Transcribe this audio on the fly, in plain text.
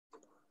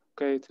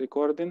Okay, it's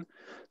recording.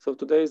 So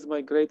today is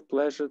my great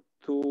pleasure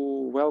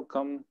to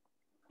welcome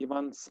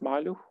Ivan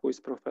Smalyukh, who is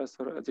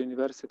professor at the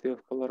University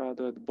of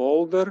Colorado at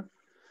Boulder.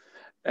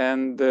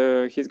 And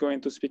he's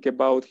going to speak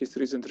about his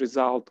recent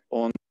result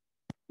on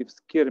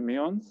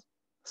skyrmions.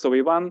 So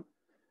Ivan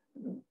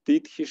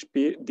did his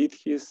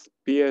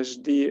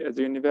PhD at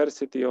the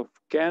University of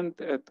Kent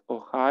at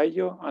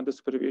Ohio under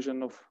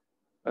supervision of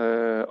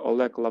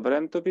Oleg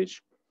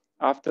Lavrentovich.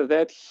 After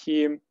that,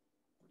 he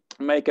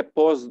made a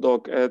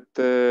postdoc at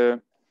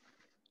the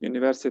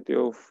University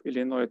of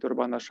Illinois at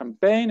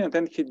Urbana-Champaign, and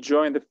then he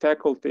joined the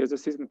faculty as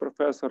assistant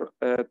professor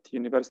at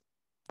University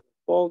of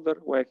Boulder,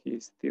 where he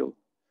is still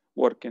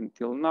working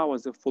till now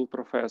as a full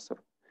professor.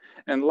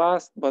 And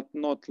last but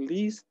not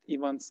least,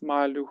 Ivan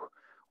Smalyukh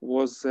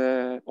was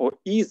or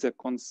is a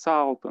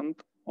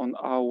consultant on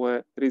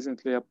our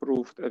recently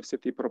approved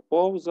FCT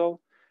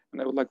proposal,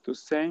 and I would like to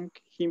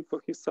thank him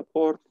for his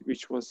support,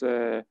 which was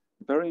a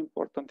very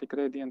important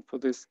ingredient for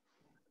this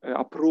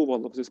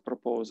approval of this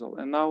proposal.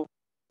 And now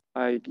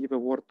I give a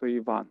word to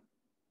Ivan.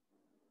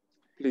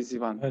 Please,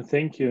 Ivan.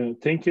 Thank you,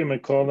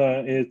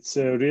 Mykola. It's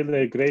really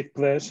a great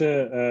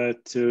pleasure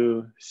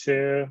to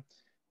share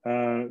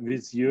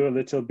with you a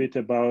little bit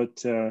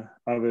about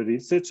our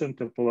research on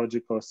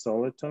topological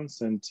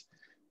solitons and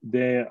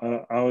their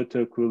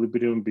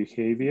out-of-equilibrium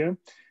behavior.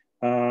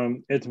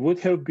 It would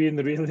have been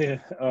really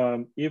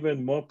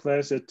even more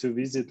pleasure to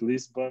visit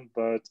Lisbon,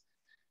 but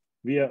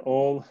we are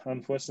all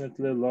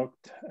unfortunately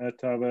locked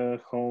at our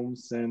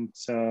homes and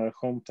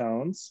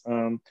hometowns.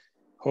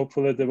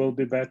 Hopefully there will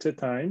be better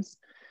times.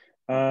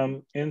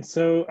 And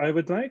so I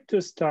would like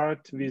to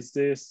start with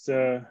this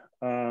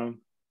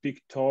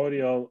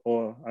pictorial,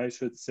 or I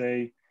should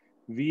say,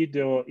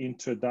 video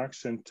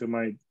introduction to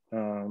my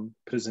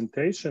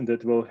presentation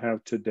that we'll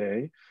have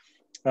today.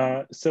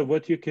 So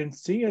what you can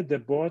see at the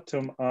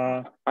bottom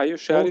are you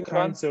sharing all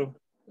kinds of...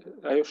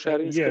 Are you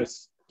sharing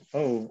yes.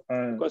 Oh,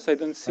 because I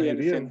don't see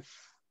anything.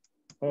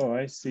 Oh,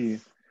 I see.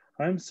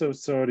 I'm so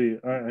sorry.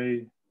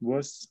 I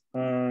was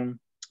under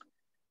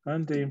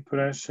the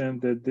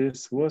impression that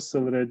this was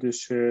already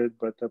shared,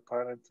 but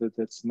apparently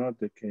that's not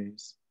the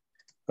case.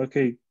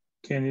 Okay,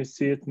 can you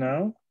see it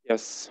now?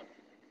 Yes.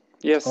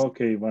 Yes.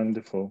 Okay,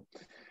 wonderful.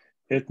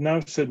 It now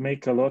should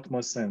make a lot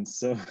more sense.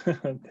 So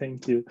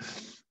thank you.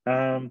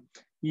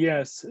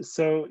 Yes,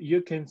 so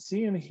you can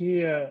see in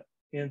here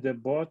in the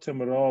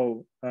bottom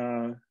row,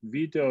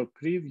 video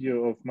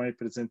preview of my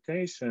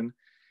presentation,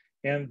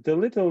 and the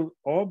little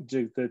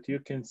object that you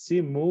can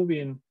see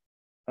moving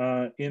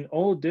in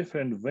all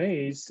different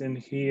ways in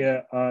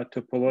here are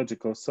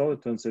topological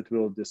solitons that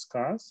we'll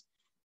discuss.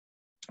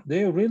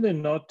 They're really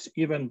not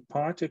even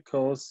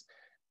particles,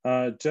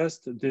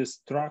 just the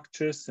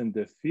structures in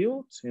the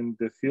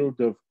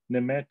field of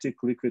nematic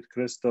liquid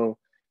crystal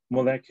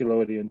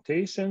molecular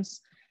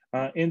orientations.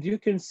 And you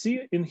can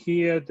see in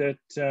here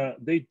that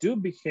they do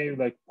behave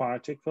like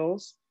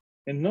particles,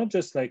 and not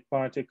just like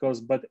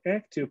particles, but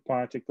active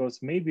particles,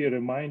 maybe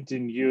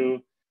reminding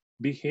you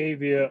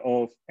behavior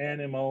of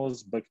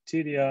animals,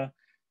 bacteria,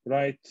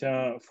 right?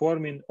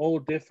 Forming all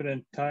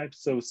different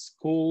types of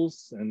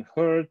schools and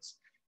herds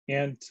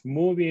and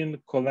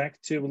moving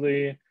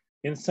collectively,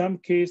 in some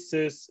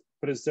cases,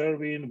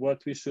 preserving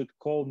what we should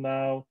call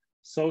now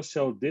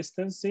social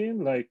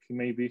distancing, like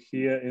maybe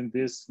here in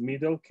this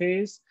middle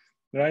case,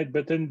 right?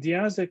 But in the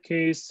other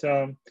case,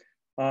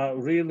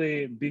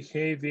 really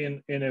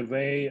behaving in a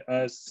way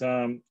as,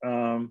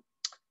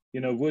 you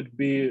know, would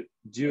be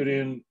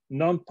during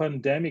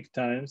non-pandemic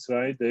times,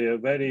 right? They are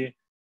very,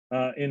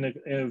 in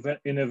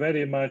a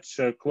very much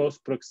close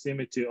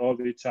proximity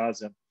of each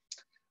other.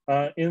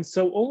 And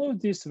so all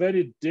of these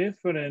very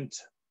different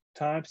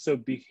types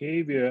of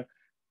behavior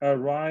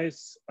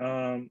arise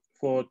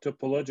for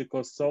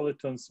topological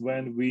solitons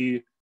when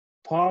we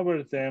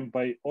power them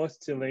by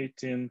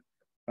oscillating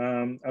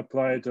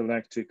applied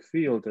electric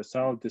field, as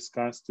I'll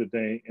discuss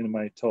today in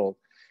my talk.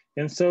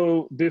 And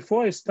so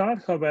before I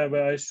start,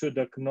 however, I should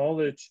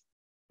acknowledge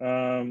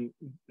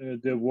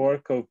the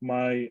work of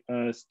my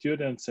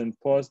students and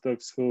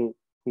postdocs who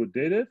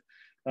did it.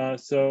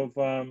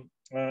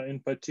 In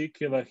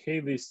particular,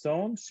 Haley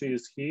Sohn, she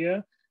is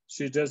here.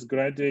 She just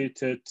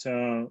graduated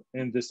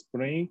in the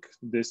spring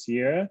this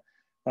year.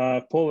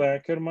 Paul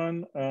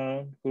Ackerman,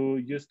 who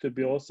used to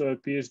be also a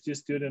PhD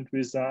student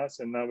with us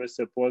and now is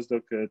a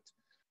postdoc at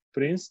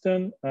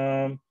Princeton,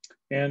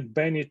 and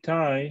Benny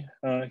Tai,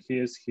 he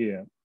is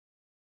here.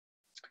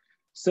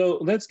 So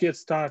let's get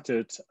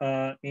started.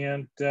 I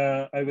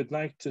would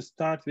like to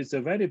start with a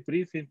very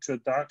brief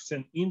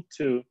introduction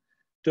into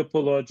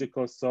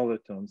topological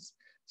solitons.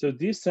 So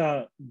these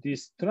are the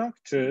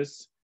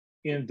structures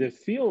in the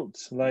field,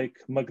 like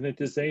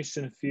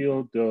magnetization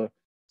field or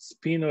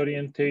spin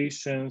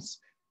orientations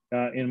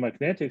in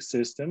magnetic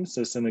systems,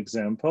 as an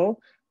example,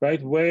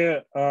 right?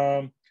 Where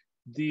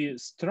the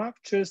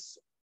structures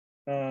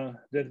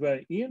that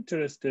we're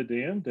interested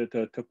in, that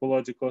are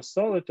topological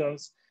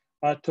solitons,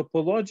 are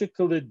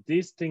topologically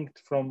distinct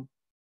from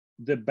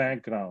the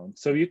background.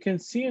 So you can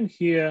see in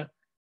here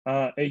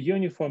a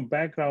uniform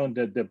background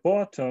at the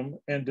bottom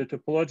and the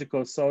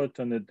topological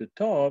soliton at the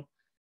top,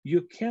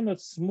 you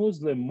cannot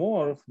smoothly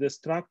morph the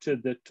structure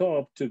at the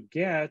top to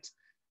get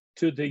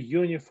to the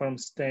uniform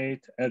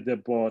state at the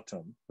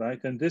bottom,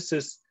 right? And this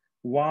is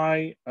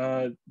why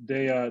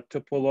they are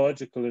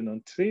topologically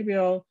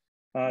non-trivial.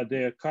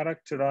 They are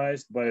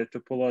characterized by a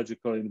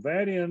topological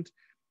invariant,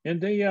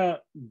 and they are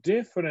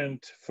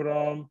different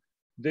from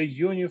the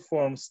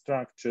uniform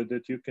structure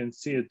that you can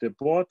see at the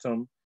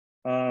bottom,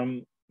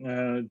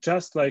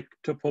 just like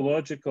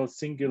topological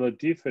singular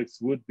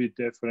defects would be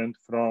different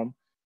from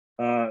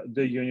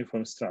the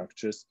uniform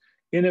structures.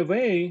 In a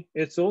way,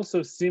 it's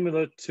also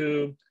similar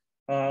to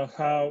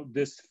how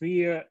the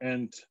sphere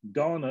and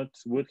donut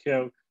would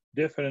have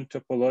different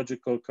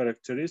topological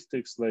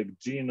characteristics like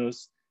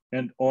genus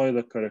and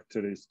Euler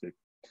characteristic.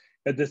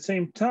 At the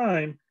same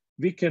time,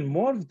 we can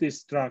morph these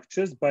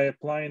structures by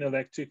applying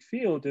electric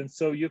field. And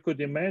so you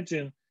could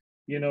imagine,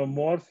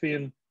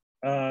 morphing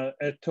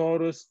a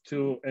torus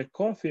to a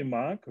coffee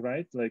mug,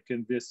 right? Like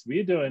in this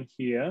video and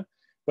here.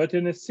 But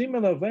in a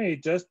similar way,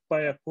 just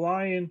by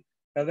applying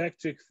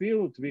electric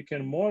field, we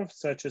can morph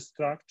such a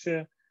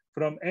structure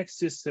from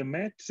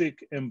axisymmetric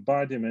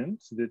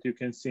embodiment that you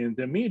can see in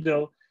the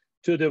middle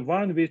to the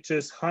one which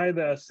is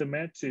highly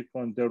asymmetric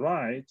on the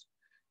right.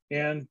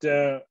 And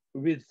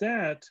with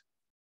that,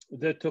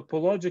 the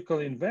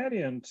topological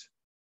invariant,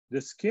 the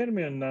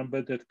Skyrmion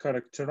number that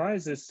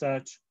characterizes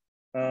such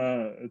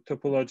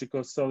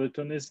topological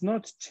soliton is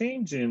not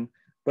changing,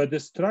 but the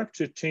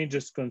structure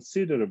changes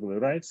considerably,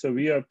 right? So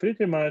we are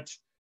pretty much,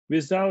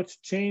 without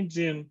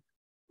changing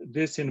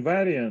this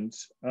invariant,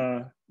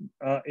 are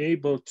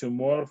able to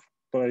morph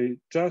by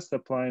just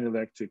applying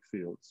electric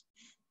fields.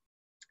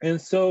 And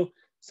so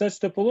such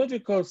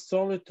topological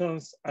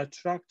solitons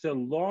attract a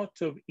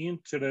lot of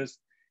interest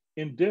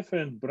in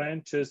different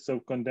branches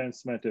of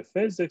condensed matter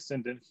physics.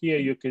 And then here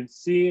you can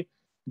see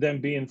them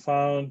being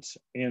found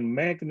in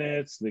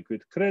magnets,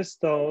 liquid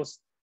crystals,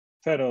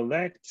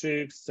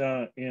 ferroelectrics,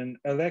 in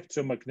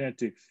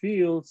electromagnetic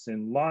fields,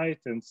 in light,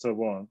 and so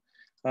on.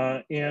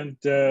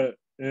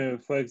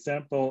 For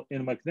example,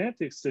 in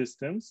magnetic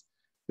systems,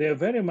 they are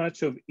very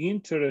much of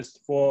interest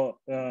for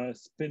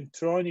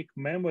spintronic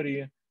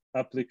memory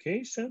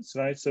applications,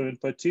 right? So in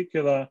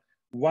particular,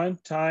 one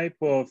type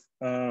of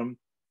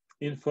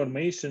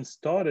information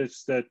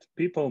storage that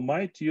people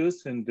might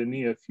use in the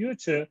near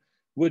future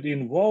would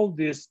involve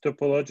these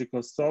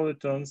topological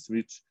solitons,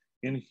 which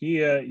in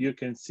here you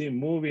can see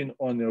moving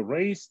on a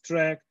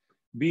racetrack,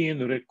 being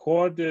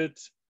recorded,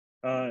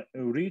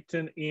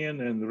 written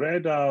in and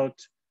read out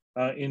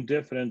in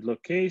different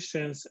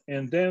locations,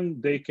 and then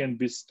they can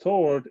be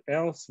stored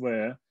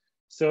elsewhere.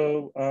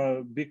 So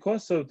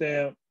because of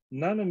their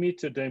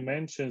nanometer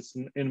dimensions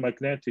in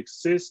magnetic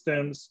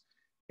systems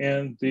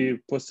and the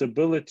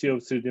possibility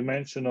of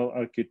three-dimensional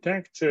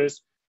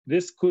architectures,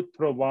 this could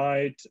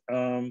provide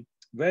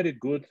very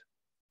good,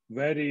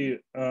 very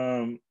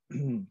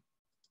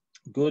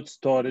good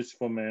storage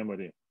for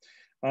memory.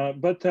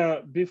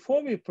 But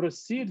before we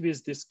proceed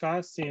with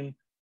discussing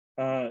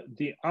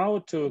the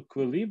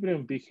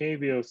auto-equilibrium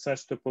behavior of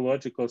such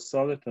topological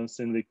solitons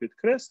in liquid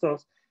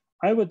crystals,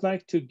 I would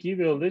like to give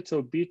you a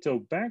little bit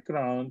of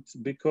background,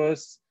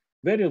 because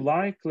very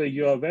likely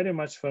you are very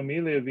much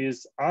familiar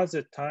with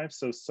other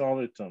types of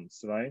solitons,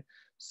 right?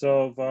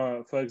 So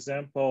for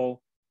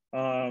example,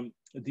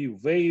 the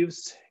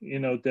waves,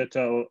 that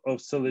are of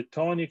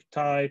solitonic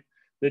type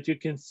that you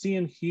can see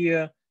in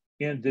here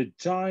in the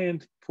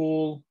giant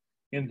pool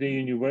in the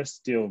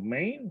University of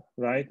Maine,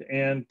 right?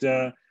 And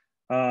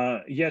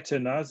yet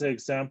another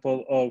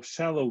example of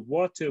shallow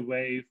water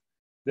wave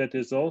that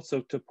is also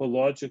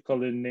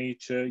topological in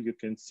nature, you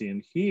can see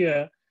in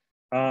here.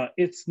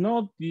 It's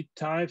not the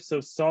types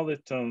of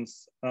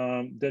solitons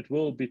that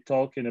we'll be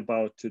talking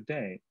about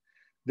today.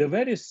 The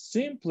very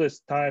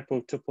simplest type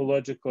of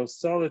topological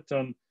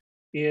soliton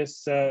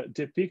is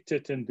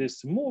depicted in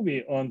this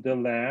movie on the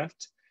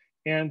left.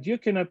 And you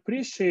can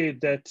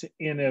appreciate that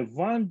in a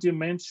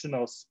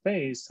one-dimensional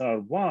space,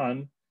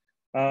 R1,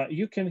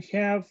 you can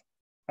have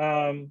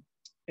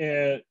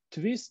a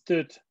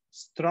twisted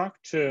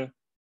structure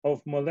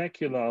of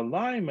molecular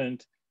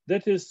alignment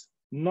that is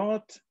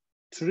not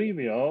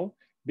trivial,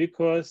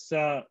 because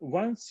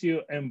once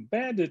you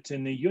embed it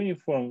in a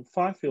uniform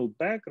far-field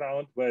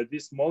background where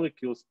these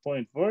molecules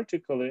point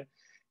vertically,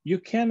 you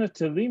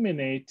cannot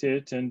eliminate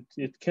it and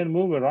it can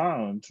move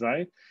around,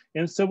 right?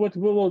 And so what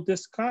we will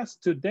discuss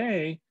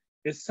today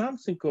is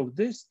something of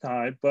this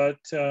type, but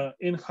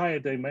in higher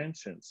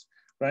dimensions,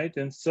 right?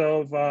 And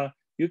so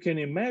you can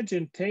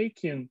imagine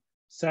taking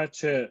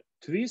such a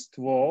twist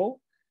wall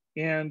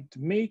and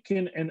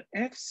making an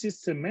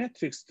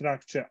axisymmetric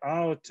structure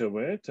out of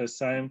it,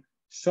 as I'm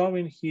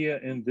showing here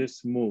in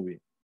this movie,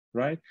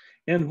 right?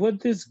 And what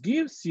this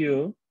gives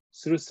you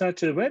through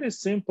such a very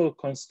simple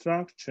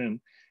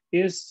construction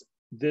is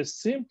the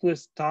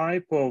simplest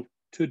type of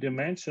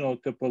two-dimensional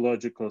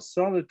topological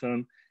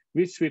soliton,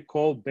 which we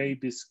call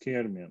baby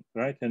Skyrmion,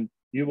 right? And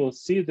you will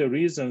see the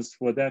reasons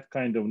for that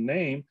kind of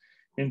name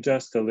in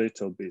just a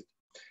little bit.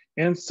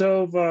 And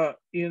so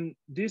in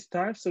these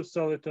types of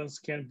solitons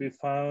can be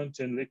found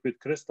in liquid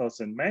crystals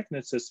and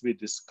magnets, as we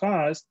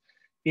discussed.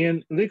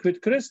 In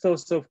liquid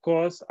crystals, of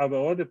course, our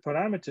order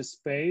parameter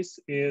space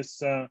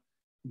is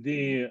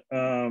the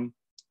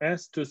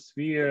S2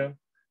 sphere,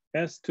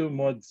 S2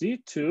 mod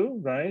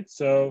Z2, right?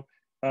 So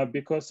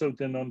because of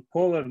the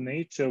nonpolar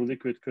nature of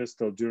liquid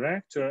crystal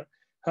director.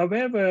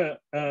 However,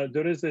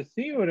 there is a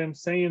theorem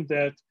saying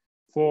that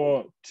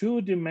for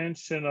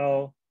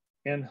two-dimensional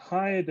and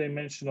higher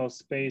dimensional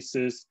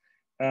spaces,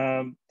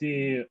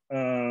 the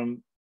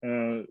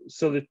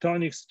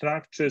solitonic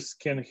structures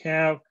can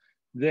have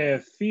their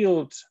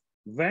field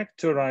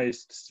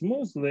vectorized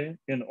smoothly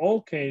in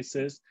all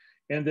cases,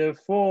 and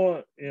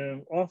therefore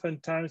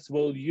oftentimes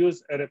we'll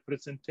use a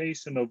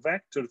representation of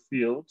vector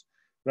field,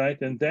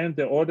 right? And then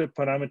the order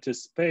parameter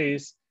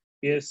space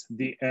is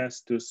the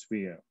S2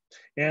 sphere.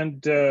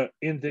 And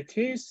in the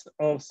case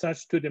of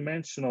such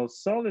two-dimensional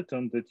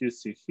soliton that you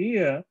see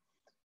here,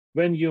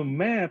 when you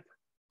map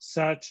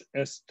such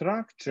a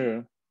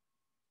structure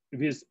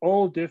with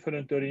all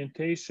different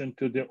orientation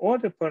to the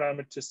order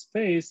parameter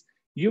space,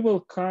 you will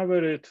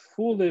cover it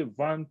fully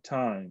one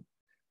time,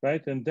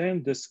 right? And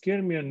then the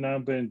Skyrmion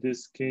number in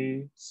this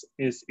case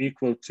is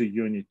equal to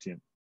unity.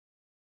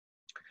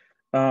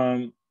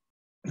 And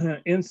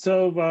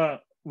so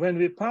when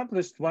we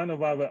published one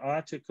of our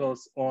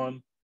articles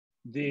on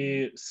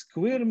the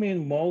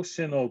Skyrmion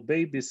motion of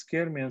baby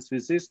Skyrmions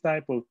with this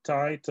type of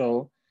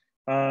title,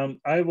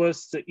 I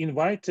was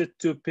invited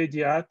to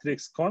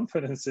pediatrics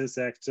conferences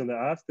actually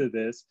after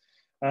this,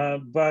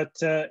 but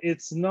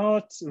it's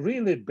not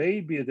really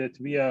baby that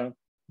we are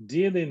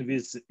dealing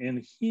with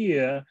in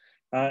here.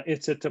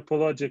 It's a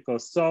topological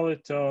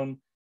soliton.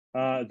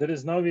 There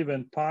is no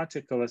even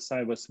particle, as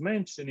I was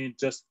mentioning,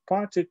 just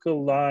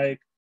particle-like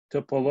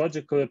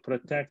topologically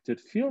protected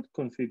field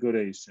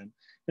configuration.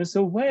 And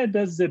so where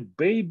does the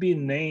baby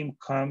name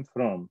come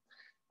from?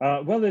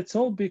 Well, it's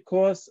all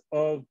because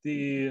of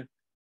the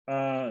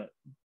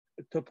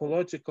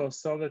topological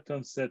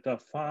solitons that are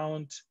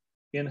found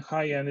in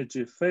high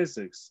energy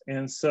physics.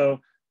 And so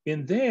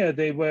in there,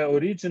 they were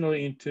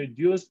originally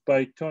introduced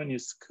by Tony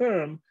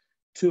Skyrm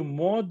to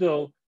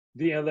model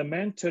the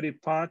elementary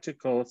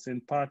particles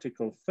in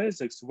particle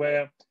physics,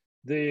 where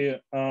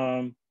the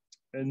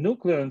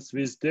nucleons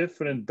with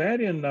different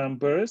baryon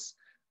numbers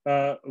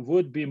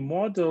would be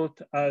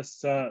modeled as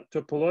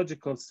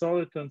topological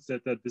solitons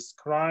that are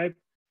described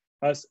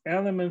as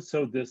elements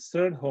of the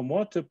third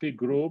homotopy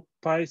group,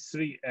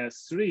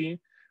 pi3s3,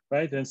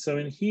 right? And so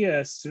in here,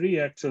 S3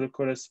 actually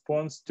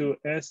corresponds to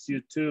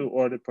SU2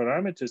 or the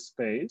parameter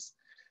space.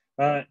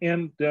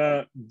 And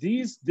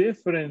these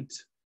different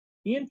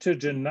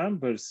integer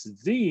numbers,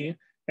 Z,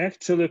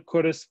 actually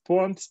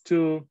correspond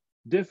to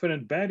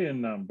different baryon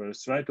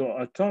numbers, right?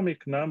 Or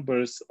atomic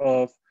numbers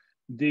of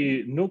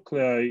the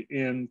nuclei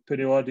in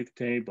periodic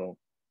table.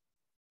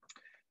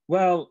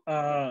 Well,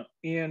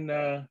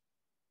 in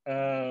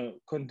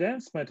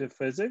condensed matter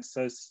physics,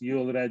 as you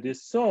already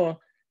saw,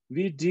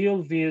 we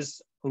deal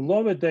with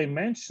lower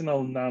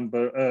dimensional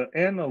number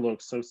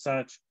analogs of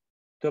such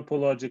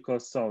topological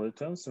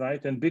solitons,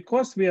 right? And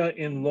because we are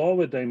in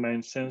lower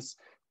dimensions,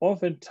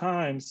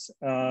 oftentimes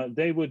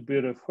they would be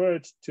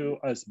referred to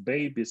as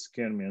baby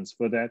Skyrmions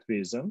for that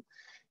reason.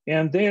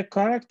 And they are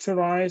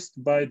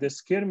characterized by the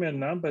Skyrmion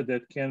number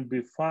that can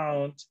be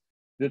found,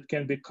 that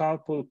can be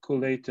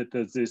calculated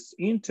as this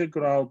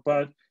integral,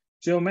 but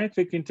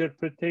geometric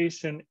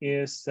interpretation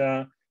is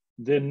the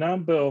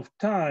number of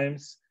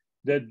times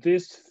that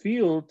this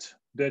field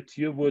that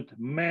you would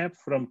map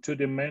from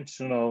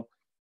two-dimensional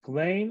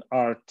plane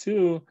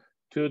R2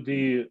 to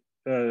the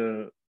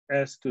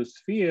S2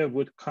 sphere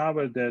would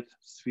cover that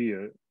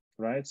sphere,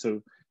 right?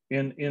 So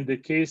in the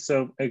case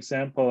of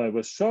example I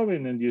was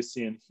showing and you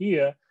see in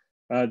here,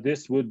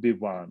 this would be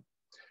one.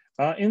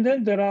 And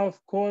then there are,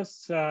 of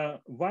course,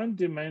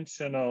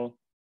 one-dimensional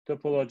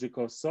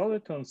topological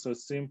solitons. So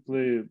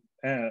simply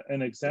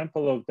an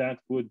example of that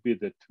would be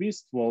the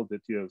twist wall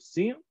that you have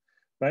seen,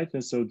 right?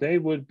 And so they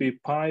would be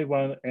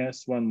pi1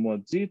 S1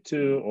 mod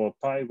Z2 or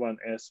pi1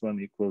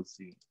 S1 equals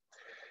Z.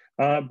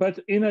 But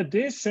in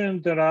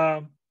addition, there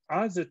are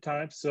other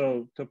types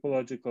of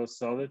topological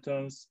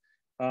solitons,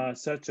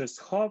 such as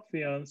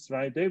Hopfians,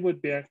 right? They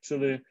would be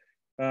actually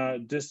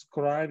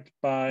described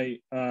by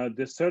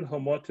the third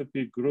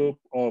homotopy group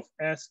of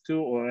S2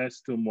 or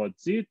S2 mod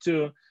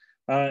Z2.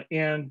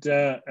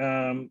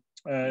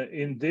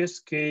 In this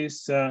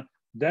case,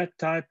 that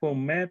type of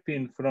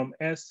mapping from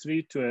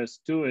S3 to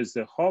S2 is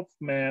the Hopf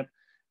map.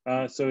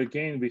 So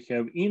again, we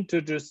have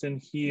integers in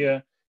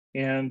here,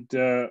 and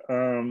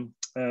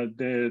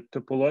the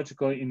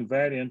topological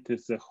invariant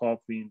is the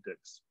Hopf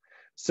index.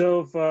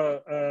 So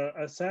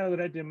as I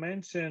already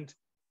mentioned,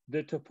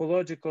 the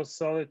topological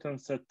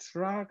solitons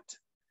attract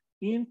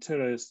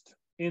interest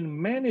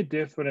in many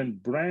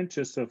different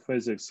branches of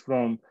physics,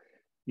 from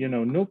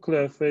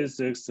nuclear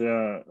physics,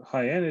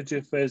 high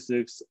energy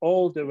physics,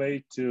 all the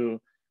way to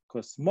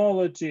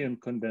cosmology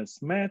and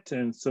condensed matter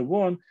and so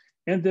on.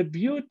 And the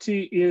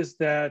beauty is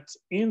that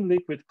in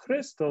liquid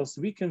crystals,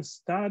 we can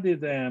study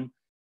them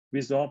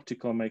with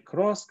optical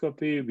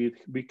microscopy.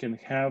 We can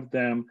have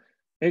them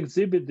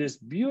exhibit these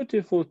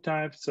beautiful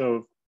types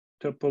of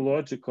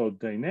topological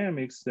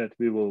dynamics that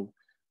we will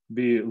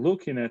be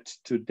looking at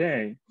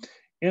today.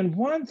 And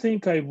one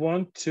thing I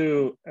want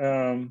to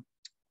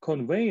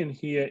convey in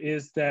here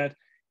is that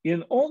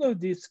in all of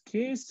these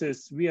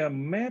cases, we are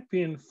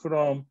mapping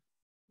from,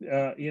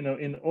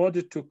 in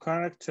order to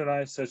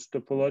characterize such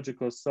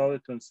topological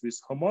solitons with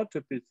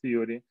homotopy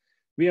theory,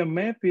 we are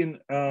mapping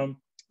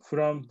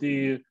from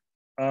the,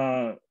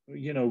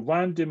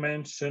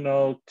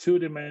 one-dimensional,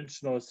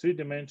 two-dimensional,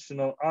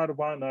 three-dimensional,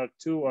 R1,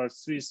 R2,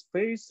 R3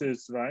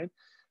 spaces, right?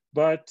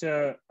 But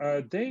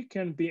they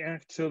can be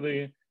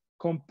actually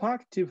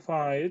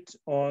compactified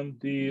on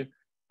the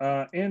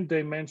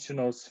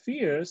n-dimensional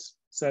spheres,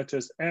 such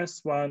as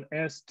S1,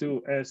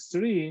 S2,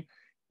 S3,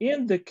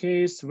 in the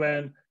case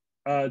when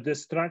the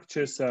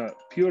structures are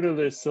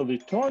purely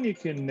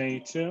solitonic in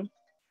nature,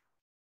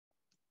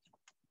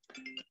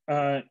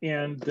 as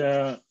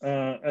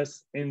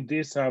in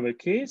these other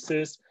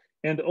cases,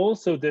 and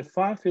also the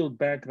far field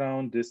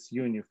background is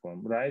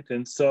uniform, right?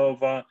 And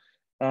so,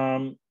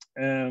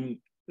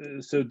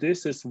 so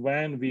this is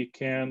when we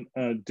can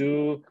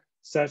do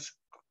such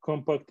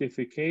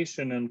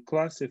compactification and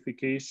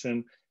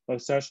classification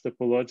of such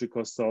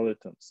topological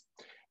solitons.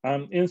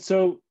 And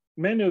so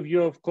many of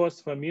you, of course,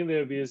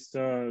 familiar with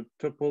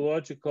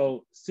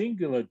topological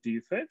singular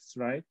defects,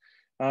 right?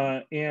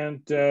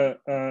 In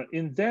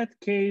that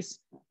case,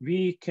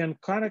 we can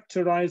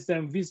characterize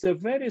them with the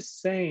very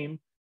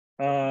same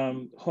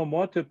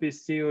homotopy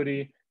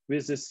theory,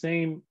 with the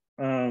same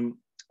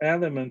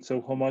elements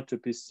of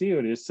homotopy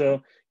theory.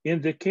 So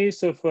in the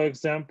case of, for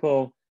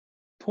example,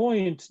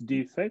 point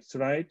defects,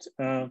 right?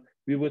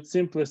 We would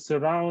simply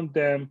surround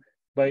them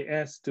by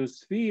S2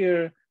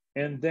 sphere.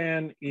 And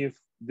then if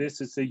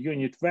this is a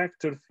unit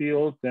vector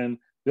field, then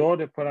the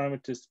order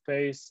parameter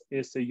space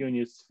is a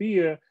unit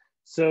sphere.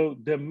 So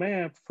the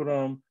map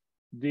from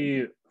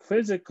the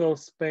physical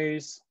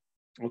space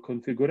or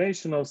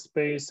configurational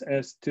space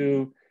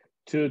S2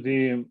 to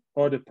the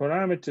order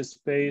parameter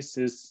space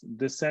is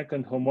the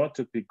second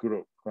homotopy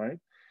group, right?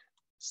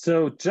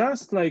 So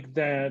just like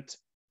that,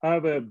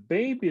 our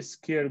baby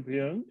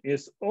skyrmion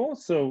is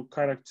also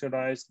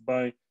characterized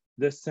by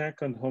the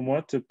second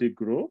homotopy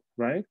group,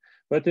 right?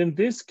 But in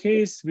this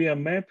case, we are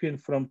mapping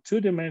from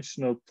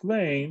two-dimensional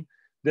plane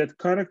that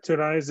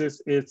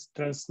characterizes its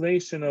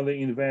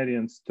translationally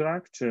invariant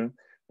structure,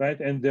 right?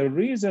 And the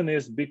reason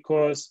is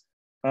because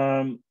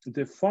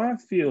the far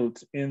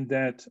field in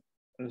that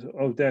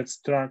of that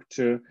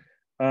structure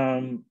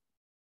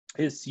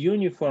is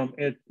uniform,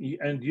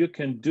 and you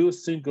can do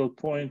single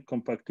point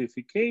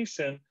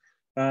compactification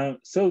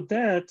so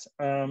that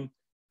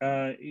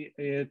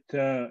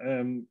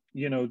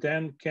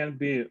then can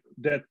be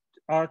that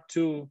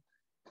R2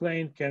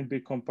 plane can be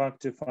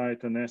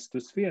compactified on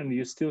S2 sphere, and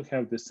you still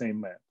have the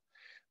same map.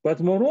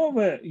 But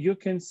moreover, you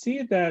can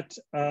see that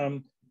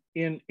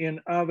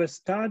in our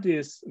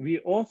studies, we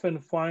often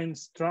find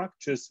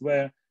structures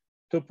where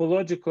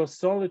topological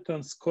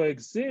solitons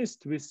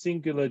coexist with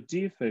singular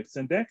defects.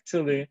 And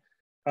actually,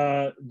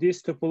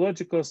 these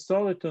topological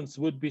solitons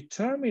would be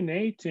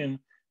terminating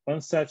on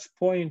such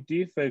point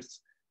defects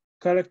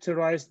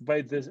characterized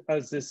by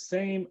as the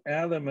same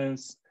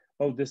elements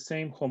of the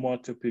same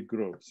homotopy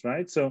groups,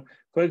 right? So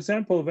for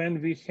example,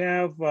 when we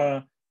have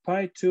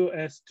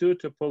Pi2S2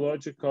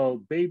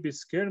 topological baby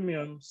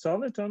skyrmion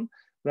soliton,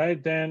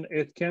 right, then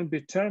it can be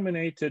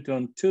terminated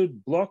on two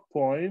block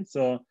points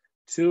or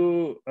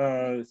two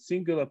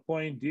singular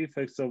point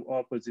defects of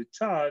opposite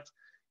charge.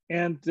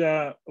 And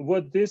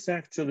what this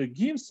actually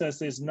gives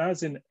us is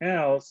nothing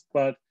else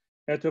but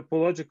a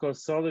topological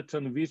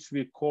soliton, which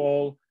we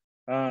call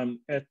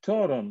a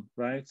toron,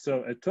 right?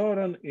 So a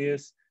toron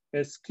is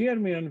a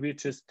skyrmion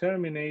which is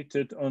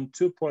terminated on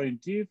 2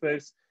 point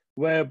defects,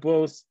 where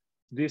both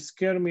the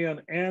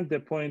skyrmion and the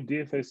point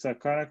defects are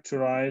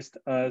characterized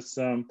as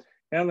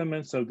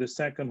elements of the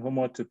second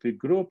homotopy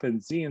group,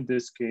 and Z in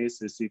this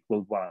case is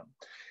equal 1.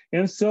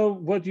 And so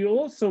what you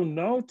also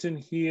note in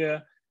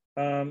here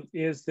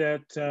is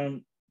that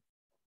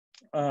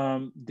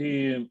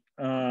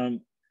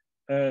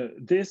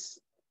this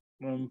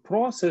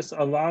process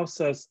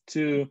allows us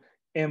to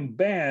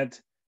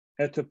embed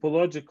a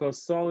topological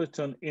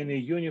soliton in a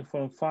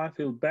uniform far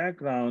field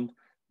background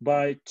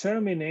by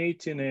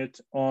terminating it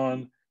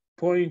on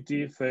point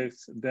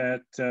defects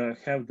that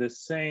have the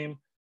same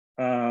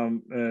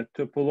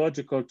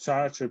topological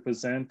charge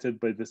represented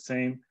by the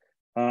same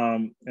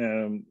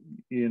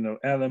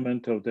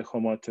element of the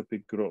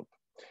homotopy group.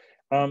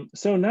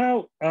 So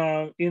now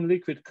in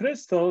liquid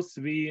crystals,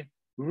 we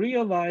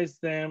realize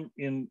them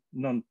in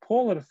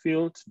nonpolar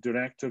field,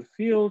 director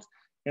field,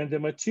 and the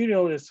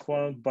material is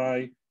formed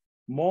by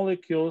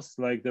molecules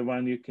like the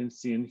one you can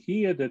see in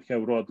here that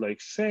have rod-like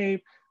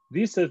shape.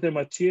 These are the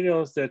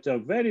materials that are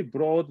very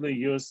broadly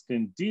used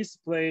in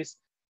displays.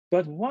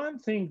 But one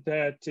thing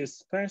that is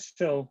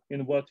special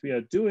in what we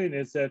are doing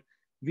is that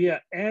we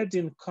are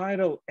adding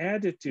chiral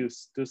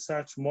additives to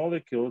such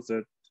molecules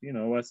that,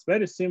 is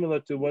very similar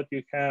to what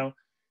you have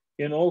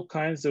in all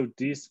kinds of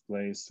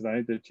displays,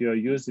 right, that you are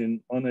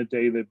using on a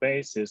daily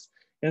basis.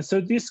 And so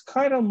these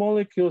chiral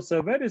molecules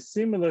are very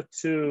similar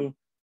to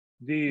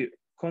the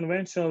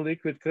conventional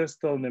liquid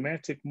crystal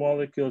nematic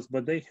molecules,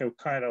 but they have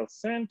chiral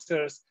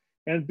centers.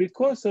 And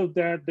because of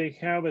that, they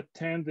have a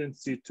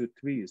tendency to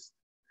twist.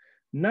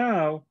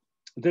 Now,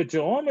 the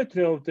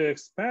geometry of the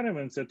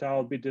experiments that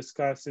I'll be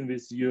discussing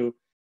with you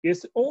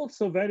is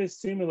also very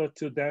similar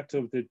to that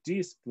of the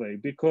display,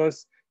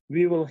 because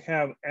we will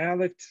have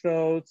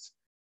electrodes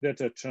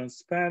that are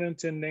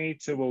transparent in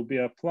nature. We'll be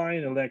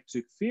applying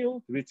electric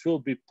field, which will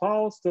be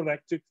pulsed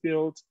electric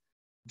field,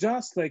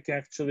 just like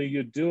actually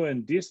you do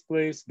in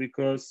displays,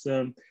 because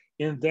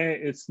in there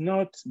it's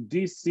not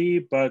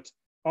DC, but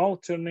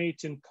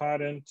alternating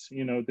current,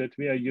 that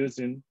we are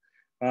using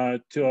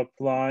to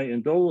apply,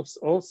 and those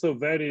also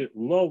very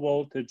low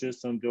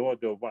voltages on the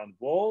order of 1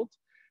 volt,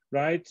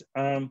 right?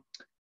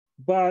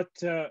 But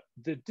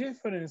the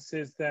difference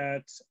is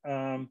that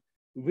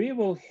we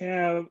will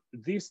have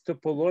these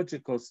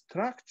topological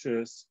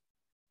structures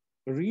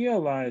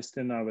realized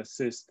in our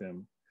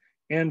system.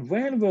 And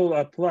when we'll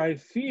apply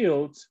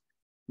fields,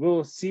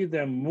 we'll see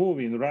them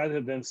moving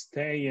rather than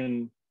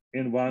staying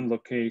in one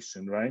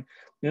location, right?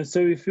 And so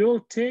if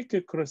you'll take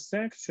a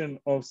cross-section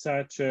of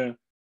such a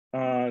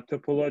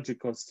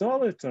topological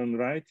soliton,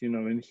 right?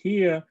 In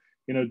here,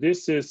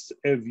 this is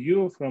a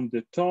view from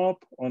the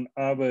top on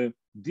our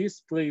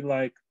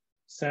display-like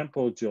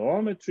sample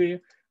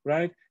geometry,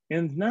 right?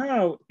 And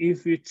now,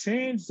 if we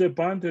change the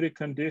boundary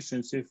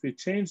conditions, if we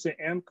change the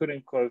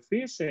anchoring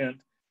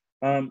coefficient,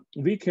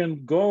 we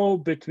can go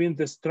between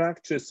the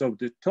structures of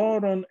the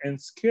toron and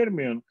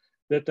skyrmion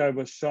that I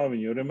was showing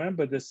you.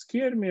 Remember, the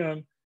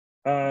skyrmion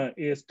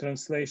is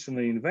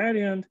translationally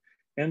invariant,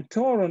 and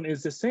toron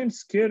is the same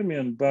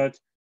skyrmion, but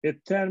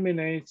it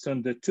terminates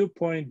on the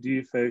 2-point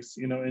defects,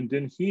 and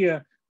then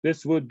here,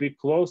 this would be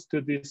close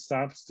to these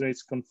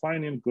substrates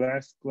confining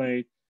glass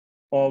plate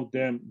of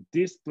the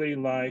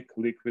display-like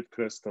liquid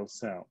crystal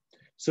cell.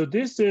 So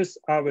this is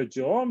our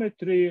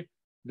geometry,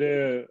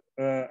 the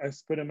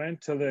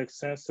experimentally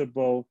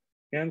accessible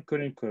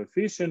anchoring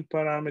coefficient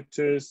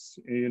parameters,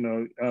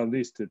 are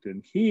listed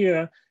in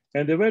here,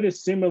 and the very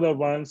similar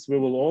ones we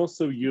will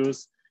also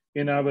use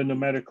in our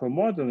numerical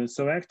modeling.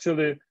 So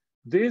actually,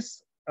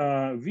 this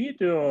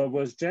video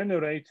was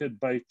generated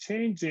by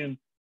changing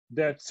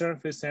that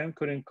surface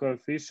anchoring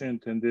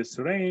coefficient in this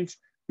range,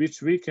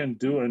 which we can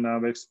do in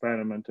our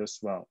experiment as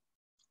well.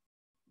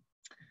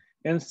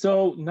 And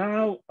so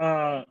now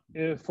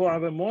for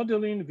our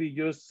modeling, we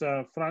use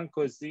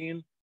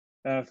Franco-Zin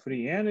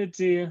free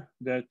energy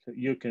that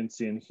you can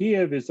see in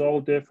here with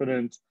all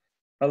different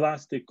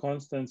elastic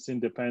constants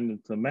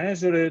independently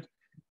measured.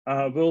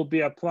 We'll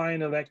be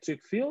applying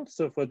electric field.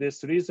 So for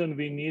this reason,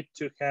 we need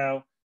to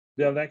have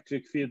the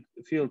electric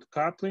field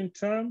coupling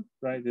term,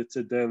 right? It's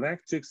a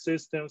dielectric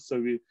system. So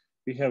we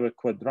have a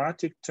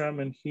quadratic term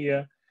in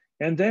here.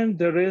 And then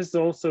there is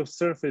also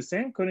surface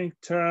anchoring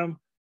term,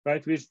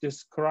 right, which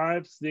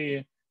describes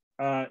the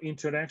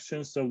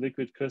interactions of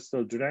liquid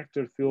crystal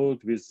director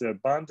field with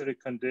boundary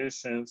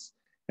conditions.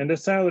 And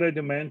as I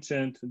already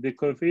mentioned, the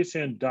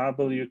coefficient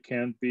W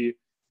can be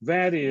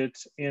varied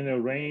in a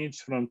range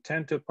from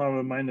 10 to the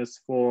power minus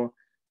 4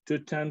 to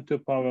 10 to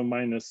the power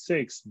minus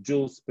 6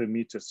 joules per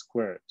meter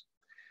squared.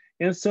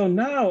 And so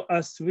now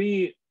as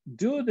we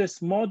do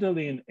this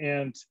modeling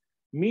and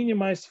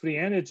minimize free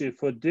energy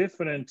for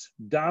different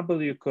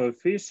W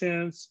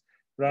coefficients,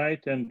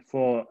 right, and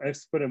for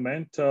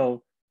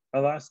experimental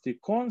elastic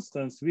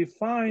constants, we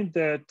find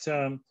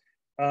that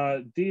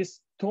these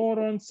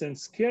torons and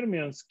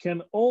skyrmions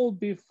can all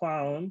be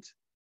found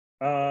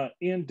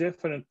in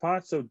different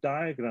parts of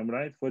diagram,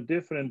 right, for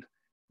different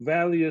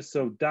values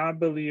of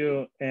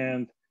W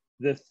and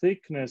the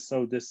thickness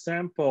of the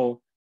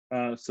sample,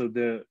 so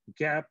the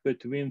gap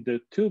between the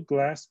two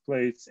glass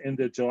plates in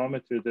the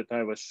geometry that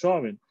I was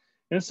showing.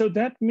 And so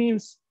that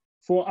means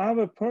for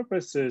our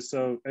purposes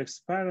of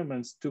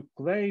experiments to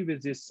play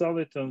with these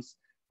solitons,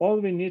 all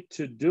we need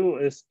to do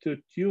is to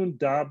tune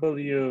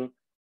W,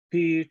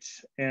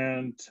 pitch,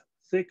 and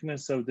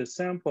thickness of the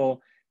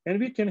sample, and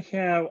we can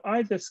have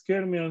either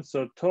skyrmions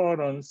or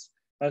torons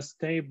as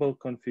stable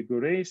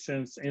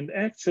configurations. And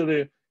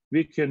actually,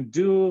 we can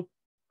do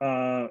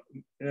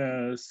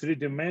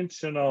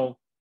three-dimensional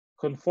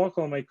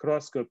confocal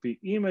microscopy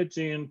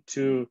imaging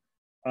to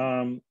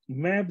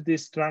map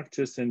these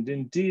structures, and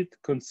indeed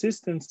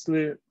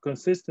consistently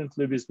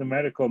with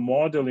numerical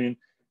modeling,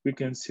 we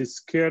can see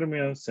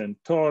skyrmions and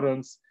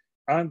torons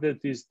under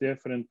these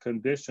different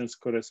conditions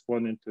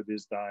corresponding to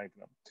this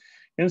diagram.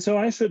 And so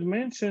I should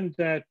mention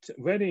that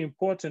very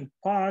important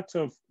part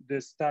of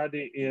the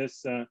study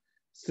is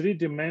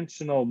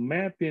three-dimensional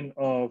mapping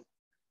of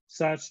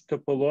such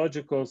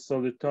topological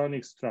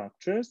solitonic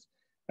structures.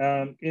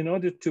 In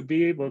order to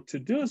be able to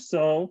do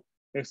so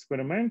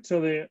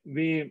experimentally,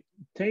 we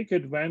take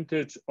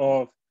advantage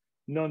of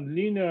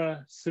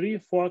nonlinear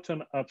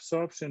 3-photon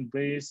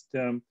absorption-based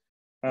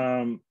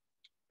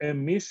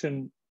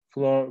emission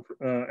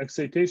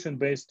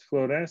excitation-based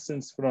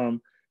fluorescence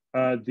from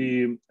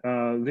the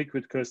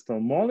liquid crystal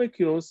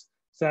molecules,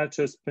 such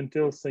as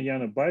pentyl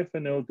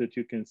cyanobiphenyl that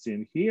you can see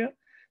in here.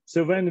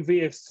 So when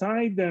we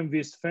excite them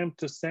with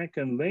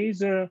femtosecond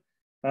laser,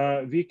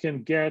 we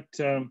can get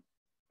a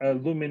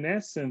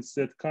luminescence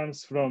that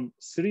comes from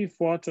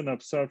 3-photon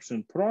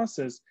absorption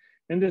process,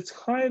 and it's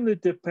highly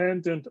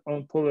dependent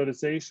on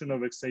polarization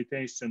of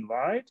excitation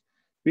light.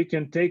 We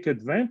can take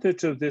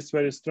advantage of this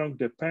very strong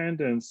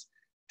dependence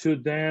to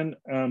then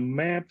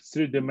map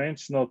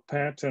 3-dimensional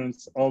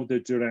patterns of the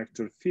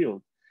director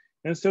field.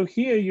 And so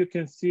here you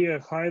can see a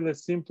highly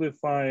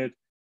simplified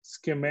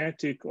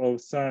schematic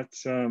of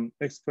such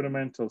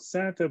experimental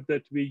setup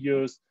that we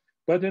use.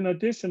 But in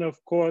addition,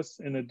 of course,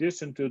 in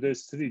addition to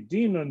this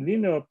 3D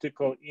nonlinear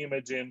optical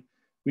imaging,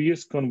 we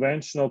use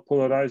conventional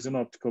polarizing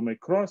optical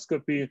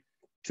microscopy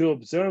to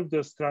observe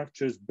the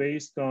structures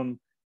based on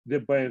the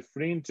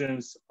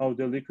birefringence of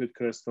the liquid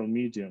crystal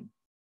medium.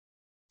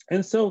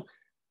 And so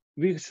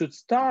we should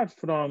start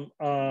from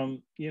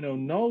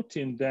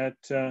noting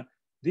that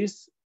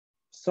these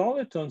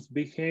solitons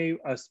behave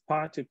as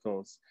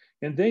particles,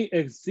 and they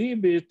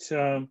exhibit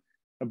a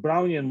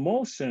Brownian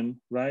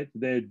motion, right?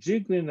 They're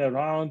jiggling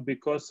around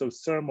because of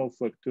thermal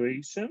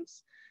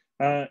fluctuations.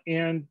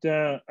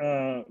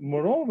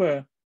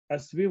 Moreover,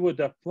 as we would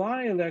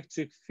apply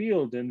electric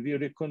field and we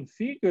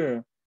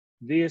reconfigure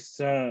these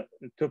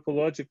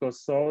topological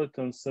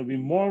solitons, so we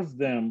morph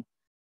them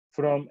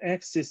from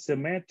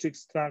axisymmetric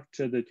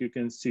structure that you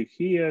can see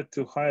here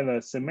to highly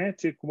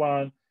asymmetric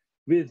one.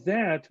 With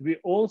that, we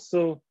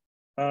also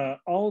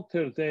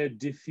alter their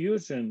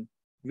diffusion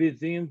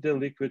within the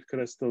liquid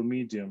crystal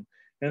medium.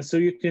 And so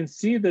you can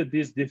see that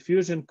these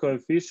diffusion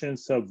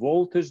coefficients are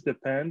voltage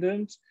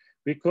dependent.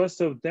 Because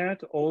of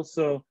that,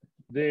 also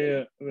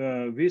the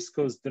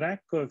viscous drag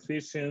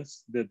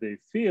coefficients that they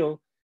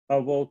feel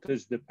are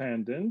voltage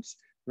dependent,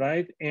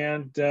 right?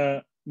 And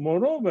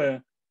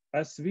moreover,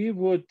 as we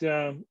would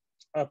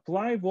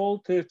apply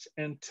voltage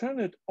and turn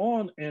it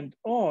on and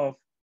off,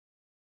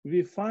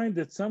 we find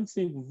that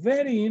something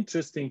very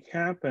interesting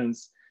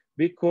happens,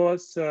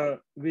 because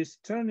with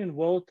turning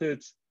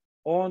voltage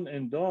on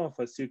and off,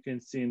 as you can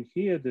see in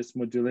here, this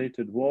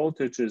modulated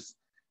voltage is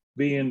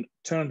being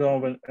turned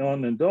on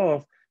and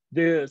off,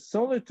 the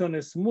soliton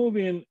is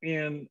moving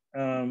in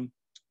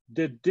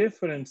the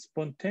different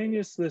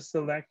spontaneously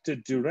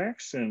selected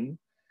directions,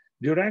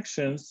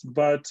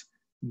 but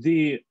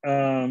the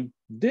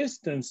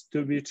distance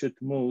to which it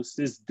moves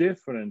is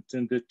different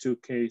in the two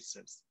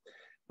cases.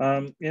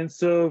 And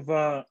so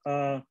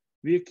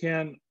we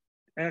can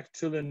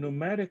actually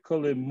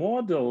numerically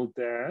model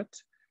that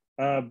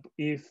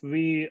if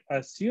we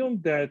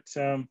assume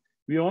that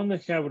we only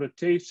have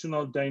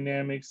rotational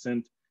dynamics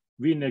and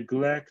we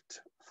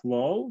neglect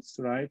flows,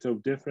 right,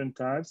 of different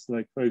types,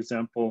 like, for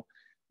example,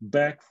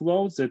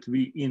 backflows that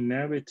we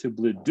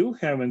inevitably do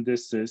have in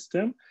this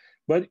system.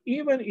 But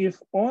even if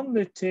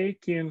only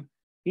taking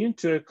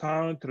into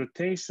account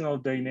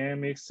rotational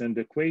dynamics and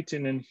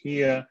equating in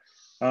here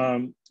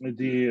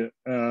the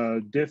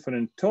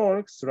different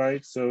torques,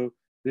 right? So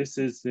this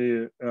is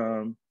the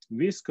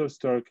viscous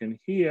torque in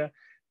here.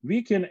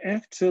 We can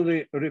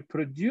actually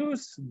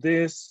reproduce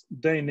this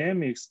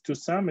dynamics to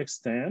some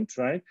extent,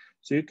 right?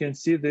 So you can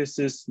see this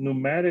is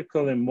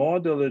numerically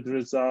modeled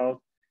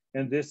result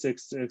and this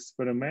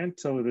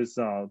experimental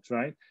result,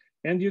 right?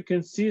 And you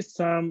can see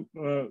some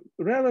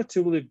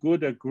relatively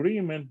good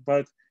agreement,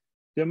 but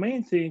the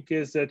main thing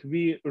is that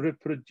we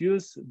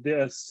reproduce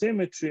the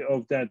asymmetry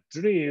of that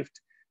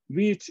drift,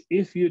 which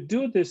if you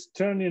do this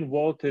turning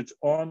voltage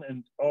on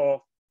and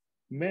off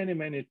many,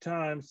 many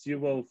times, you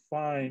will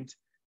find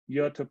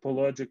your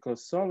topological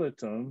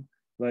soliton,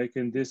 like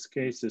in this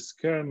case, a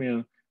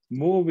skyrmion,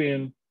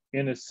 moving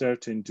in a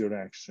certain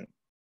direction.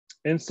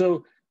 And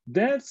so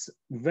that's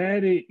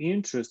very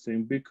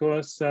interesting,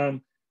 because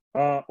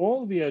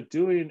all we are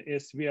doing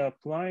is we are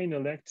applying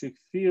electric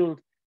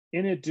field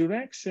in a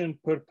direction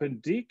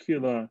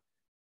perpendicular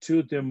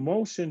to the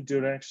motion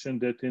direction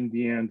that in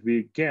the end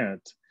we get.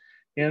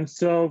 And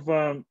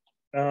so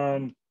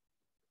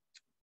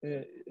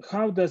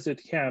how does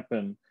it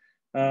happen?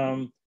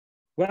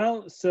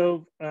 Well,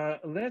 so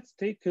let's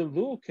take a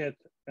look at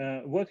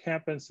what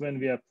happens when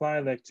we apply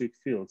electric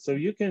field. So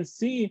you can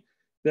see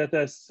that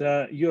as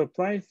you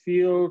apply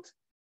field,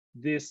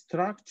 the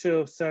structure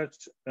of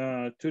such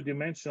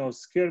two-dimensional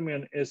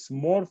skyrmion is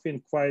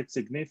morphing quite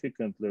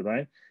significantly,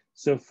 right?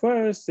 So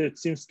first, it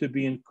seems to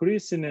be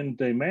increasing in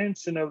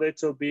dimension a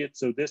little bit.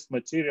 So this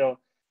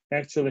material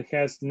actually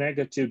has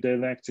negative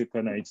dielectric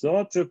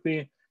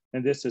anisotropy,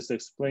 and this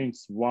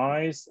explains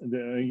why.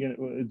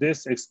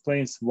 This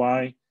explains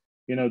why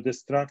the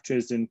structure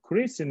is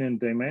increasing in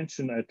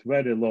dimension at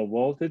very low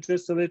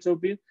voltages a little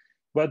bit.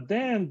 But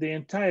then the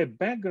entire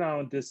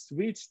background is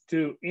switched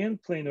to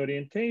in-plane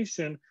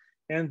orientation,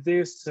 and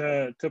this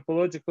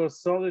topological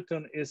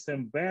soliton is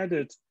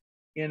embedded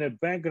in a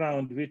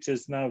background which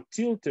is now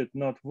tilted,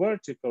 not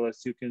vertical,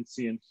 as you can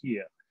see in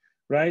here,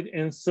 right?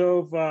 And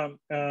so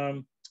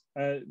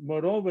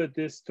moreover,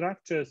 the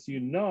structure, as you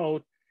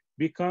note,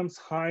 becomes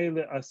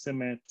highly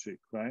asymmetric,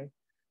 right?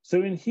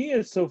 So in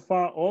here, so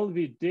far, all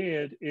we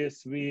did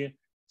is we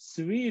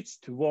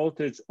switched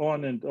voltage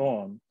on and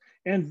on.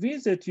 And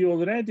with it, you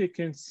already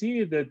can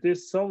see that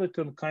this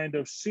soliton kind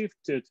of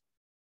shifted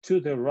to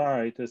the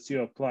right as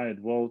you applied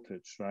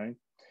voltage, right?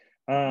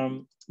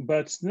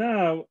 But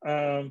now,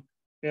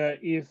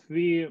 if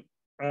we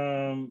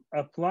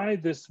apply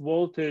this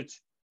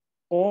voltage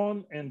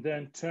on and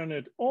then turn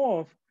it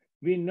off,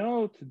 we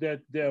note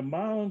that the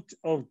amount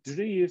of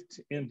drift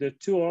in the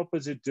two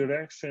opposite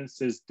directions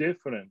is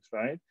different,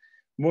 right?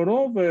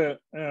 Moreover,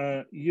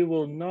 you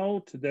will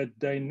note that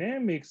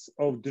dynamics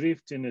of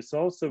drifting is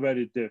also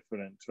very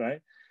different,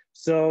 right?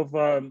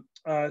 So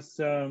as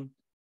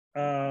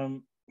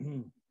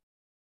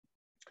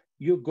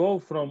you go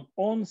from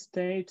on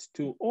state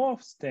to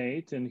off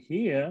state, and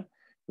here,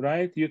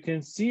 right, you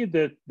can see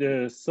that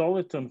the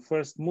soliton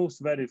first moves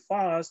very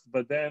fast,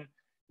 but then,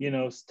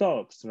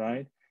 stops,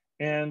 right?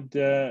 And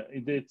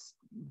its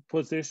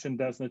position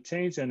does not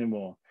change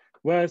anymore.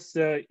 Whereas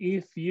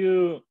if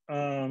you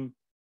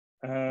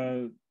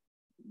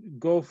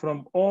go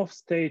from off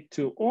state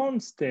to on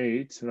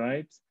state,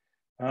 right,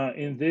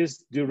 in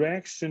this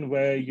direction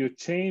where you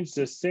change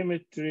the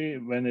symmetry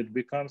when it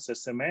becomes a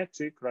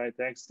symmetric, right,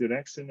 x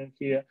direction in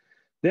here,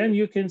 then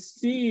you can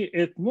see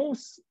it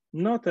moves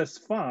not as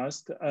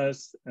fast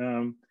as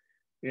in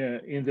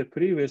the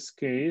previous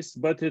case,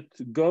 but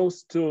it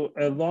goes to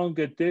a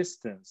longer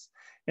distance.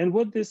 And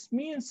what this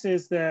means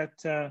is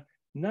that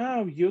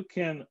now you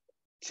can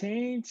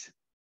change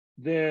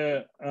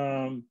the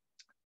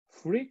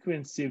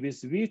frequency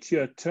with which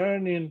you're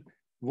turning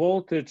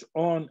voltage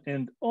on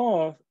and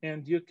off,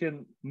 and you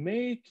can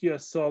make your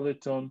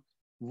soliton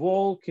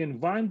walk in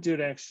one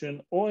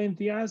direction or in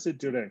the other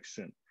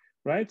direction,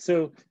 right?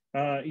 So,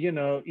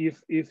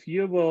 if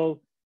you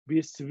will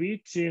be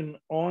switching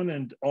on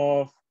and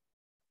off,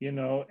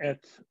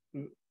 at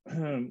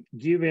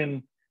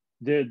given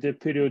the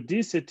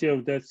periodicity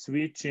of that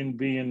switching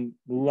being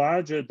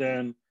larger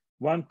than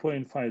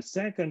 1.5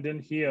 seconds in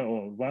here,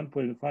 or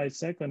 1.5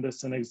 seconds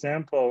as an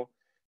example,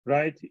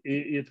 right?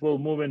 It will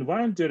move in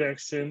one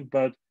direction,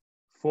 but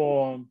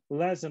for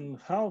less than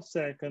half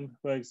second,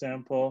 for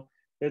example,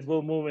 it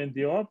will move in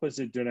the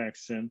opposite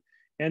direction.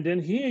 And then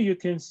here you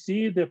can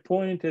see the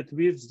point at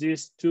which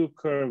these two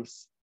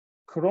curves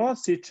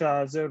cross each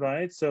other,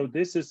 right? So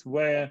this is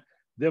where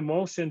the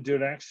motion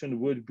direction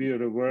would be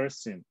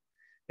reversing.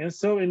 And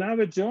so in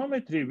our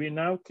geometry, we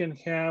now can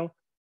have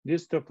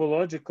these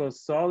topological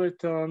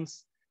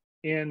solitons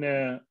in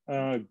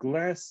a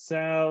glass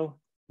cell,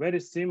 very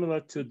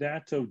similar to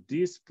that of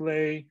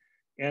display.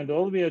 And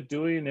all we are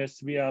doing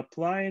is we are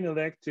applying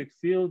electric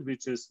field,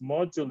 which is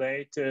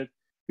modulated,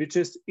 which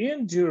is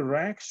in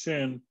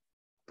direction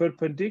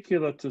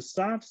perpendicular to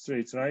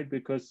substrates, right?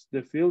 Because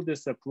the field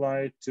is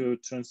applied to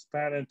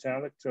transparent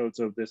electrodes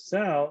of the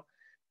cell,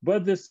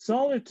 but the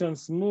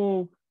solitons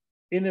move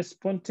in a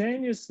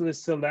spontaneously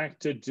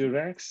selected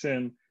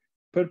direction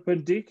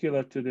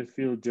perpendicular to the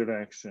field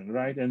direction,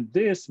 right? And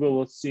this, we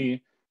will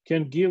see,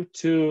 can give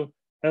to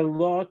a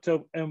lot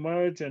of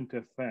emergent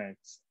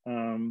effects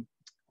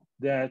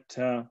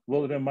that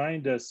will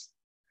remind us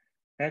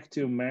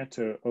active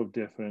matter of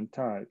different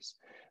types.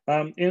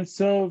 And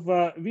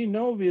so we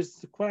know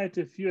with quite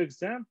a few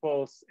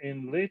examples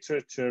in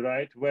literature,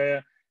 right,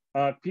 where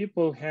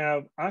people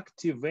have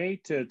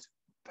activated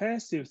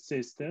passive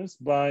systems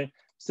by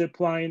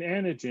supplying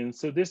energy. And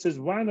so this is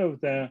one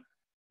of the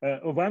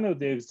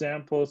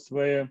examples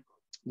where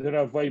there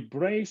are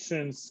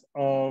vibrations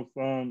of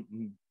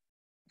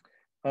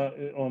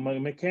or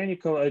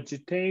mechanical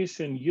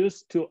agitation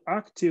used to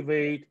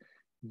activate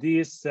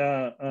these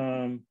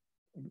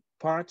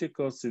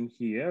particles in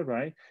here,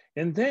 right?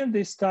 And then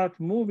they start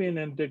moving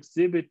and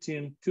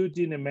exhibiting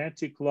 2D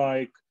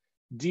nematic-like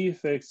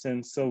defects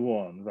and so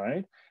on,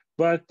 right?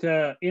 But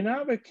in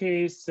our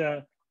case,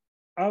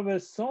 our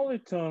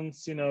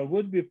solitons,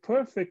 would be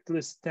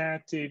perfectly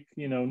static,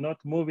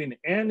 not moving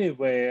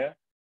anywhere.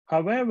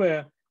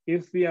 However,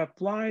 if we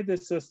apply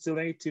this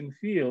oscillating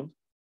field,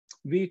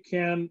 we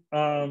can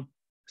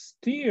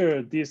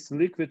steer these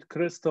liquid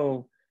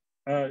crystal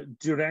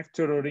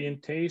director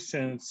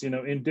orientations,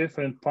 in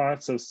different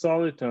parts of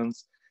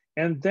solitons,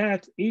 and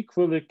that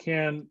equally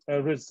can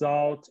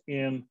result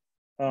in,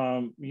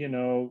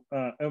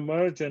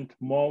 emergent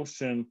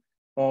motion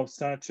of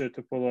such a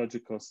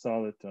topological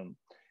soliton.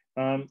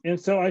 And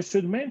so I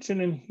should mention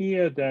in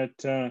here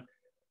that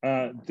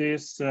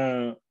this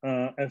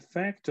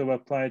effect of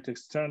applied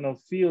external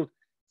field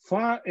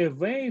far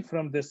away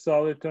from the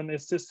soliton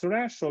is a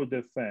threshold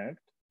effect,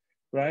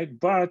 right?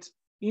 But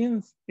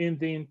in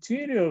the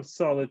interior of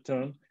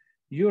soliton,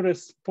 you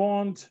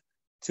respond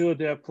to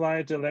the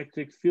applied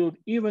electric field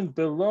even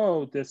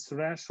below the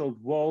threshold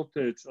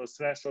voltage or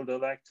threshold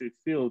electric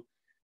field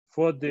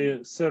for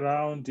the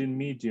surrounding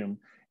medium.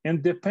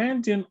 And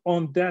depending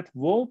on that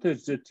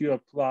voltage that you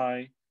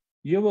apply,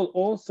 you will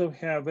also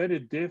have very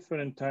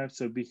different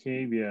types of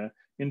behavior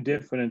in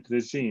different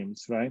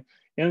regimes, right?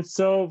 And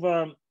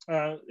so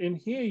in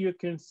here you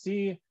can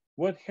see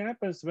what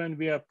happens when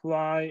we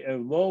apply a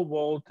low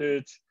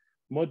voltage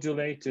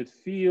modulated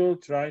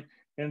field, right?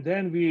 And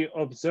then we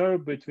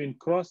observe between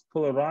cross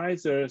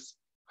polarizers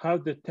how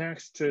the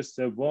textures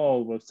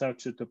evolve of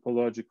such a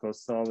topological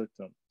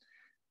soliton.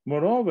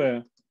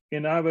 Moreover,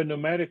 in our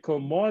numerical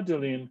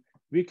modeling,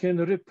 we can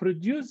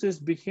reproduce this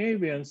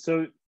behavior. And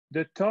so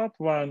the top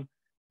one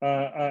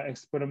are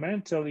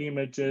experimental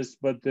images,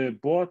 but the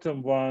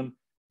bottom one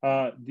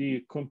are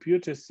the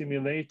computer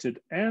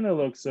simulated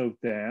analogs of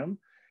them.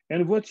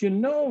 And what you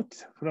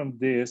note from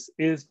this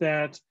is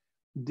that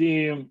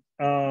the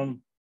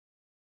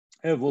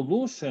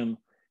evolution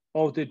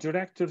of the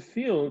director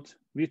field,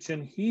 which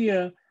in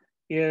here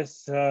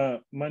is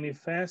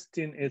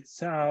manifesting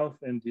itself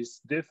in these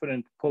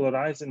different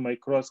polarizing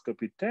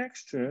microscopy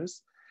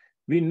textures,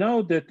 we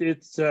know that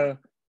it's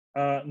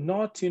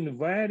not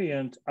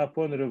invariant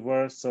upon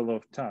reversal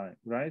of time,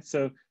 right?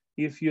 So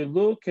if you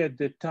look at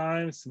the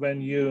times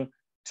when you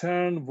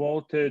turn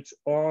voltage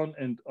on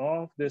and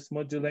off this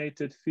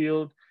modulated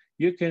field,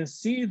 you can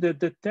see that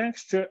the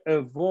texture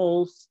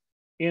evolves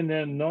in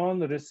a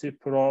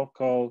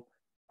non-reciprocal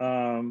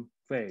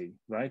way,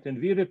 right? And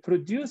we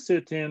reproduce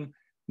it in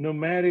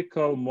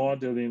numerical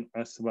modeling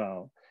as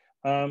well.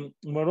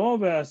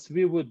 Moreover, as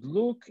we would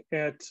look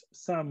at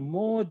some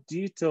more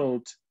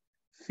detailed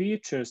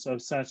features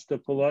of such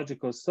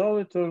topological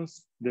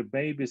solitons, the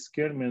baby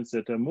skirmins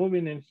that are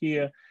moving in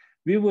here,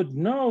 we would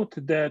note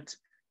that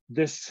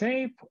the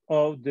shape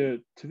of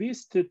the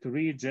twisted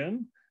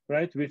region,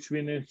 right, which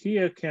we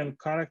here can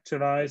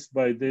characterize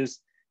by this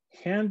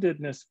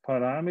handedness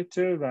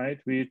parameter, right,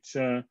 which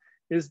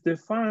is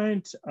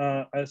defined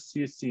as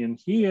you see in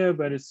here,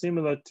 very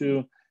similar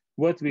to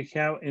what we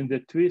have in the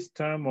twist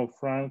term of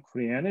Frank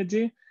free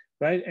energy,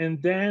 right?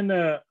 And then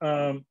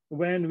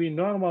when we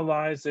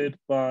normalize it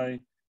by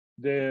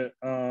the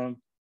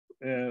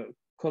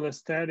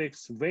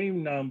cholestatics wave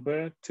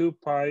number, 2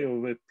 pi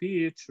over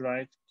ph,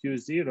 right,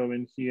 Q0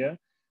 in here,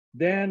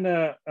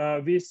 then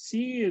we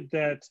see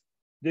that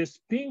this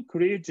pink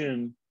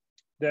region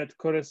that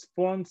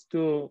corresponds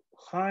to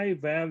high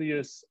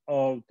values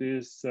of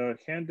this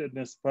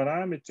handedness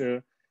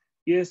parameter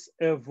is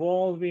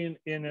evolving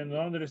in a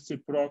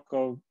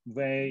non-reciprocal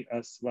way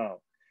as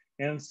well.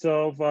 And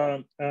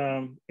so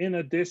in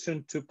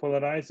addition to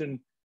polarizing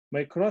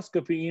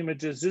microscopy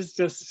images, this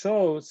just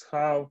shows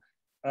how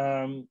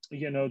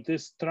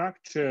this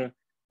structure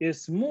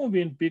is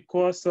moving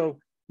because of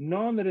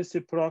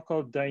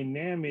non-reciprocal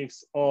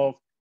dynamics of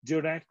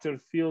director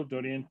field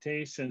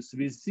orientations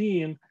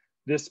within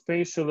the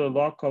spatially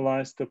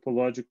localized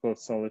topological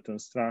soliton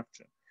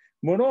structure.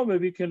 Moreover,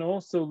 we can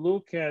also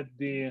look at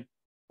the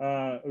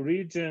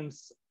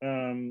regions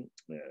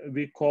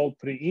we call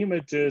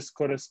pre-images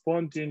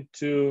corresponding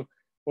to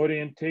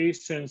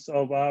orientations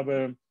of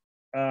our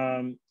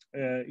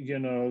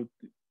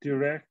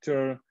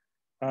director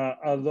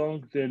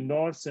along the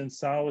north and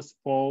south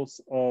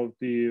poles of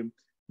the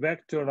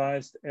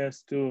vectorized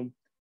S2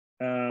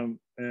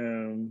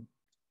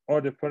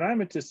 or the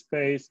parameter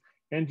space,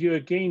 and you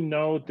again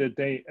note that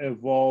they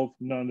evolve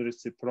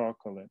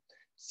non-reciprocally.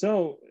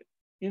 So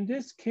in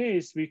this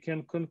case, we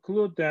can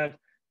conclude that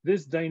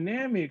this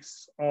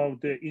dynamics of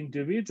the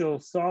individual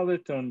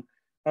soliton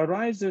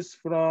arises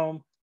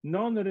from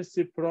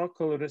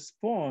non-reciprocal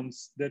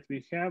response that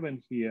we have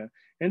in here.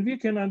 And we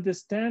can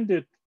understand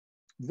it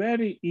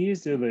very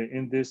easily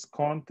in this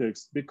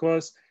context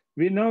because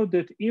we know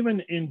that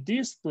even in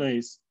this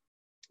place,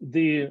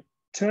 the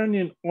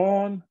turning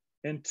on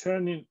and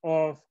turning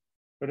off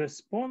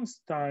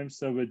response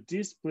times of a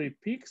display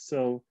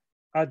pixel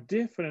are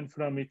different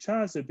from each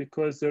other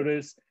because there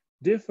is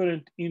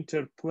different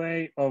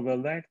interplay of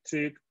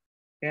electric,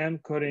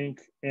 anchoring,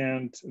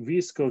 and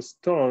viscous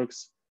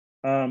torques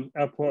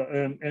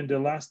and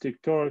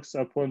elastic torques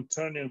upon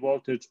turning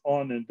voltage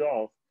on and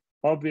off.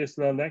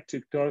 Obviously,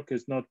 electric torque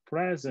is not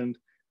present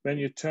when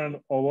you turn a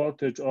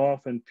voltage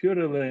off, and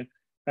purely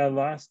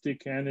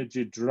elastic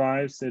energy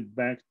drives it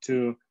back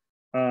to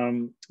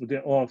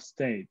the off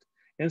state.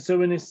 And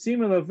so in a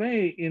similar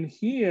way, in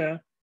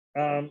here,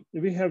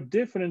 we have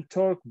different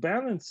torque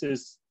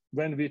balances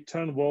when we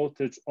turn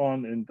voltage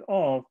on and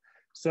off.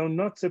 So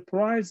not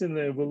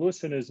surprisingly,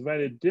 evolution is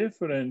very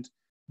different,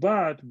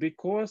 but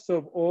because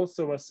of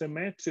also a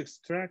symmetric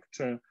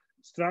structure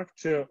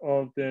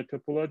of the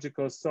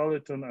topological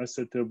soliton as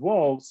it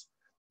evolves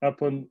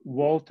upon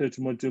voltage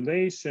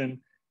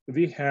modulation,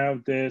 we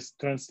have this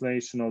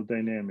translational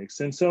dynamics.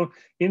 And so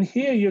in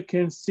here, you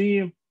can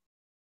see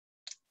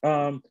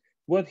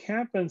what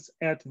happens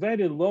at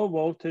very low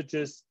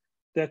voltages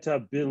that are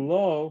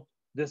below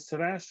the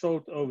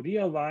threshold of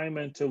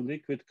realignment of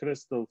liquid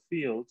crystal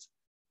fields,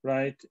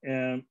 right,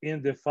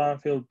 in the far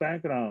field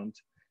background.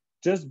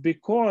 Just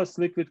because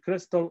liquid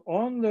crystal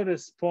only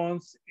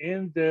responds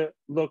in the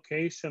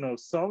location of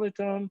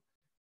soliton,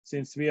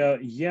 since we are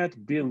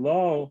yet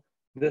below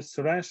the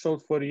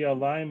threshold for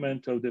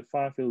realignment of the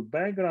far field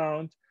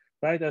background,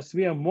 right, as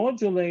we are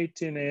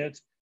modulating it,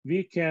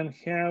 we can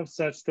have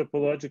such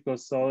topological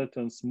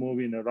solitons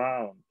moving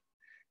around.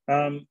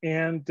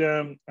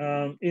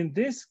 In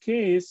this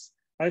case,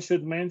 I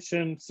should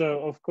mention, so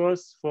of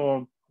course,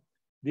 for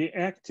the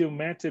active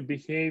matter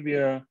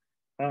behavior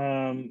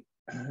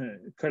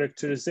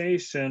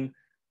characterization,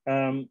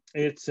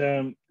 it's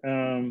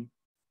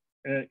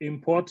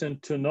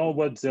important to know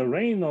what the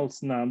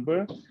Reynolds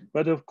number,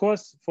 but of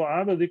course, for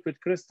other liquid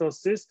crystal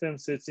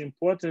systems, it's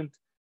important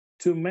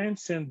to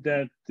mention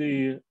that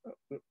the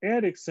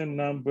Ericsson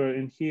number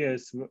in here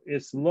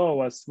is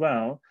low as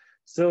well.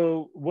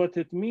 So what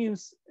it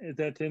means is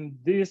that in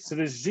this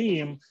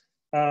regime,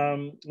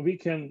 we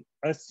can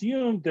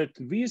assume that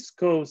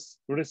viscous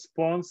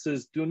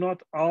responses do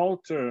not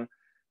alter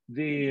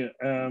the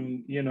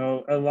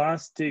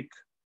elastic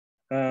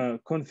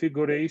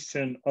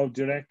configuration of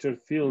director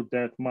field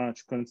that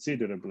much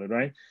considerably,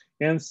 right?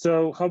 And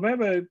so,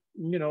 however,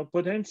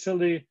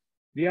 potentially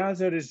the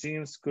other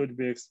regimes could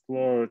be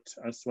explored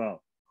as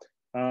well,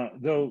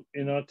 though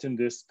not in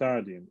this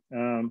study.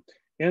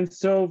 And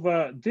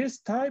so this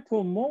type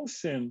of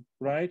motion,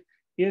 right,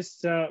 is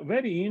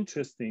very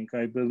interesting,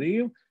 I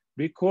believe,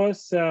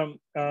 because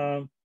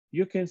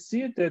you can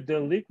see that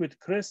the liquid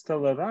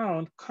crystal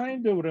around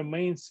kind of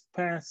remains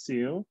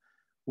passive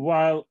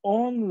while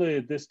only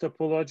this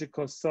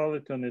topological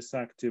soliton is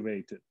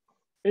activated.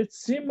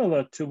 It's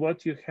similar to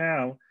what you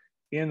have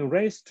in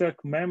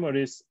racetrack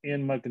memories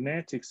in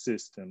magnetic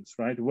systems,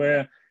 right?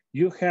 Where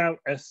you have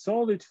a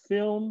solid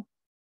film,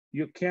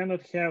 you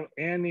cannot have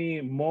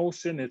any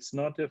motion, it's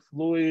not a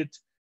fluid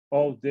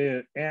of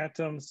the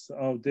atoms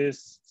of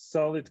this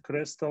solid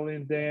crystal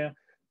in there,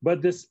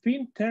 but the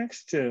spin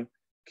texture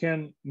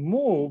can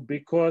move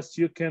because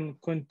you can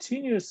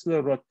continuously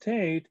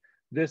rotate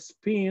the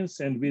spins,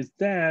 and with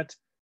that,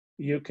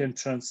 you can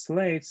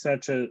translate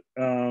such a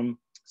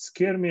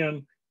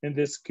skyrmion, in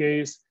this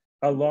case,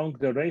 along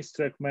the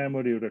racetrack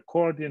memory,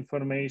 record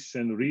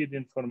information, read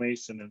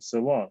information, and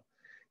so on.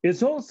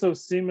 It's also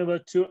similar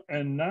to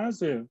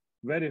another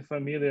very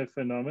familiar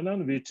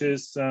phenomenon, which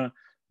is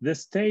the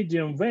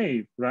stadium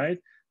wave,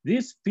 right?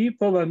 These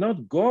people are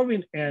not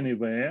going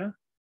anywhere.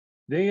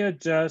 They are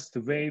just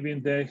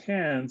waving their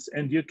hands,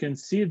 and you can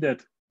see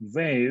that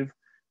wave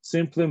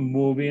simply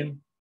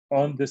moving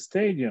on the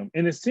stadium.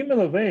 In a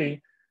similar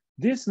way,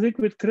 these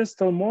liquid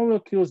crystal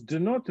molecules do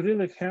not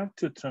really have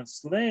to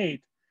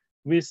translate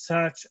with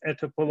such a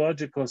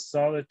topological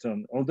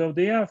soliton, although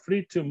they are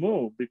free to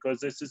move because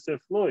this is a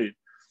fluid.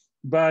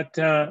 But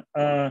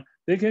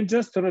they can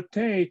just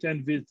rotate,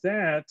 and with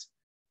that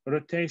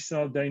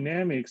rotational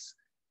dynamics,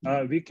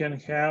 we can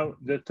have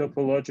the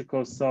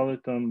topological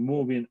soliton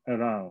moving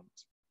around.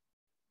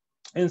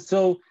 And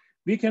so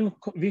we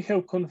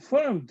have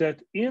confirmed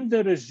that in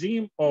the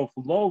regime of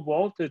low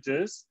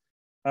voltages,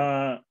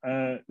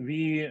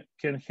 we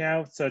can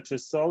have such a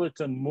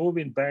soliton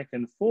moving back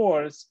and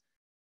forth,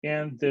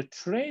 and the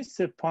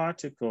tracer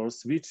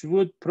particles, which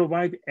would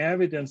provide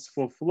evidence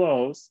for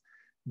flows,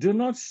 do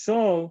not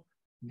show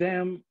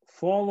them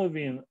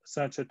following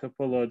such a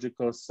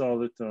topological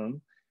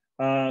soliton.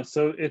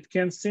 So it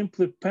can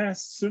simply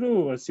pass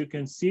through. As you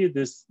can see,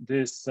 this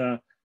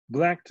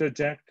black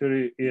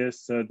trajectory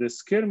is the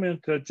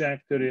skyrmion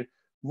trajectory,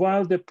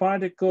 while the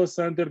particles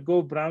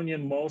undergo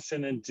Brownian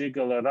motion and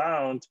jiggle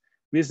around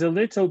with a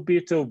little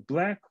bit of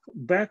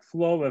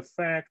backflow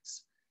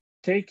effects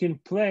taking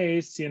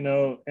place,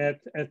 at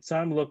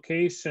some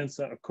locations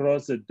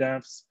across the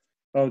depths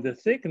of the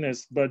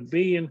thickness, but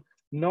being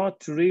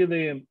not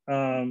really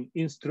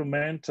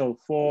instrumental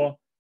for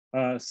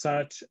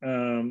such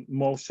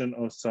motion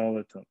of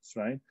solitons,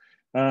 right?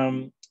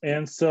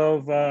 And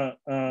so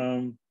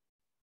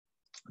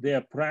they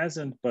are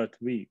present but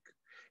weak.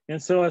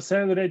 And so, as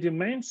I already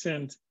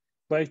mentioned,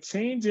 by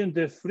changing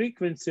the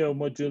frequency of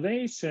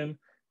modulation,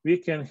 we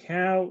can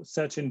have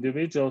such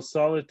individual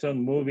soliton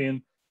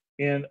moving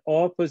in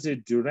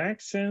opposite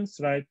directions,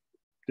 right?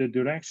 The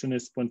direction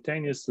is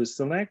spontaneously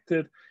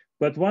selected,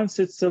 but once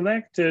it's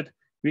selected,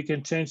 we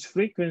can change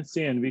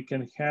frequency and we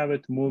can have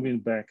it moving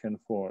back and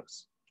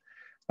forth.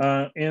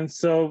 And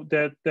so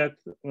that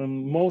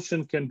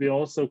motion can be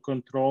also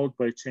controlled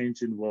by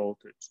changing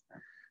voltage.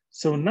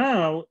 So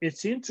now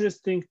it's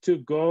interesting to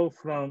go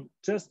from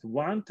just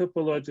one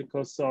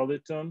topological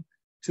soliton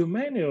to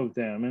many of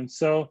them. And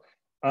so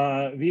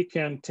we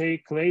can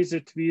take laser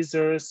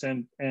tweezers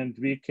and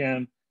we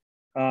can,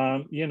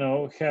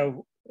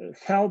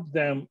 help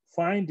them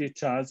find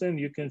each other. And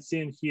you can see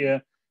in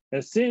here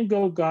a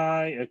single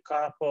guy, a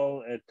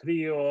couple, a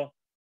trio,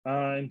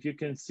 and you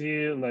can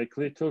see like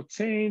little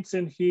chains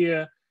in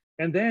here.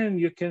 And then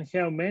you can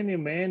have many,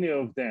 many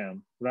of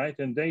them, right?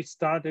 And they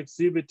start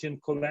exhibiting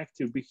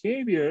collective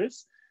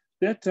behaviors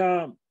that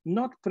are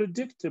not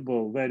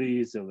predictable very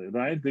easily,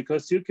 right?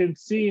 Because you can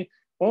see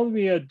all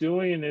we are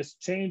doing is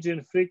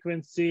changing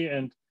frequency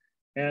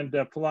and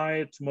apply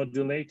it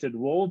modulated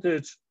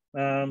voltage,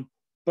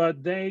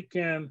 but they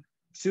can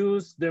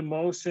choose the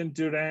motion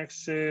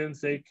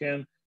directions, they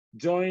can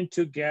join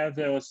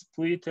together or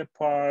split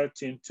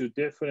apart into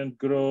different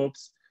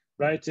groups,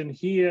 right? And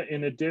here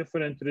in a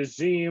different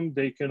regime,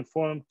 they can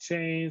form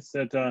chains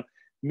that are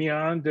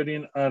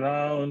meandering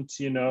around,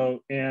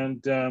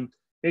 and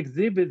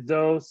exhibit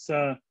those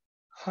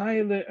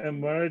highly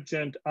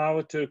emergent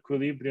outer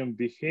equilibrium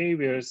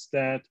behaviors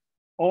that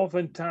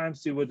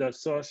oftentimes you would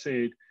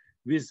associate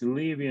with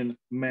living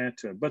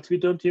matter. But we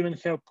don't even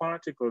have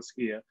particles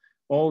here.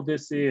 All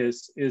this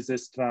is the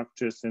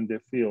structures in the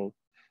field.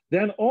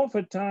 Then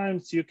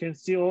oftentimes you can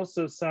see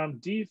also some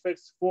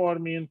defects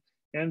forming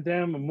and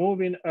them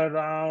moving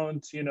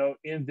around,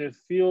 in the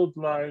field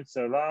lines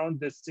around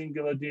the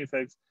singular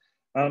defects.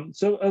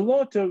 So a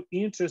lot of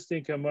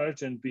interesting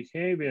emergent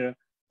behavior,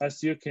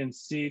 as you can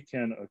see,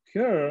 can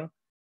occur.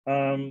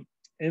 And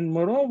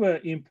moreover,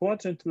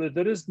 importantly,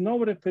 there is no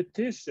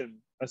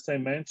repetition. As I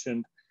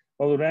mentioned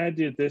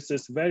already, this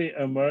is very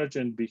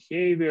emergent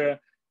behavior.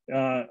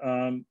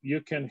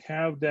 You can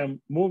have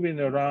them moving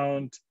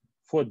around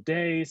for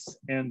days,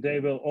 and they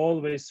will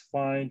always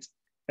find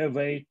a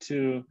way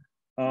to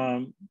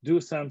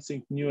do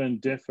something new and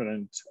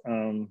different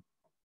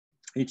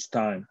each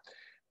time.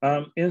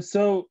 And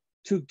so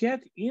to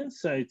get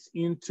insights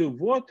into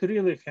what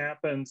really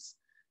happens,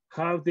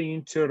 how they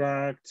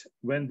interact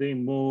when they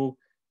move,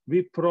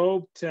 we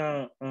probed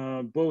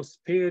both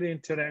pair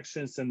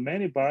interactions and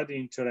many body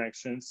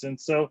interactions. And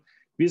so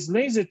with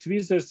laser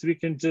tweezers, we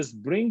can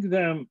just bring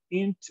them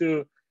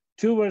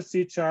towards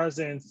each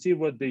other and see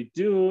what they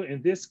do.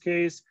 In this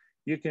case,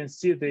 you can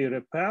see they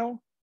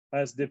repel,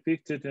 as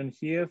depicted in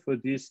here for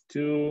these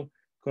two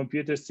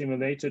computer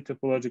simulated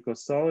topological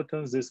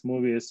solitons. This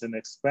movie is an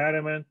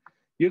experiment.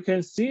 You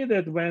can see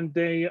that when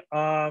they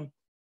are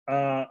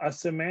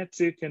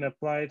asymmetric in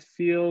applied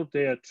field,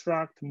 they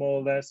attract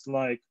more or less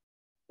like,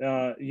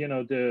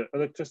 the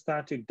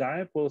electrostatic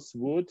dipoles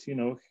would,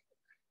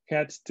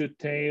 head to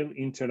tail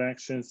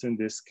interactions in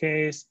this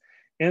case.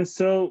 And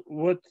so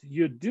what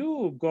you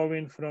do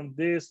going from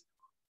this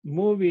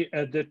movie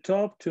at the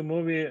top to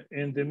movie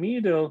in the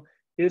middle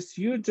is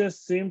you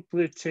just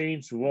simply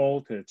change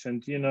voltage.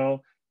 And,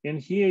 in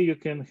here you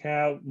can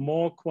have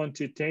more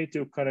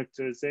quantitative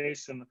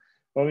characterization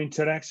of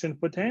interaction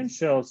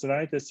potentials,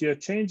 right? As you're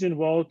changing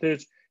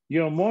voltage,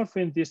 you're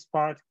morphing these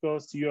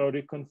particles, you're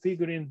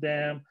reconfiguring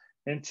them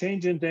and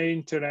changing their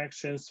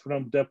interactions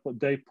from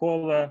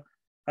dipolar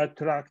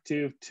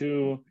attractive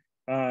to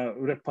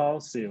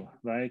repulsive,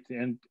 right?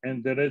 And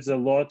there is a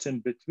lot in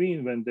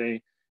between when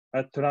they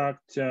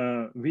attract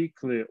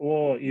weakly,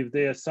 or if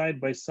they are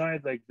side by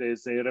side like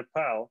this, they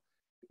repel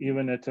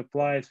even at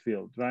applied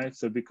field, right?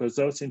 So because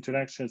those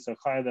interactions are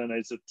highly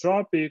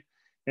anisotropic,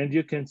 and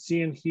you can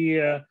see in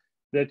here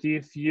that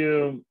if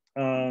you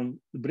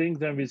bring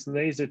them with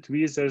laser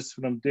tweezers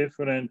from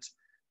different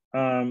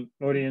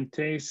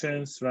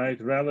orientations, right,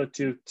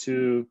 relative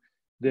to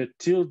the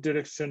tilt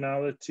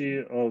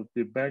directionality of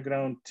the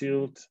background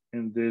tilt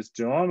in this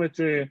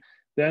geometry,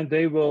 then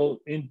they will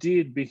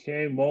indeed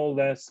behave more or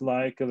less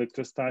like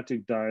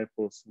electrostatic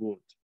dipoles would.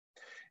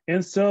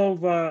 And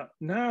so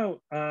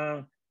now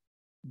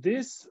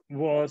this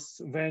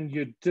was when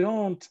you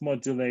don't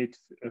modulate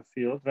a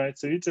field, right?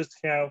 So you just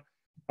have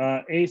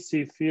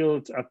AC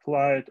field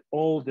applied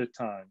all the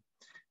time.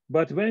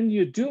 But when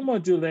you do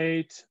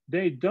modulate,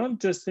 they don't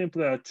just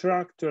simply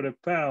attract or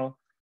repel,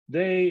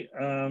 they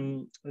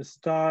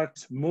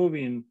start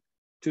moving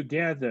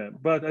together.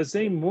 But as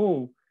they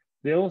move,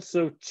 they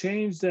also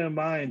change their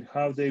mind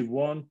how they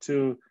want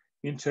to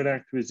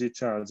interact with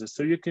each other.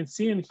 So you can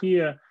see in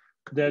here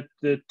that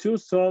the two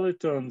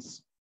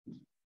solitons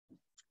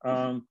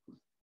in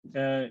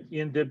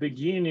the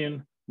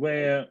beginning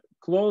were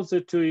closer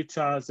to each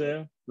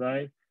other,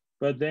 right?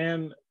 But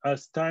then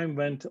as time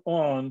went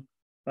on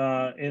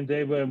and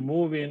they were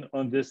moving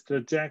on this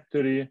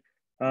trajectory,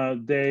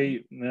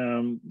 they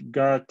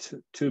got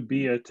to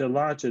be at a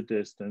larger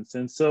distance.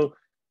 And so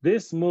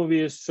this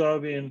movie is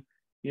showing,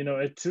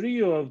 a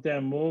trio of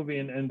them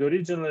moving, and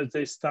originally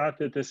they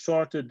started a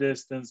shorter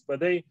distance, but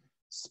they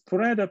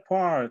spread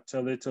apart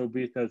a little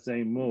bit as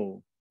they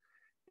move.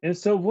 And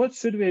so what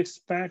should we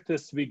expect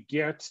as we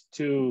get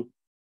to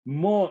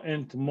more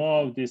and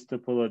more of these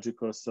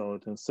topological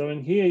solitons? So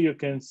in here you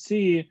can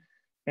see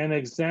an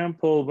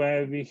example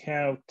where we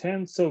have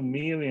tens of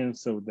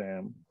millions of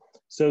them.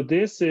 So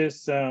this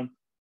is a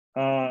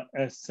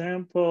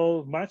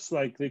sample, much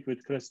like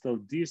liquid crystal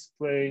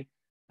display.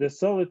 The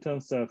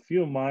solitons are a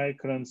few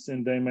microns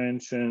in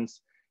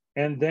dimensions.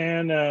 And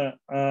then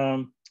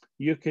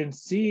you can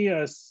see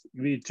as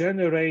we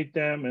generate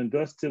them and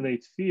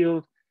oscillate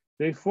field,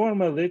 they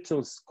form a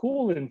little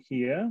school in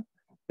here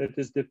that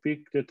is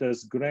depicted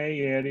as gray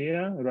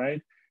area,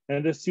 right?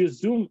 And as you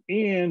zoom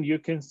in, you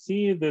can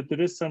see that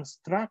there is some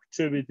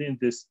structure within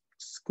this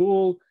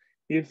school.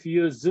 If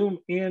you zoom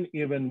in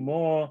even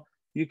more,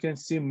 you can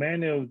see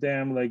many of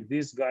them, like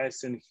these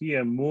guys in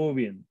here,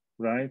 moving,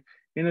 right?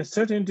 In a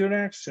certain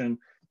direction.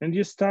 And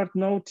you start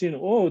noting,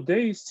 oh,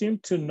 they seem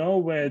to know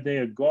where they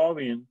are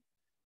going.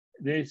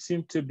 They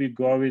seem to be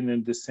going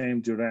in the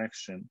same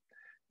direction.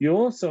 You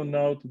also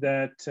note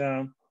that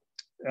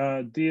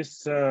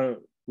these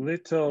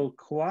little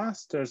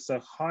clusters are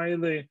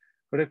highly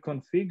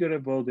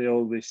reconfigurable. They're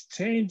always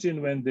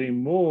changing when they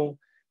move.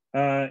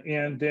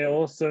 and they're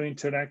also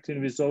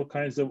interacting with all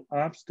kinds of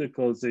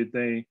obstacles that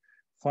they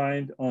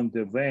find on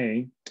the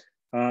way.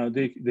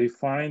 They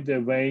find a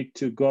way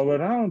to go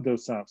around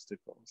those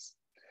obstacles.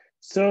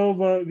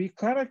 So we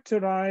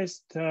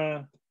characterized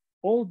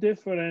all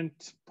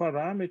different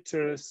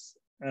parameters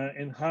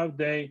and how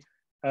they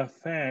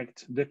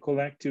affect the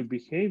collective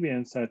behavior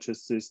in such a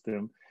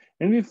system.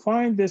 And we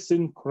find this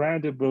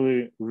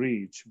incredibly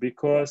rich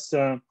because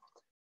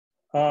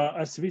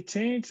as we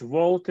change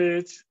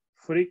voltage,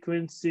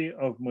 frequency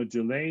of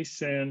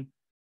modulation,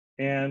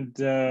 and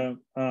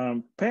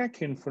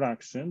packing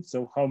fraction,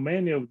 so how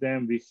many of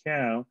them we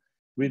have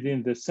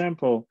within the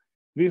sample,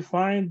 we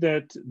find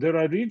that there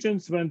are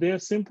regions when they are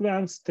simply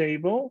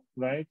unstable,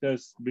 right?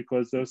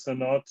 Because those are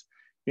not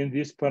in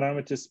these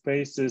parameter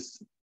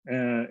spaces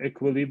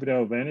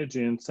equilibrium of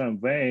energy in some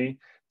way.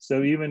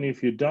 So even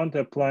if you don't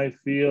apply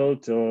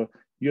field or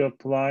you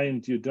apply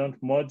and you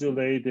don't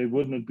modulate, they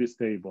would not be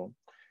stable.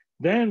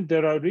 Then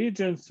there are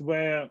regions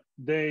where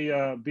they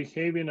are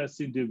behaving as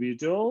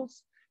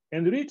individuals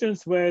and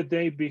regions where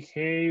they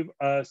behave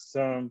as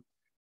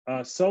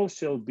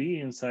social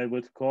beings, I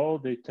would call.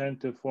 They tend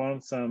to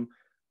form some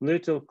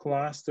little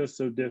clusters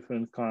of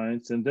different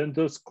kinds. And then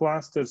those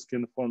clusters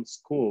can form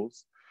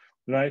schools,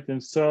 right?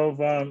 And so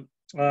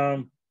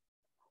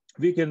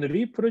we can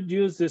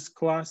reproduce this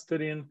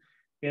clustering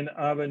in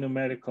our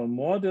numerical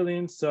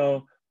modeling.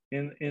 So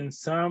in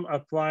some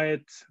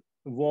applied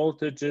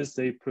voltages,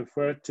 they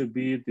prefer to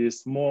be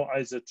these more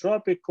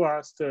isotropic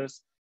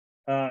clusters.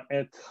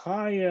 At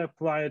higher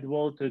applied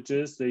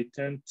voltages, they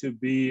tend to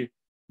be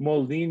more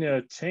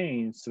linear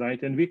chains,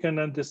 right? And we can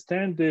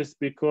understand this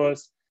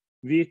because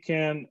we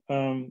can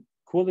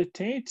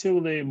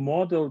qualitatively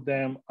model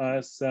them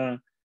as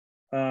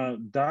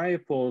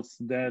dipoles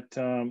that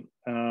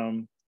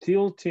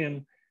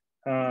tilting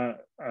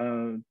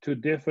to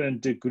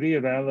different degree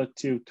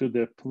relative to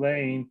the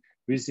plane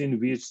within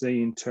which they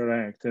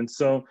interact. And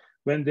so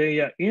when they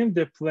are in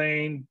the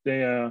plane,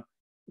 they are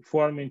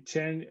forming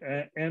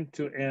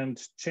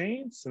end-to-end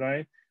chains,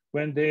 right?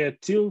 When they are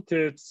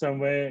tilted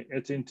somewhere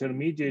at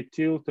intermediate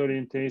tilt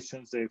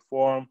orientations, they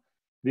form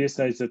these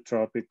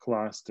isotropic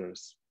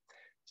clusters.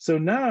 So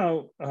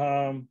now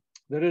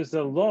there is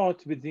a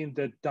lot within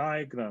the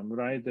diagram,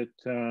 right,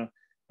 that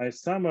I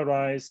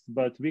summarized,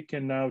 but we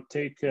can now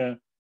take a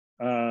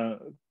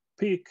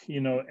peek,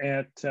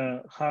 at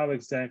how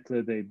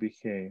exactly they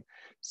behave.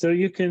 So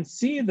you can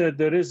see that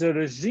there is a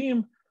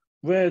regime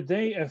where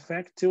they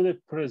effectively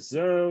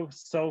preserve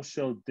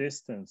social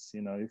distance,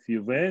 if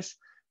you wish,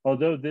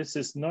 although this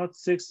is not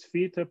 6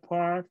 feet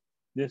apart,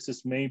 this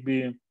is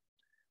maybe,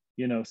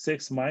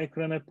 6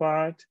 micron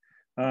apart,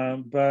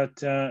 but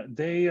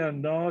they are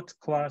not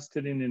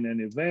clustering in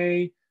any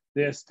way,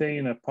 they're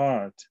staying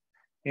apart.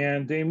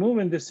 And they move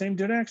in the same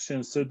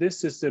direction. So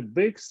this is a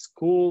big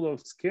school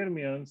of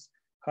skyrmions.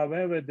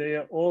 However, they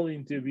are all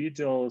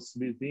individuals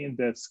within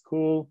that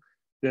school.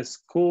 The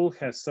school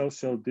has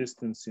social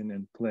distancing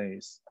in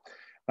place.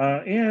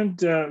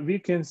 And we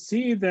can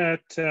see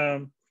that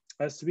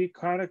as we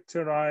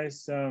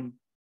characterize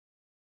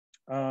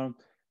the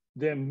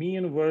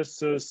mean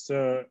versus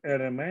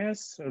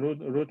RMS,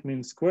 root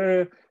mean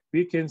square,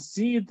 we can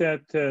see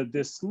that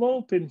the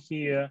slope in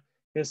here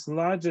is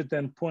larger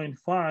than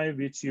 0.5,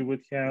 which you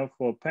would have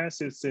for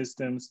passive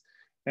systems.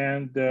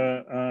 And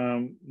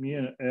so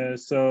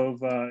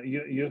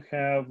you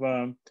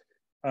have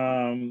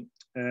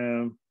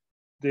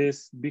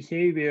this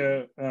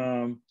behavior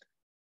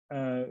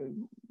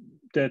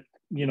that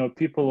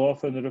people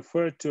often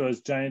refer to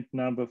as giant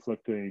number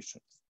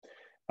fluctuations.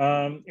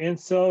 And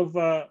so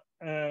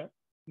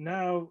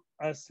now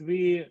as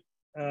we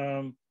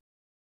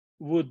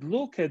would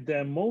look at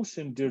the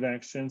motion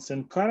directions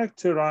and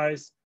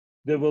characterize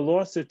the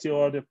velocity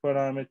order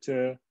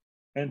parameter,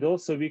 and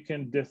also we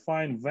can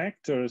define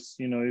vectors,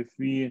 if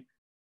we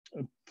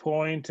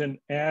point an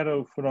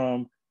arrow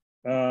from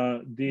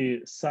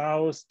the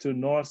south to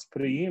north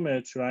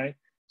pre-image, right?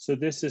 So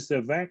this is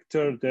a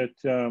vector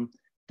that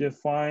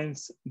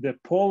defines the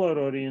polar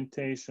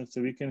orientation.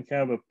 So we can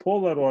have a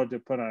polar order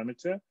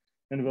parameter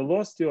and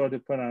velocity order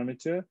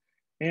parameter.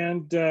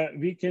 And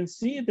we can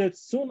see that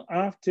soon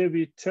after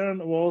we turn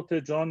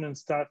voltage on and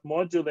start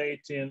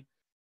modulating,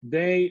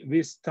 they,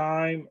 with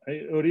time,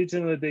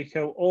 originally they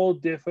have all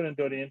different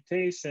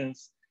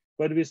orientations,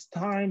 but with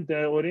time,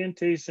 the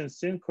orientation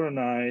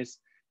synchronize.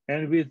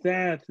 And with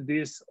that,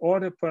 these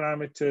order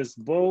parameters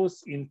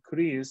both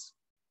increase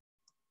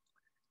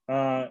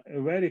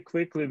very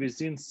quickly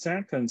within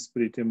seconds,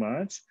 pretty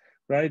much,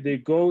 right? They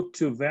go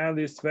to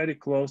values very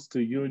close to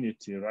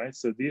unity, right?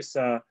 So these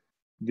are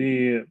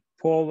the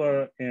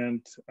polar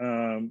and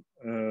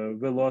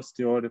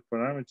velocity order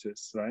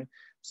parameters, right?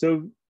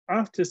 So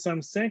after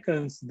some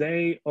seconds,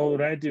 they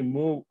already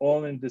move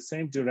all in the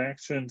same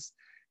directions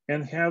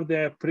and have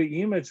their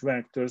pre-image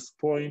vectors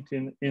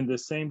pointing in the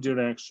same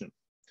direction.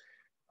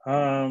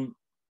 Now,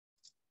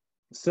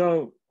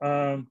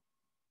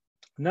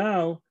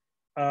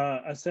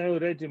 as I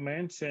already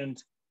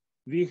mentioned,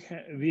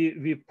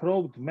 we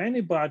probed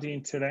many body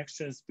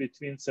interactions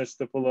between such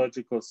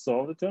topological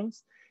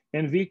solitons,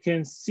 and we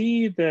can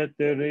see that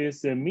there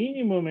is a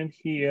minimum in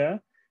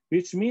here,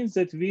 which means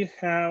that we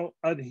have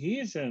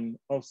adhesion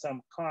of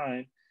some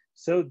kind.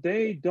 So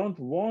they don't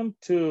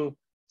want to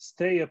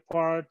stay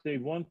apart, they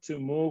want to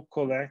move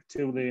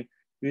collectively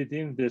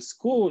within the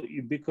school,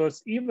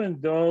 because even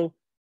though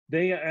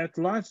they are at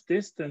large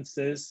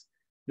distances,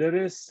 there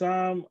is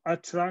some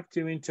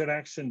attractive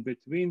interaction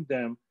between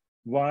them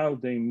while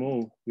they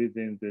move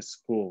within the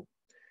school.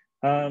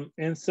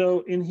 And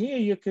so in here,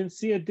 you can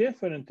see a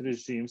different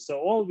regime. So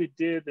all we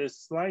did is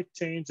slight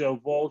change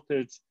of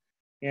voltage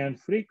and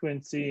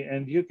frequency.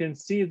 And you can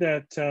see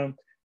that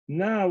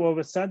now all of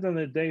a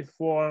sudden they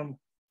form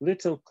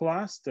little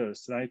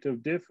clusters, right,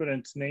 of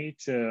different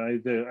nature,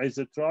 either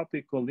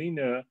isotropic or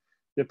linear,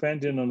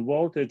 depending on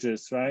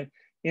voltages, right?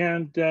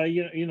 And,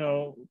 you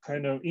know,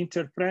 kind of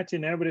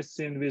interpreting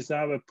everything with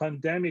our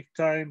pandemic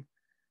time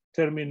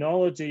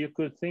terminology, you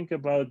could think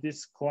about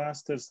these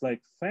clusters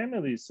like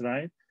families,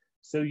 right?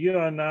 So you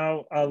are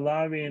now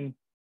allowing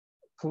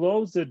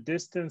closer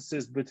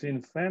distances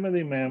between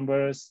family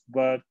members,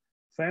 but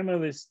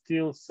families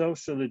still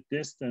socially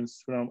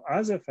distanced from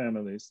other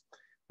families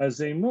as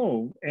they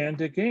move. And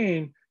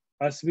again,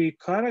 as we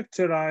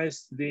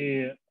characterize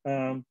the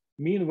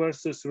mean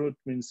versus root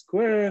mean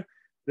square,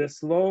 the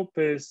slope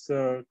is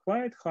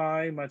quite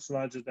high, much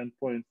larger than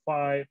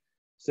 0.5.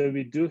 So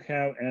we do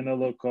have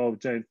analog of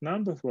giant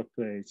number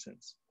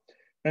fluctuations.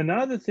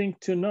 Another thing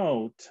to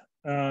note,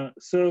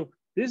 so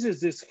this is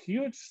this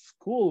huge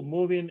school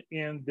moving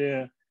in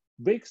the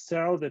big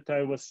cell that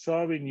I was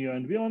showing you,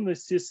 and we only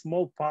see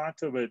small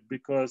part of it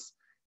because,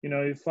 you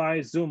know, if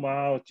I zoom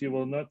out, you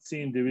will not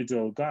see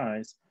individual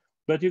guys,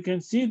 but you can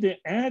see the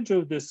edge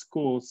of the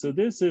school. So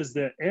this is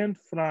the end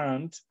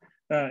front,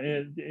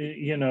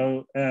 you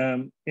know,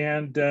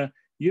 and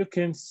you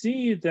can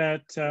see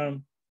that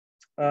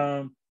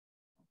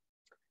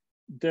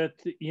that,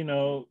 you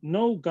know,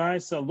 no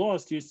guys are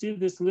lost. You see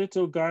this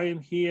little guy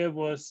in here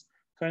was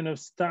kind of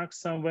stuck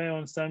somewhere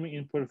on some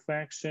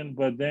imperfection,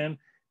 but then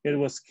it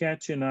was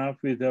catching up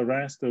with the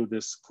rest of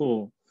the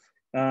school,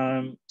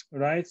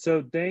 right?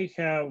 So they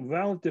have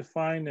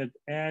well-defined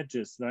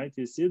edges, right?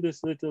 You see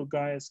this little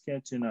guy is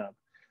catching up,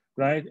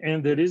 right?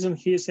 And the reason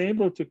he's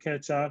able to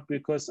catch up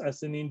because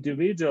as an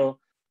individual,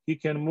 he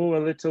can move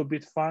a little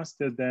bit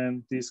faster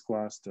than these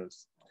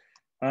clusters.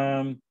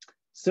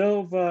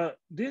 So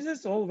this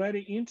is all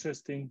very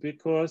interesting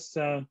because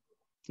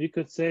you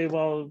could say,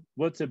 well,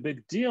 what's a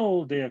big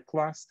deal? They are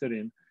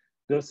clustering.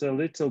 Those are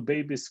little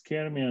baby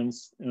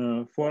skyrmions,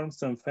 form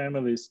some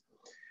families.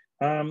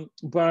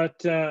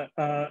 But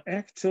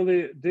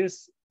actually,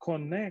 this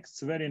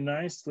connects very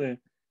nicely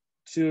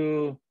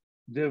to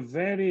the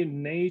very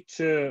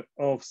nature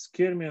of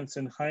skyrmions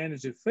in high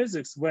energy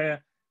physics,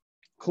 where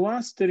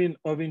clustering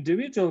of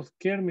individual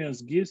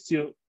skyrmions gives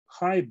you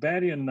high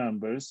baryon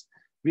numbers,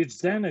 which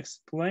then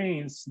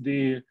explains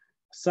the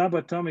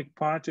subatomic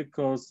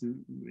particles,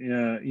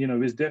 you know,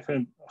 with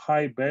different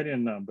high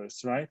baryon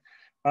numbers, right?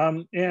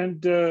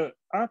 And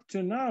up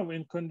to now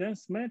in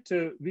condensed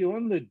matter, we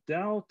only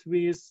dealt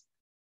with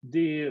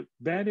the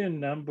baryon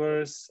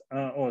numbers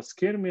or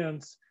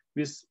skyrmions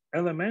with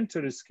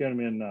elementary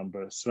skyrmion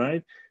numbers,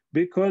 right?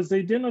 Because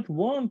they did not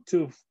want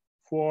to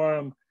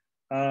form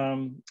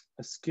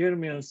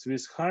skyrmions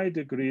with high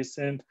degrees.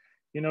 And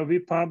you know, we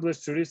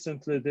published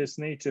recently this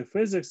Nature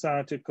Physics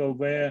article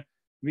where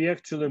we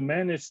actually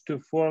managed to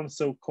form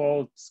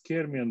so-called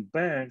skyrmion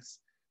bags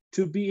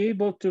to be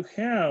able to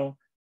have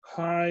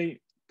high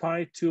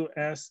pi2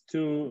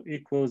 s2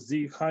 equals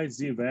z, high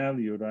z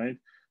value, right?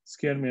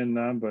 Skyrmion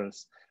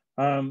numbers.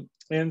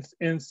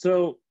 And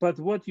so, but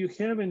what you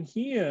have in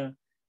here,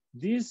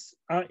 these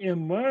are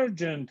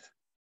emergent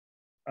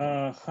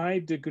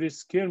high degree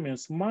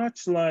skyrmions,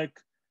 much like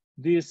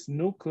these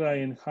nuclei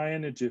in high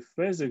energy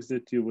physics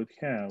that you would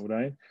have,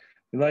 right?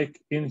 Like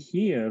in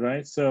here,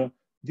 right? So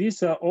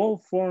these are all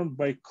formed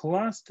by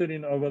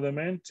clustering of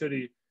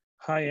elementary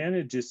high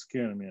energy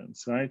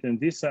skyrmions, right? And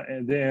these are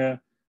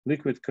their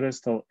liquid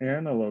crystal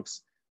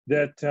analogs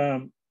that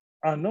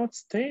are not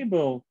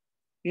stable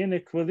in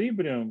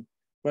equilibrium,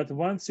 but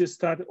once you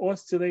start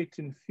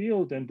oscillating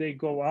field and they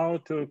go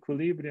out to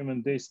equilibrium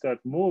and they start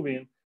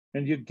moving,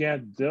 and you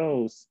get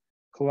those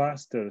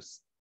clusters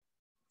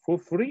for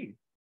free,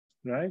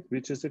 right?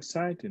 Which is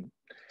exciting.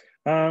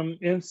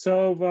 And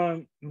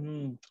so,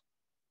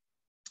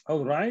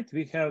 all right,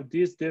 we have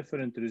these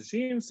different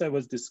regimes I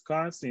was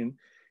discussing,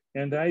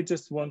 and I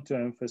just want to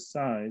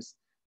emphasize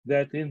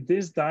that in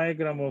this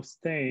diagram of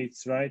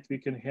states, right, we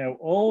can have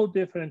all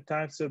different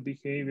types of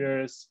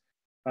behaviors,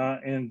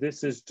 and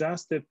this is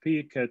just a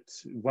peek at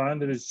one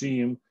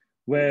regime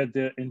where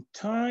the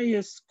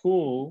entire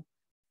school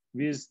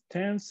with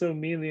tens of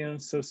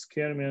millions of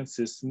skyrmions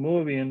is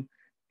moving,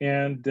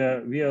 and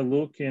we are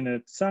looking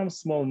at some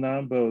small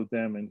number of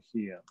them in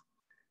here.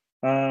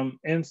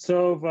 And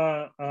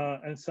so,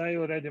 as I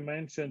already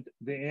mentioned,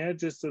 the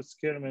edges of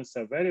skyrmions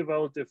are very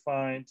well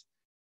defined,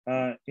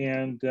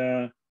 and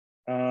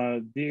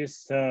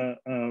this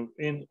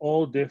in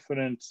all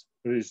different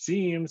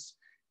regimes.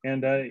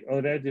 And I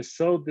already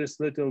showed this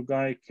little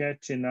guy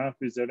catching up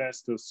with the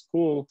rest of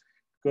school,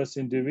 because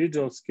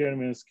individual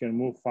skyrmions can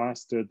move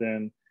faster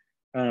than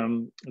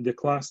the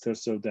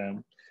clusters of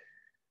them.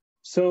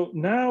 So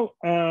now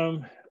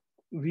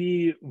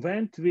we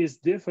went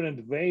with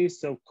different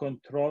ways of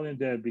controlling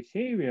their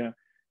behavior.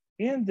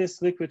 In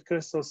this liquid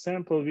crystal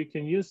sample, we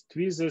can use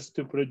tweezers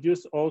to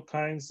produce all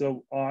kinds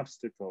of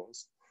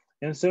obstacles.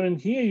 And so in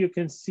here, you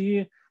can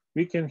see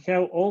we can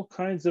have all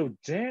kinds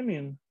of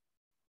jamming,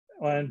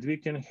 and we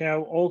can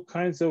have all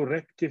kinds of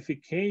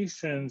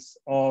rectifications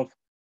of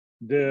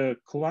the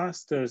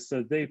clusters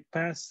that they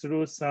pass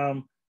through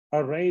some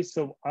arrays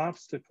of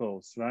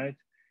obstacles, right?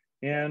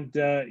 And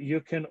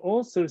you can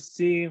also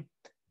see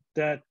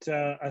that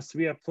as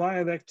we apply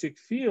electric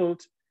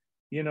field,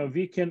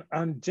 we can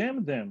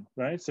unjam them,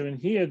 right? So in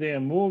here they are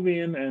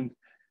moving and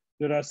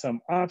there are some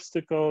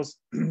obstacles.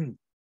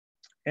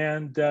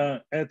 And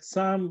at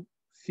some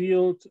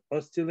field,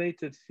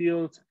 oscillated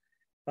field,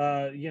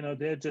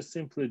 they're just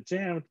simply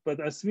jammed. But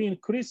as we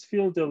increase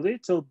field a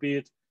little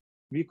bit,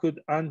 we could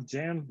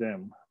unjam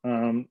them.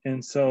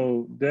 And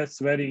so that's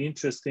very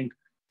interesting,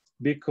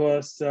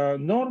 because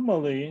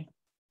normally,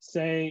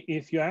 say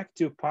if your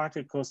active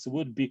particles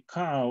would be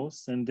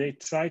cows and they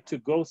try to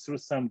go through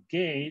some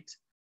gate,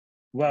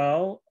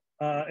 well,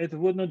 it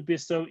would not be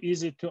so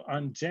easy to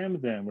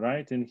unjam them,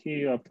 right? And here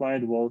you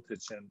applied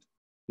voltage and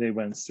they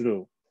went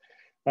through.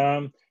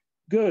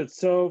 Good,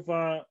 so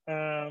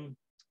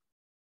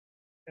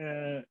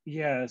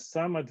yeah,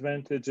 some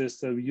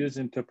advantages of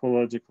using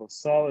topological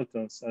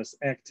solitons as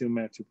active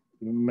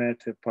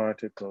matter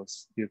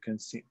particles, you can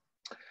see.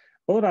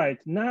 All right,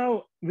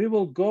 now we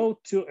will go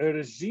to a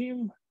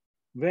regime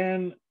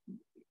when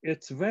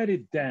it's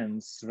very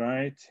dense,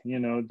 right?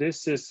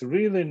 This is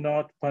really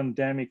not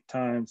pandemic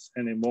times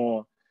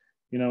anymore.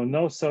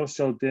 No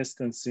social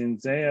distancing.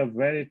 They are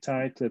very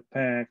tightly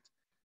packed.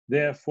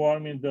 They are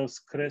forming those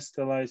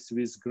crystallites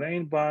with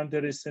grain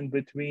boundaries in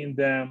between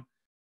them.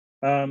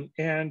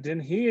 And in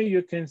here,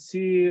 you can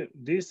see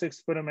these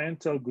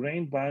experimental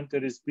grain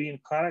boundaries being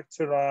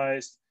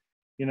characterized.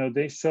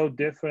 They show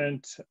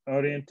different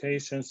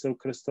orientations of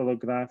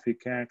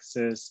crystallographic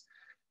axis.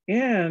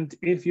 And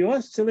if you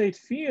oscillate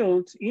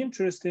field,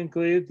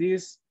 interestingly,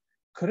 these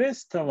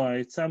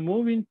crystallites are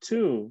moving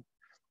too.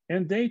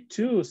 And they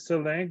too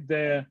select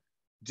their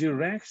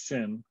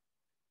direction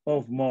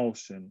of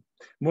motion.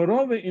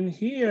 Moreover, in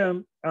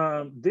here,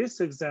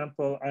 this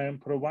example I am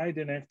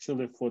providing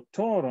actually for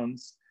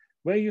torons,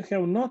 where you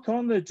have not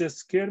only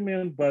just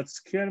skyrmion, but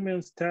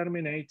skyrmions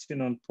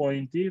terminating on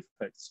point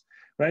defects,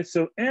 right?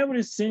 So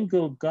every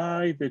single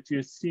guy that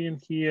you see in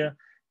here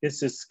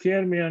is a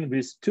skyrmion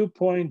with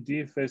 2-point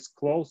defects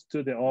close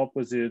to the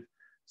opposite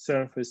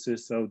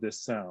surfaces of the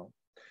cell.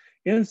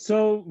 And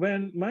so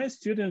when my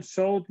students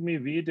showed me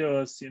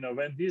videos,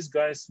 when these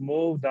guys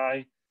moved,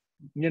 I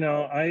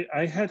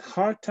had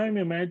hard time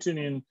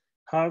imagining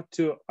how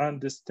to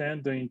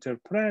understand or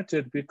interpret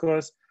it,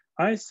 because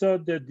I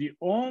thought that the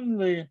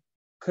only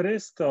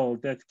crystal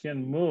that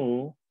can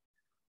move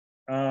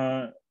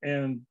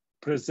and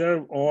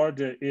preserve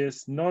order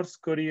is North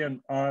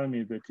Korean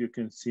army that you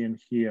can see in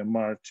here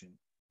marching,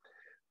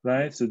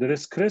 right? So there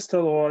is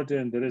crystal order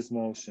and there is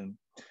motion.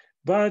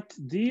 But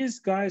these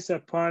guys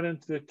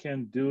apparently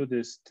can do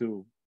this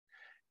too.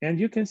 And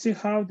you can see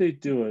how they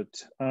do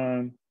it.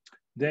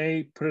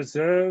 They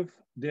preserve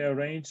the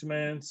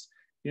arrangements,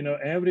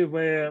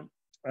 everywhere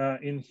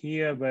in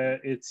here where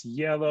it's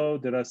yellow,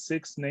 there are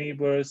 6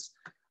 neighbors.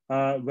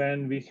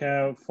 When we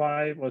have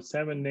 5 or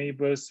 7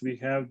 neighbors, we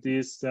have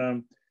these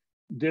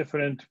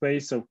different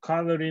ways of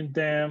coloring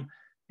them.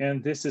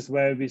 And this is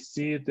where we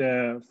see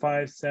the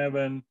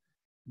 5-7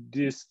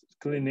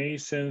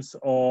 declinations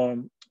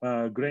or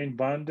grain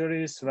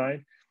boundaries,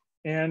 right?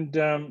 And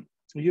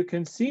you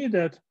can see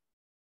that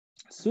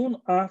soon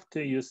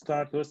after you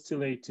start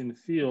oscillating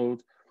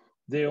field,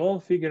 they all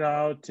figure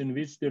out in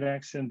which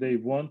direction they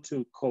want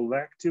to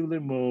collectively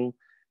move,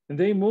 and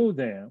they move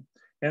there.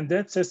 And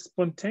that's a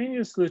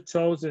spontaneously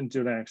chosen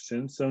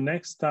direction. So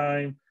next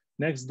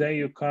day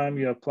you come,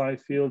 you apply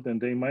field,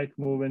 and they might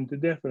move in a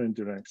different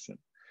direction.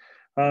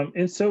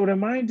 And so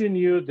reminding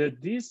you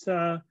that these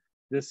are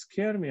the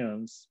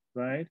skyrmions,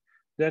 right,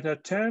 that are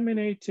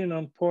terminating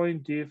on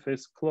point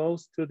defects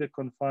close to the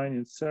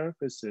confining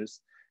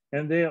surfaces.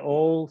 And they're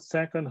all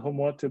second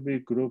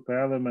homotopy group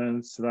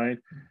elements, right?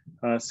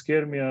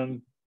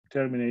 Skyrmion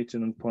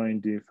terminating on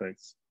point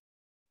defects.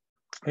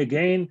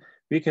 Again,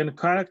 we can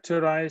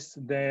characterize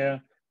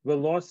their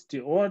velocity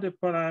order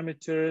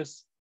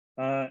parameters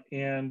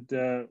and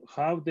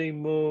how they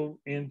move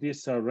in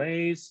these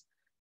arrays.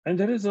 And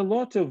there is a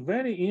lot of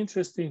very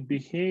interesting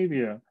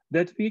behavior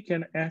that we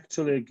can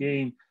actually,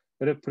 again,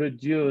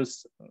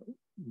 reproduce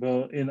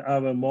in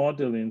our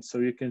modeling. So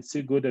you can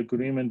see good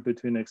agreement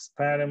between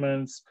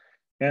experiments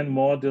and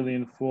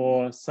modeling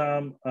for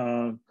some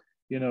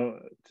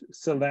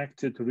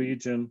selected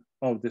region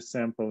of the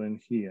sample in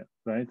here,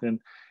 right?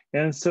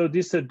 And so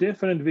these are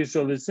different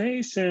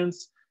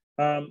visualizations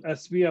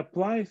as we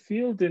apply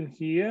field in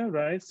here,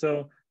 right?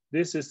 So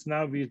this is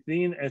now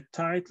within a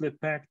tightly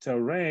packed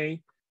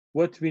array.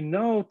 What we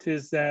note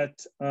is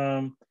that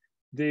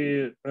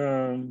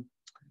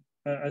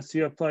as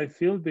you apply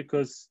field,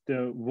 because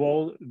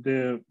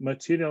the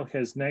material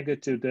has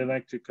negative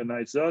dielectric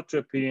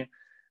anisotropy,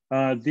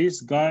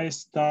 these guys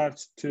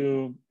start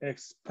to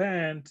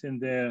expand in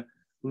their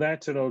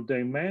lateral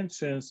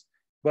dimensions,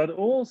 but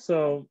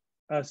also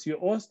as you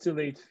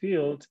oscillate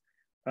field,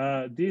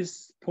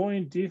 these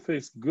point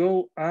defects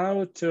go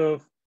out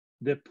of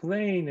the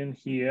plane in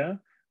here,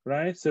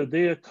 right? So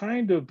they are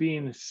kind of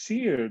being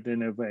sheared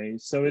in a way.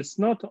 So it's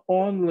not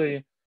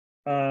only,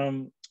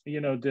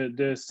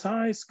 the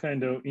size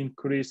kind of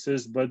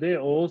increases, but they're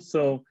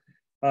also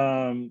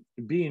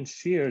being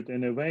sheared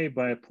in a way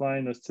by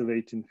applying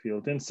oscillating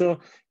field. And so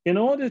in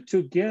order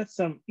to get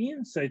some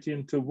insight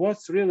into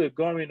what's really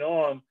going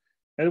on,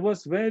 it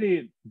was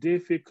very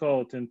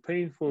difficult and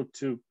painful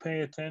to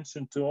pay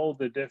attention to all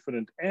the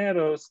different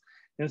arrows.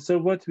 And so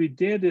what we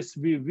did is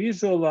we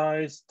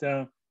visualized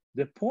the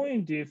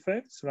point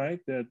defects, right,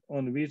 that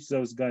on which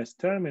those guys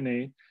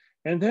terminate,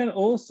 and then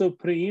also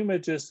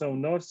pre-images of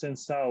north and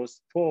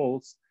south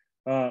poles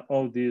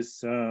of these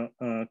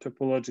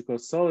topological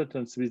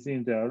solitons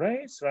within the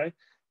arrays, right?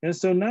 And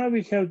so now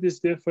we have these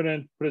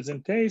different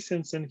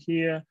presentations in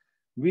here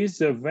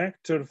with a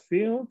vector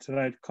field,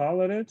 right,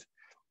 colored.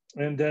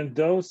 And then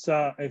those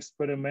are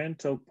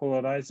experimental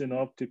polarizing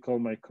optical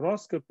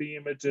microscopy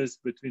images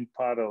between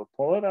parallel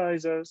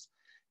polarizers.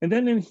 And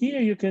then in here,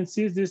 you can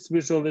see these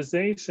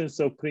visualizations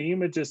of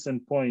pre-images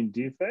and point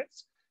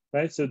defects,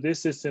 right? So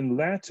this is in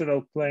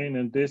lateral plane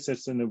and this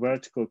is in a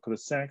vertical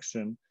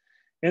cross-section.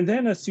 And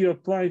then as you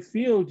apply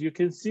field, you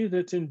can see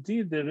that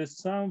indeed there is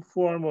some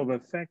form of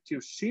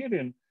effective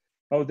shearing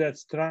of that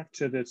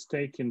structure that's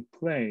taking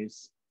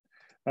place.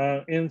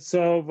 And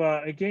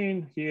so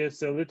again,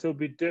 here's a little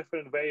bit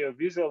different way of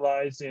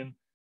visualizing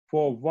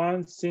for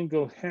one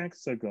single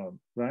hexagon,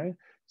 right?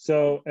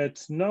 So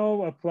at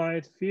no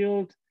applied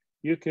field,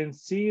 you can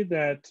see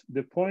that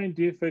the point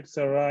defects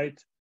are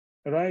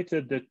right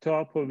at the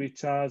top of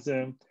each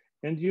other.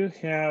 And you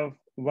have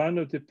one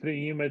of the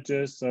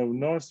pre-images of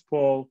North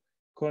Pole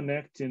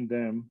connecting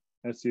them,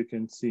 as you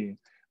can see.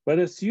 But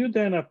as you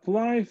then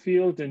apply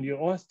field and you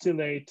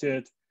oscillate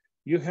it,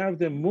 you have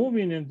them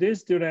moving in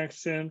this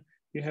direction.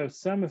 You have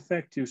some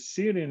effective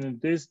shearing in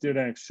this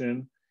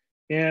direction.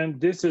 And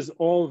this is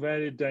all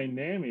very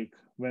dynamic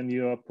when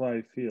you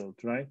apply field,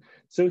 right?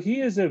 So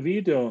here's a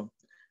video.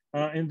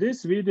 And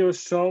this video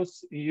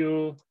shows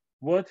you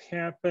what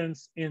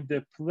happens in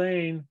the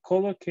plane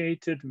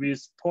collocated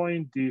with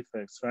point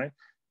defects, right?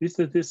 These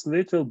are these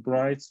little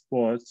bright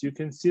spots. You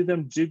can see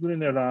them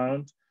jiggling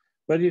around,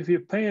 but if you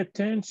pay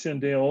attention,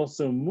 they're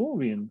also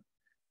moving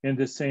in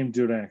the same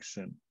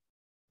direction,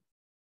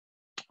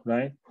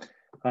 right?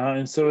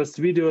 And so as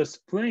video is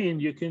playing,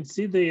 you can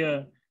see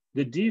the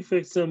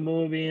defects are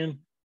moving.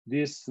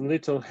 These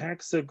little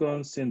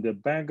hexagons in the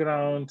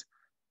background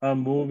are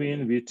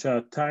moving, which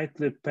are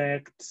tightly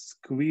packed,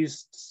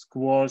 squeezed,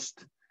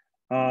 squashed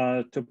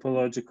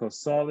topological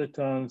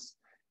solitons.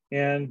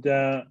 And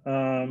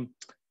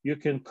you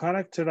can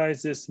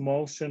characterize this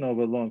motion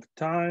over a long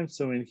time.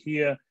 So in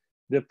here,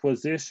 the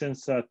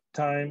positions are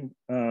time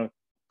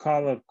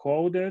color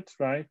coded,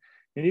 right?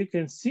 And you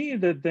can see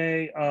that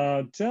they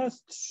are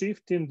just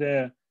shifting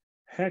the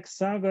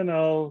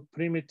hexagonal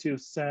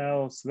primitive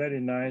cells very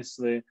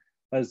nicely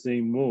as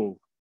they move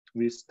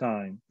with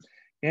time.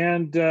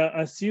 And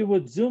as you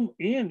would zoom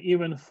in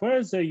even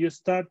further, you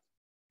start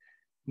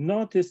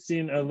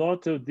noticing a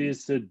lot of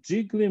this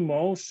jiggly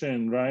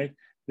motion, right,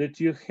 that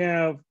you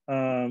have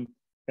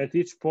at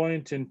each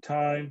point in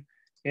time.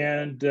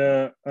 And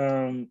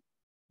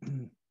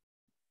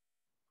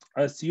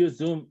as you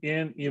zoom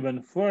in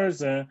even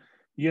further,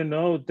 you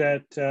know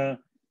that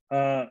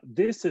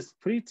this is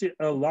pretty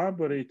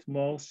elaborate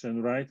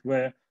motion, right,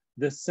 where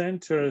the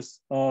centers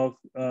of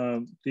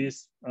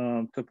these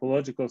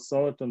topological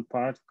soliton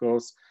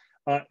particles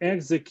are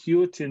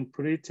executing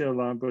pretty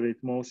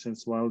elaborate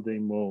motions while they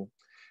move.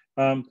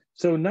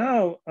 So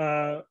now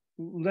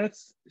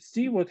let's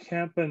see what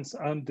happens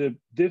under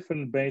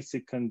different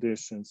basic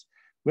conditions.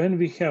 When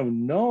we have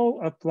no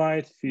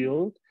applied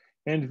field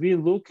and we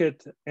look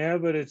at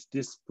average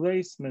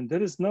displacement,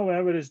 there is no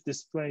average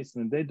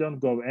displacement. They don't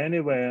go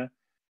anywhere.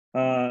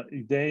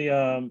 They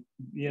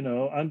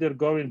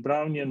undergoing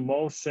Brownian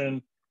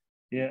motion,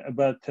 yeah,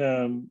 but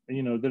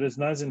there is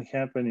nothing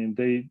happening.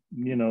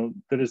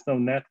 There is no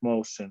net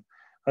motion.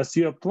 As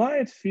you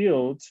apply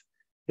field,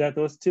 that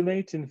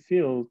oscillating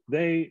field,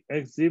 they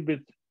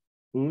exhibit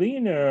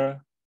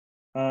linear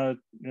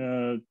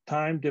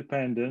time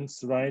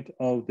dependence, right,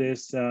 of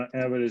this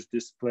average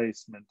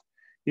displacement.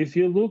 If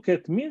you look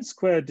at mean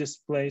square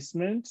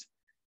displacement,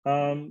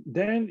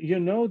 then you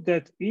know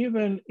that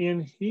even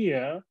in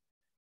here,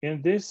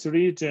 in this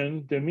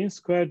region, the mean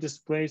square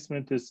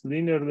displacement is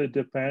linearly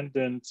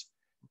dependent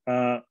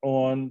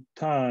on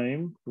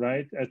time,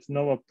 right, at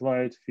no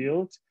applied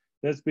field.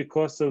 That's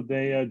because of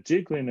they are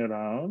jiggling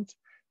around.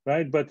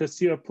 right? But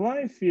as you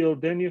apply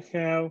field, then you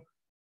have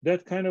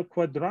that kind of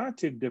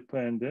quadratic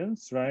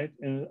dependence, right?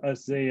 And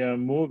as they are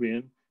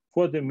moving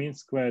for the mean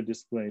square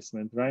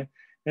displacement, right?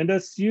 And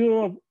as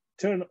you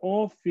turn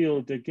off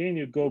field, again,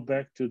 you go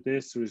back to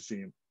this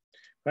regime,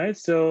 right?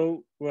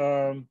 So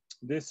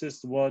this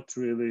is what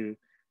really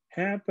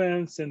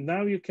happens. And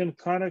now you can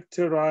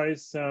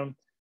characterize,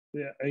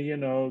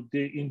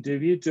 the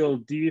individual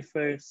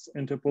defects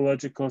in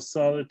topological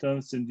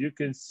solitons, and you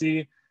can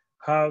see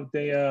how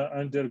they are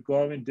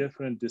undergoing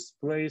different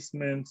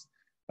displacements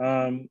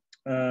with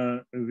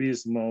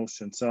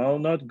motion. So I'll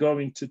not go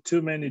into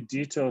too many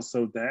details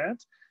of that.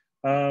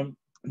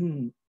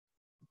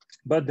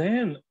 But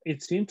then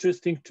it's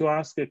interesting to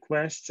ask a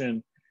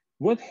question: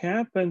 what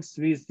happens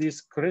with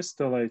these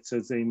crystallites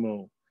as they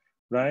move,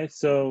 right?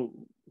 So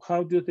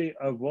how do they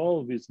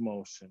evolve with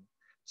motion?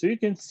 So you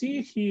can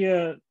see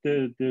here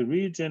the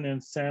region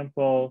and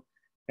sample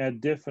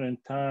at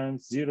different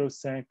times, 0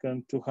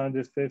 second,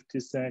 250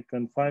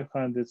 second,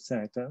 500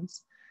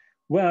 seconds.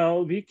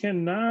 Well, we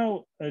can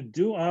now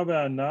do our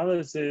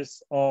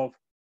analysis of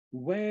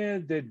where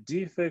the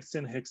defects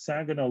in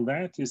hexagonal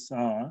lattice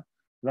are,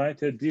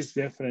 right, at these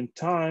different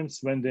times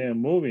when they are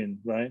moving,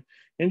 right?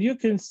 And you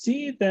can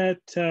see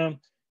that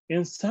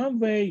in some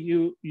way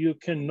you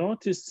can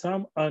notice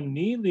some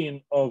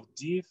annealing of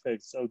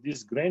defects of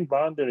these grain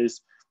boundaries.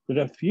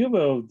 There are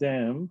fewer of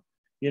them,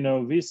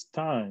 with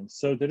time.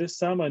 So there is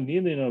some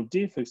annealing of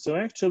defects. So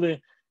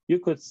actually, you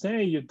could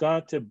say you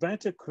got a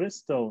better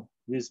crystal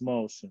with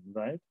motion,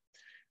 right?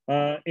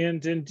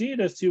 And indeed,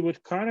 as you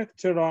would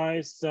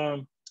characterize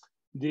so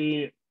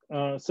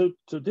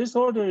this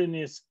ordering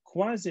is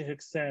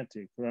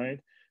quasi-hexatic, right?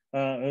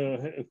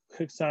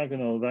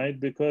 Hexagonal, right?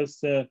 Because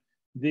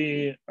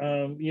they're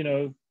a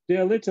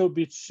little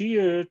bit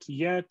sheared,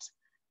 yet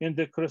in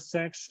the cross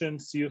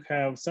sections you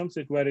have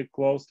something very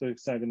close to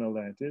hexagonal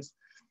lattice.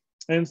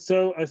 And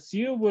so, as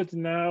you would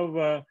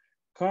now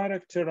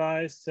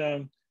characterize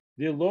the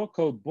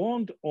local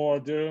bond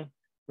order,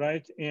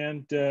 right?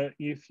 And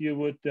if you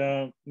would,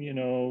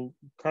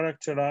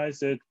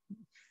 characterize it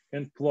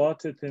and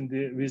plot it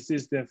with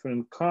these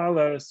different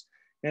colors,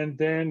 and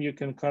then you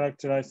can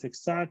characterize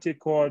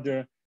hexatic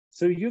order.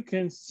 So you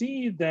can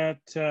see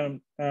that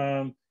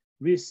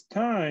with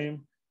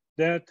time,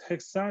 that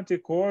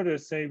hexatic order,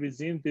 say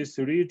within these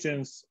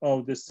regions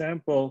of the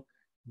sample,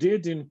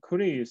 did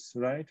increase,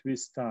 right,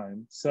 with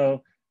time.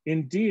 So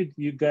indeed,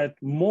 you get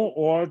more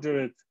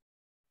ordered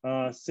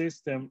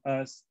system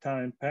as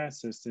time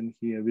passes in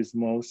here with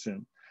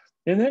motion.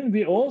 And then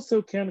we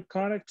also can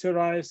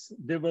characterize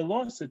the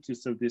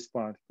velocities of these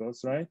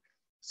particles, right?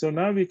 So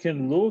now we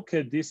can look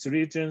at these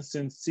regions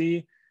and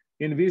see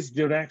in which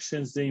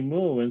directions they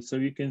move. And so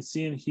you can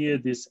see in here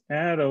these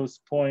arrows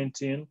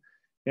pointing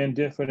in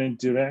different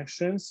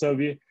directions. So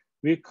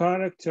we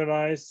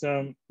characterize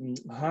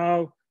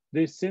how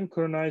they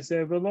synchronize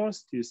their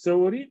velocities.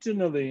 So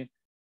originally,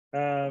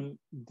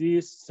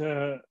 these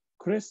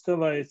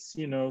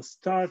crystallites,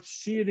 start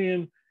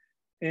shearing,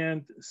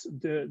 and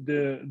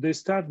they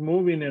start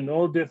moving in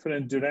all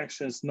different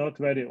directions, not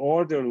very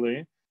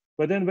orderly,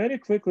 but then very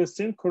quickly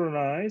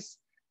synchronize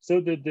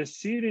so that the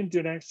shearing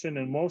direction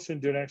and motion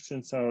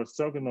directions are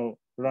orthogonal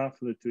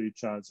roughly to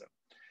each other.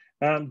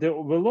 The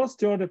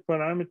velocity order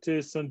parameter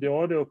is on the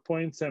order of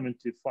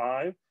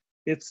 0.75.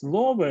 It's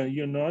lower,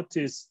 you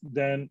notice,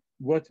 than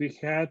what we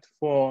had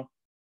for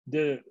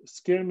the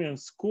Skyrmian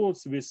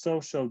schools with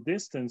social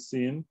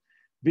distancing,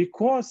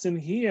 because in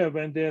here,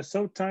 when they're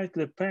so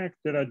tightly packed,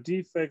 there are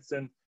defects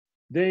and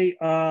they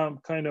are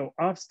kind of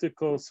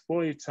obstacles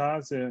for each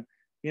other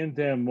in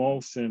their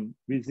motion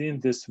within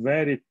this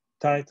very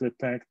tightly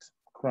packed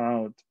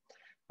crowd.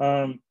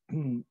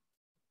 And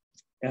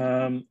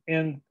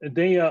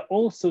they are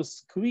also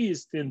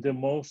squeezed in the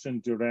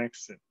motion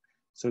direction.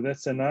 So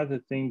that's another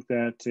thing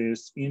that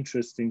is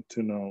interesting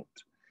to note.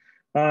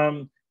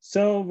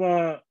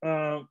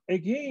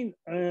 Again,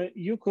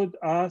 you could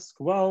ask,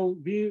 well,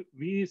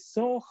 we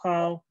saw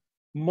how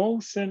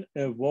motion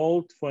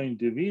evolved for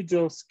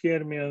individual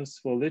Skyrmians,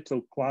 for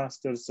little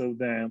clusters of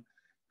them.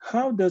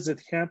 How does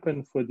it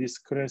happen for these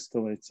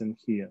crystallites in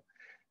here?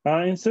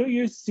 And so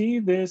you see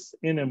this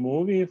in a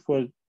movie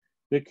for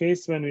the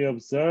case when we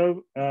observe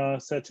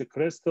such a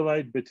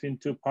crystallite between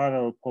two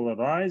parallel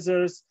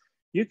polarizers.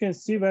 You can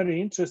see very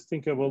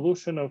interesting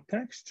evolution of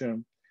texture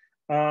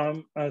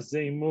as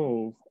they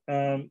move.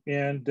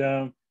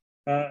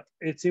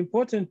 It's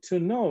important to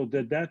know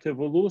that that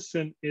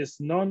evolution is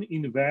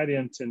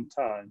non-invariant in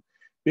time,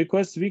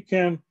 because we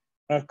can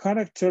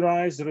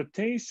characterize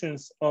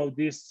rotations of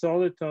these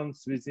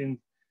solitons within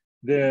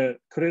the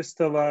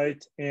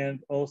crystallite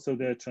and also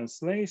their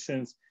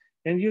translations.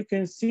 And you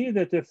can see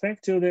that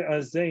effectively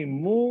as they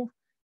move,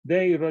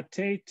 they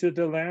rotate to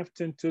the left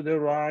and to the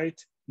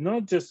right,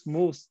 not just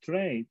move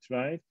straight,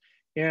 right?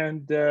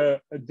 And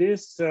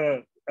this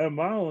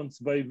amounts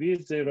by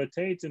which they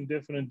rotate in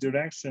different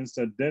directions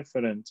are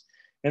different.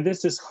 And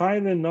this is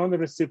highly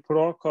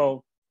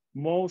non-reciprocal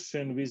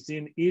motion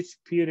within each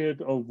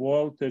period of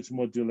voltage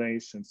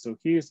modulation. So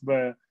here's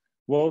by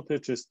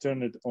voltage is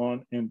turned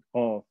on and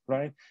off,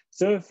 right?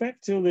 So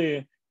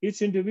effectively,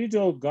 each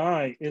individual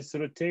guy is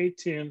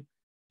rotating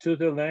to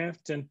the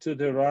left and to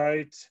the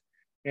right,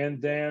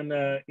 and then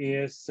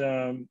is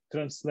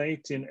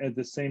translating at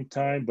the same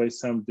time by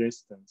some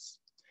distance.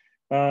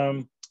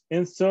 And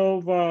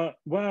so,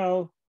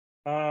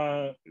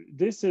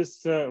 this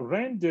is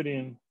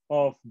rendering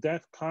of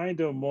that kind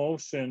of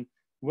motion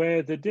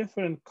where the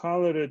different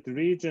colored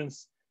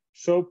regions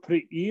show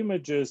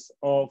pre-images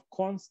of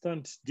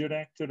constant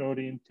directed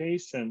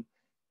orientation,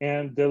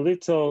 and the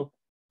little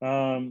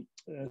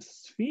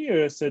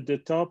spheres at the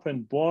top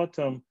and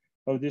bottom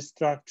of these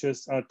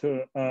structures are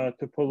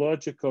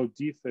topological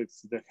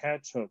defects, the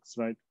hedgehogs,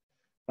 right?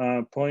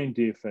 Point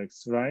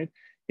defects, right?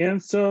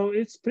 And so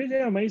it's pretty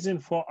amazing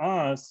for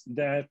us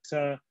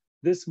that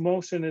this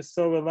motion is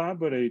so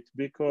elaborate,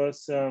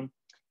 because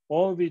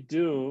all we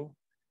do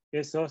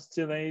is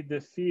oscillate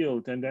the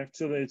field. And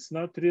actually, it's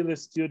not really a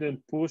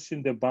student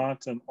pushing the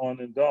button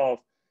on and off.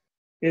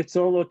 It's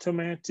all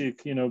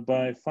automatic, you know,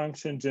 by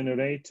function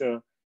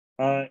generator.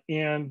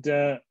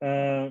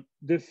 The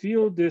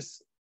field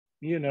is,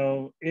 you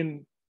know,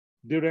 in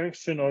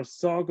direction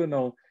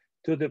orthogonal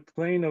to the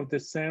plane of the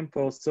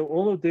sample. So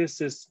all of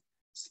this is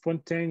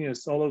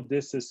spontaneous, all of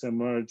this is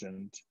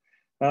emergent.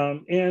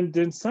 And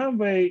in some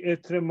way,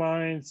 it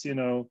reminds, you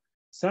know,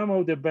 some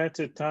of the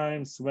better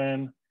times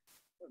when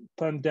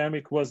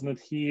pandemic was not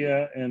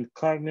here and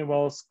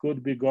carnivals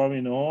could be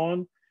going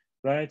on,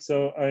 right?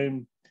 So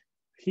I'm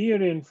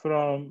hearing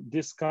from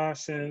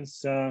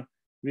discussions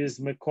with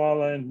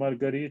Micola and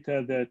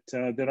Margarita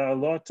that there are a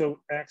lot of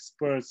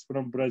experts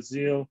from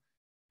Brazil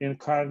in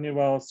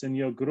carnivals in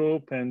your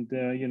group, and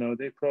you know,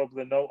 they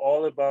probably know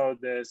all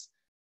about this.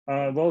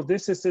 Well,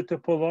 this is a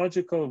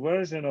topological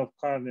version of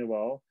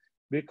carnival,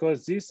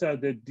 because these are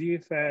the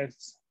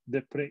defects,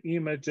 the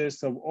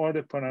pre-images of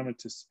order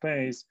parameter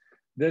space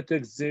that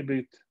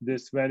exhibit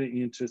this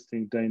very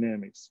interesting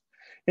dynamics.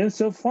 And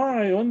so far,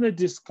 I only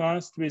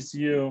discussed with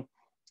you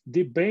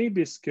the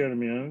baby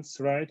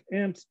skyrmions, right,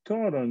 and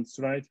torrents,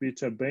 right,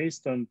 which are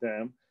based on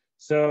them.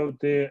 So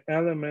the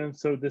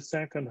elements of the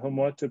second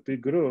homotopy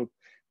group.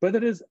 But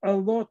there is a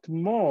lot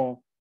more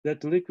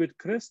that liquid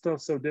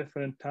crystals of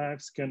different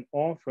types can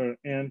offer.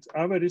 And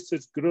our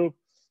research group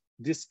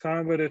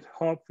discovered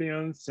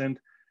Hopfians and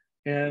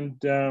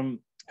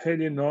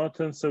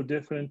helionautons of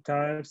different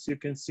types. You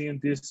can see in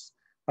this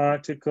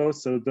article.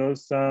 So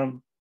those are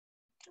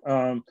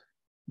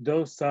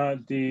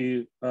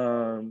the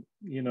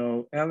you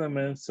know,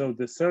 elements of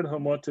the third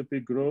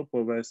homotopy group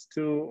of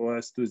S2 or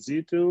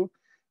S2Z2,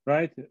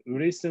 right?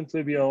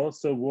 Recently, we are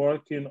also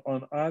working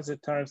on other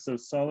types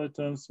of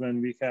solitons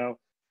when we have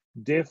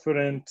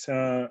different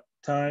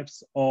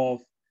types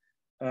of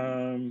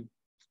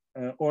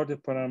order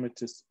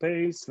parameter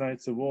space,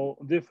 right? So all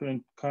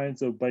different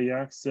kinds of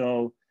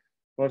biaxial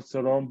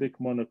orthorhombic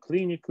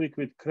monoclinic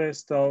liquid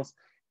crystals.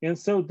 And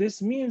so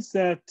this means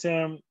that,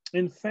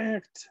 in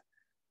fact,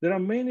 there are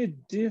many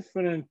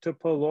different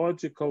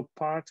topological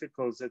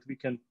particles that we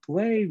can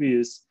play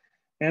with.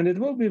 And it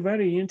will be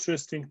very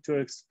interesting to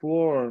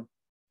explore,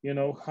 you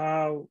know,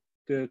 how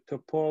the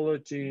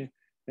topology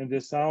and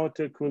this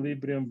outer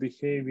equilibrium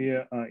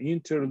behavior are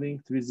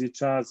interlinked with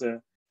each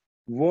other,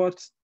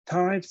 what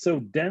types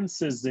of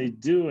dances they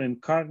do in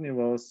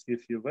carnivals,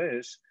 if you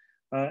wish.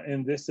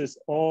 And this is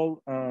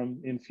all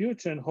in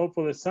future, and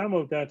hopefully some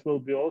of that will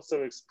be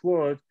also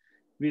explored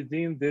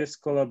within this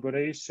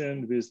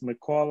collaboration with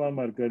Micola,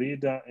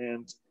 Margarita,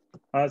 and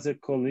other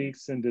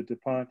colleagues in the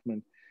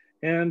department.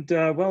 And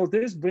well,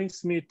 this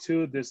brings me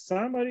to the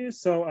summary.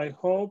 So I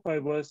hope I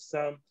was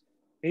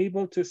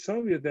able to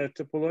show you that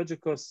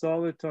topological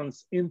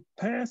solitons in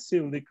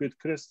passive liquid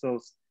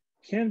crystals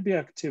can be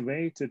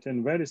activated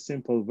in very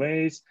simple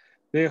ways.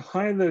 They're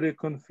highly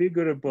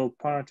reconfigurable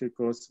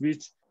particles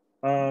which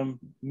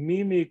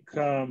mimic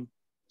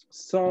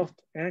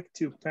soft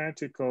active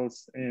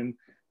particles in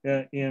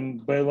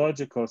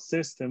biological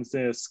systems.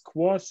 They are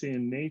squashy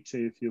in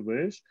nature, if you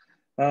wish.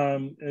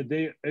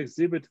 They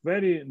exhibit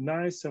very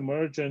nice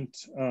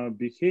emergent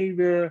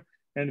behavior,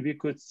 and we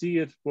could see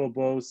it for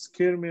both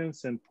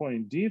skyrmions and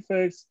point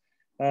defects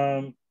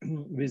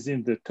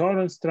within the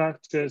torrent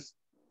structures.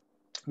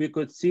 We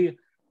could see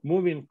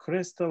moving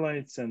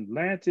crystallites and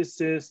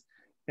lattices,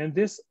 and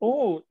this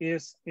all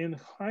is in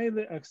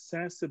highly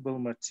accessible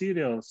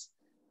materials,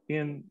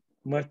 in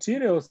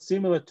materials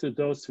similar to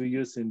those we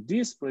use in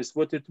displays.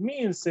 What it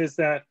means is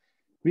that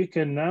we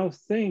can now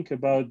think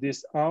about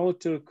this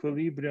outer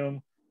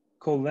equilibrium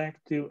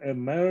collective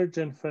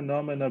emergent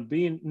phenomena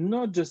being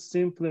not just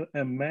simply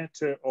a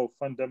matter of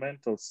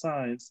fundamental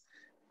science,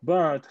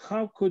 but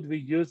how could we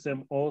use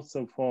them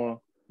also for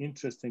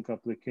interesting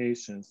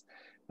applications?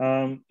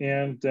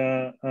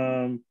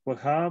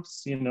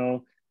 Perhaps, you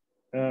know,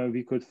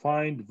 we could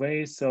find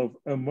ways of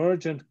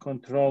emergent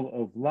control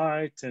of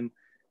light and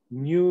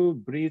new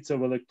breeds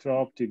of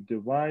electro-optic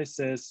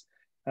devices.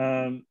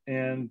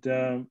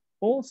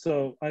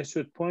 Also, I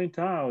should point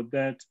out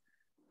that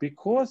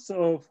because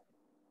of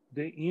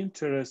the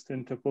interest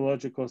in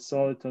topological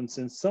solitons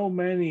in so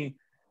many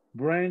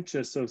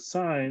branches of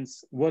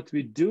science, what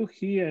we do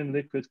here in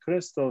liquid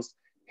crystals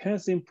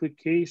has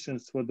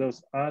implications for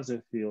those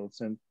other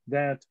fields, and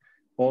that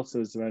also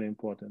is very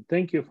important.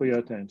 Thank you for your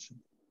attention.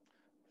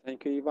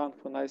 Thank you, Ivan,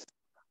 for nice.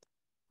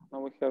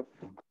 Now we can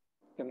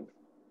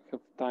have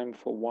time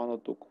for 1 or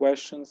 2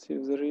 questions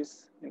if there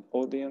is in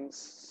audience.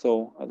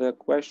 So, are there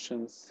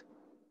questions?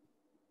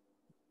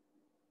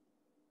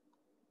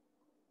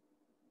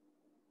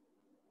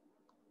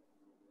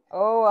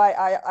 Oh,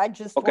 I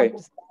just okay. want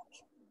to start.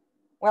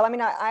 Well, I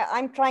mean,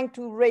 I'm trying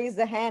to raise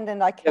the hand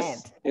and I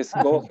can't. Yes,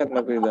 go ahead,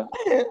 Margarita.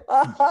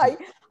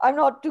 I'm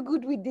not too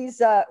good with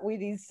these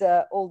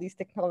all these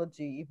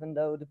technology, even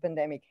though the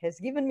pandemic has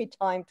given me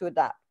time to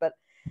adapt. But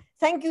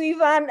thank you,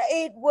 Ivan.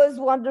 It was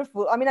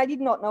wonderful. I mean, I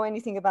did not know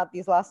anything about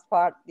these last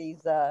part.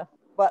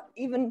 But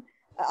even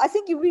I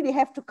think you really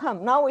have to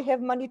come. Now we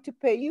have money to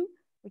pay you.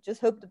 We just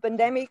hope the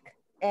pandemic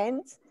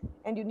ends,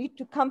 and you need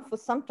to come for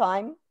some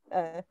time,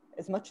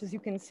 as much as you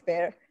can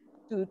spare,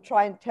 to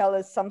try and tell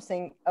us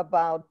something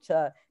about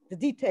the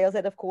details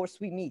that, of course,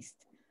 we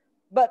missed.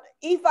 But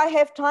if I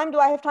have time, do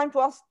I have time to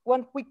ask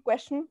one quick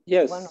question?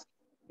 Yes,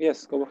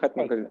 yes, go ahead,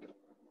 Margarita.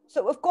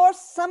 So, of course,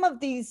 some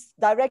of these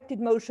directed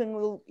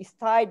motion is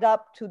tied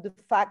up to the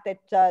fact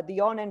that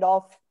the on and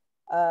off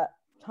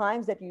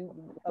times that you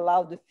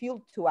allow the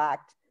field to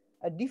act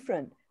are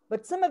different.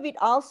 But some of it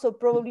also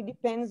probably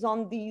depends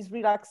on these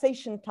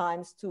relaxation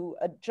times to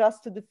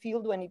adjust to the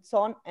field when it's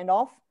on and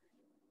off.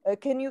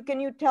 Can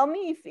you tell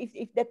me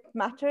if that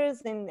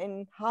matters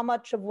and how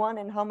much of one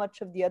and how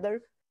much of the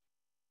other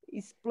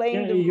is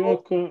playing the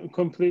role? You're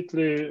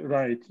completely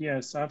right.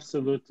 Yes,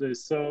 absolutely.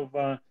 So,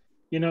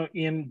 you know,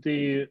 in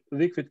the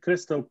liquid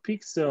crystal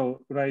pixel,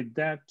 right,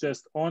 that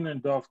just on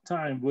and off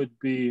time would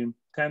be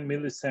 10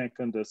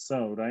 milliseconds or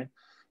so, right?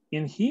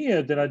 In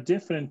here, there are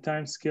different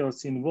time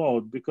scales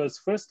involved because,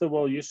 first of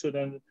all, we should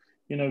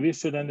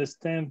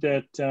understand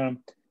that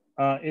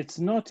it's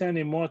not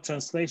anymore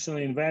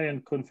translational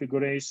invariant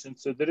configuration.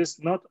 So there is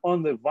not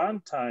only one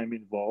time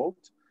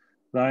involved,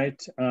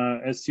 right?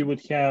 As you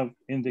would have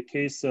in the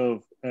case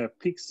of a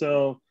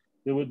pixel,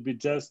 there would be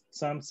just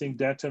something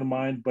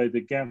determined by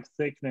the gap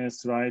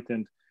thickness, right?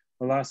 And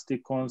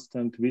elastic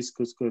constant,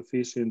 viscous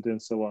coefficient,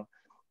 and so on.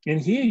 And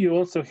here you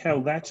also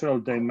have lateral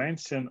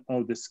dimension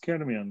of the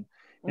skyrmion.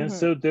 And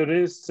so there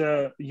is,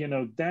 you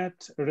know,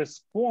 that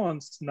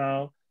response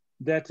now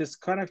that is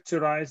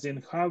characterized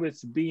in how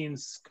it's being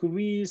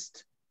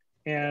squeezed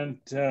and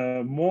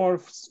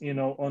morphs, you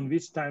know, on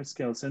which time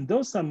scales. And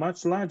those are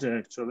much larger,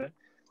 actually.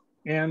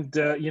 And,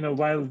 you know,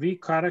 while we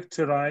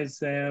characterize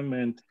them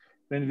and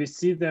when we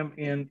see them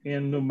in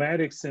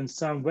numerics in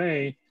some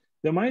way,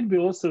 there might be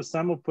also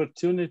some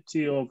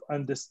opportunity of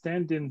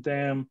understanding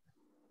them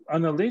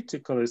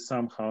analytically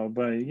somehow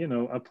by, you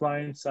know,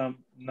 applying some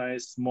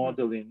nice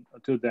modeling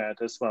to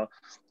that as well.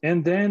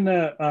 And then,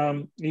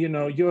 you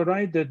know, you're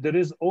right that there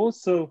is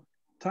also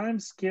time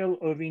scale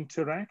of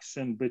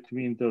interaction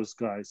between those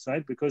guys,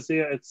 right? Because they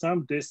are at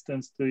some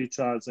distance to each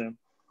other.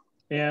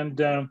 And,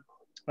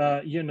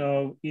 you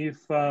know,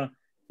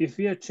 if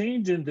we are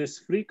changing this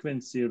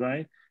frequency,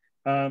 right?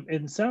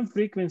 In some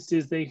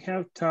frequencies, they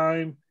have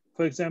time,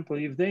 for example,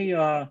 if they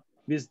are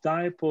with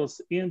dipoles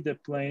in the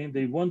plane,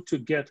 they want to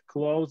get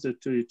closer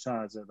to each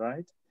other,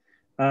 right?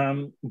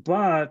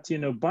 But, you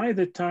know, by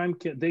the time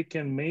they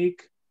can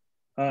make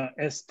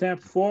a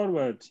step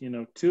forward, you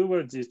know,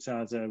 towards each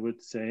other, I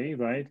would say,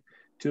 right?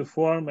 To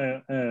form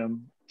a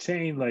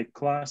chain like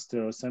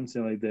cluster or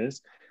something like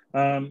this,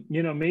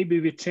 you know, maybe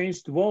we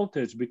changed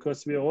voltage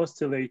because we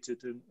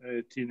oscillated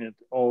in it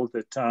all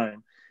the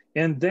time.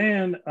 And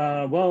then,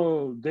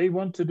 well, they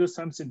want to do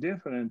something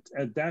different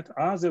at that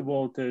other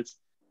voltage.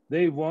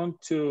 They want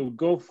to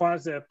go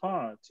farther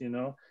apart, you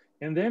know,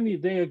 and then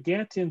they are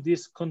getting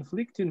these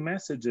conflicting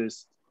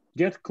messages,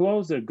 get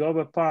closer, go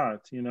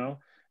apart, you know,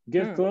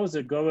 get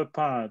closer, go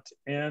apart.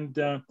 And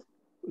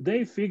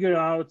they figure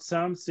out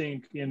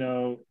something, you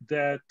know,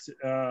 that,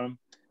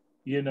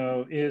 you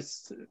know,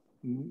 is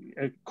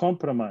a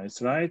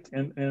compromise, right?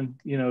 And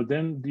you know,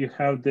 then you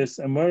have this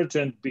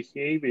emergent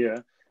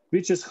behavior,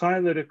 which is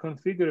highly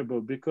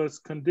reconfigurable because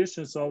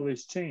conditions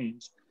always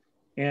change.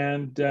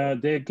 And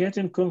they're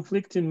getting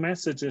conflicting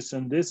messages,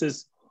 and this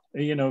is,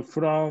 you know,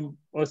 from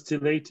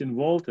oscillating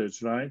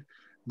voltage, right?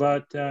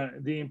 But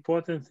the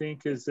important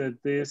thing is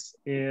that this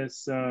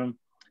is,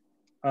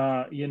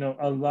 you know,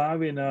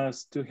 allowing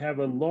us to have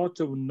a lot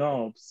of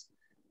knobs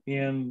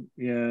in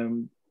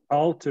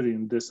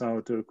altering this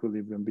outer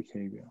equilibrium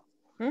behavior.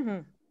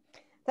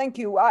 Thank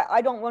you.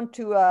 I don't want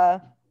to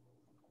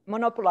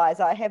monopolize.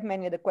 I have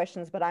many other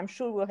questions, but I'm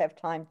sure we'll have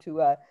time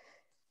to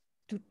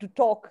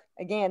talk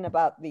again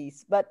about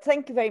these. But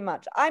thank you very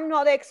much. I'm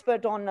not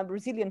expert on a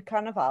Brazilian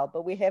carnival,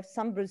 but we have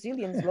some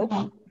Brazilians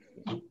locally.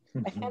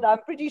 And I'm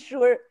pretty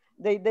sure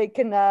they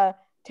can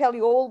tell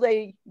you all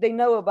they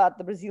know about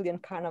the Brazilian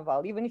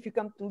carnival, even if you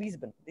come to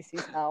Lisbon. This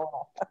is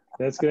now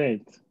that's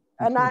great.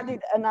 an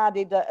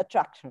added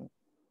attraction.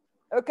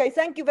 Okay,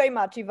 thank you very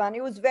much, Ivan.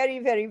 It was very,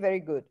 very, very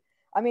good.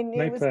 I mean,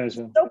 it was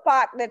so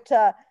packed that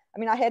I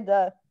mean, I had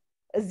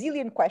a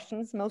zillion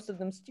questions, most of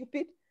them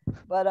stupid,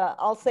 but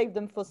I'll save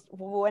them for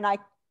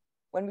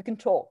when we can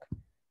talk.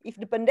 If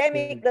the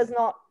pandemic does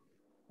not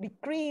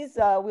decrease,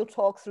 we'll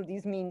talk through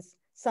these means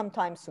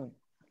sometime soon.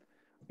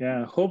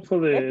 Yeah,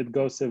 hopefully it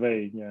goes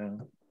away. Yeah.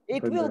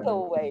 It will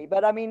go away,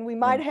 but I mean, we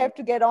might have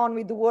to get on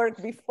with the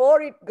work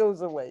before it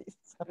goes away.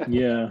 So,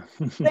 yeah.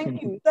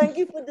 Thank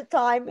you for the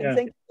time, and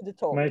thank you for the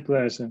talk. My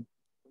pleasure.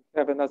 I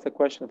have another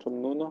question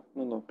from Nuno.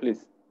 Nuno,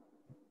 please.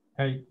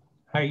 Hi,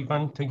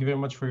 Ivan. Thank you very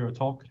much for your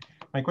talk.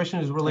 My question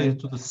is related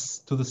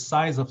to the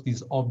size of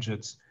these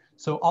objects.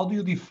 So how do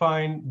you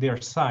define their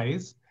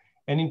size?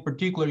 And in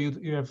particular,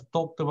 you have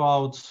talked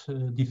about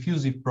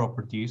diffusive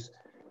properties,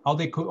 how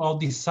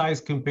this size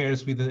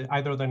compares with the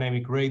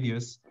hydrodynamic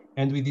radius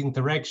and with the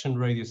interaction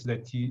radius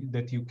that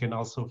you can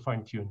also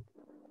fine tune.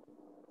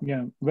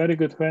 Yeah, very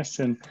good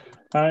question.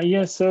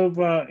 Yeah, so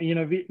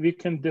we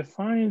can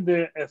define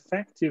the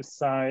effective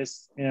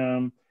size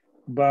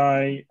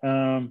by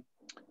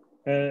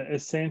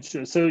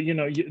essentially, so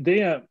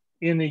they are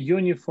in a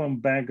uniform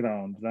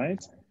background,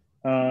 right?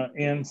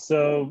 And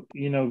so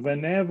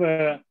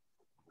whenever,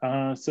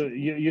 so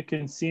you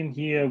can see in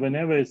here,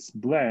 whenever it's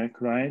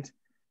black, right?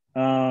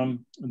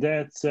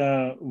 That's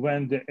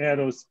when the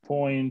arrows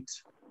point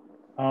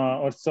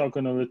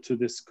orthogonally to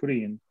the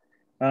screen.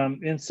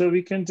 And so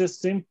we can just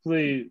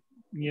simply,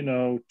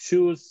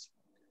 choose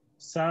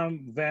some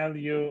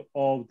value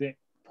of the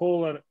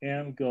polar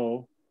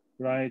angle,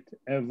 right,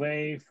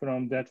 away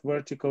from that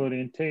vertical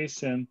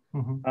orientation,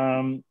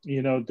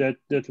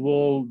 that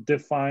will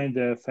define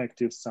the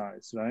effective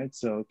size, right?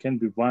 So it can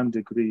be 1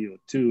 degree or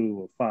 2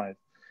 or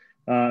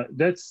 5.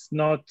 That's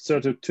not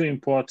sort of too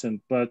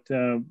important, but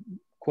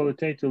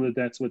qualitatively,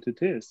 that's what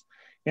it is.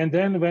 And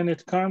then when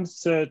it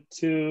comes to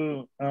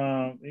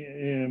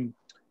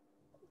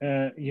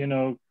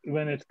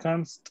when it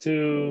comes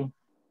to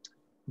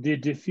the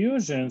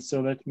diffusion,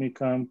 so let me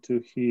come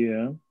to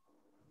here.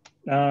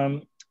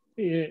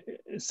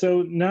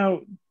 So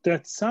now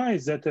that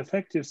size, that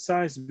effective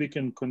size, we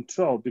can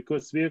control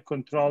because we are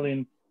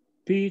controlling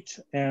pitch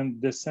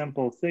and the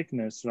sample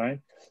thickness, right?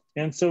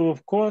 And so,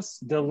 of course,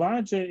 the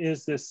larger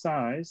is the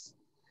size,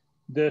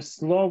 the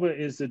slower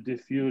is the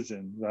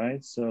diffusion,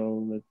 right?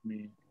 So let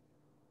me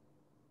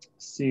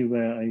see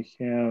where I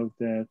have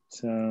that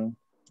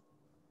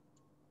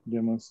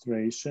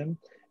demonstration.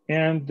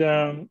 And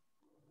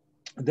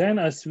then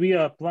as we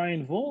are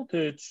applying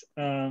voltage,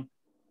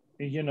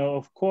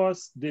 of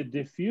course, the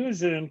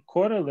diffusion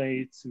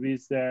correlates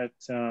with that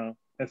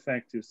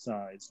effective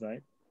size,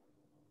 right?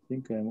 I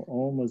think I'm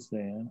almost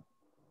there.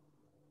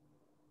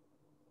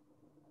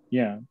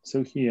 Yeah,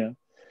 so here.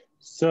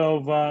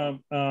 So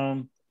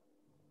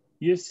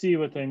you see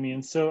what I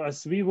mean? So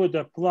as we would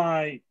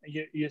apply,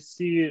 you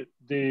see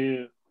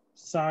the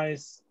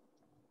size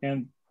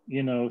and,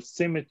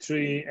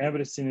 symmetry,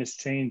 everything is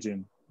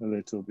changing a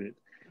little bit.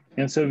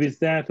 And so with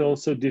that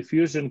also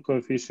diffusion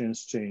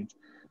coefficients change.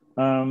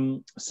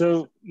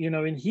 So,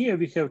 in here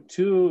we have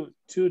two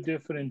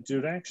different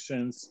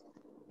directions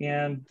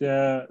and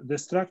the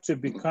structure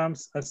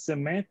becomes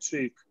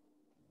asymmetric,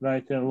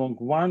 right, along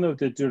one of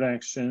the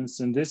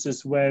directions. And this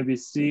is where we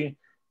see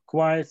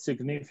quite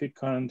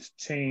significant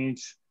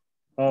change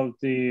of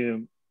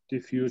the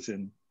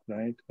diffusion,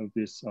 right, of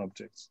these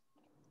objects.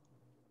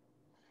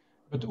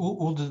 But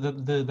will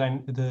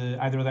the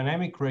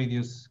hydrodynamic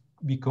radius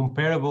be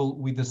comparable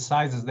with the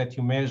sizes that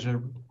you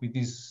measure with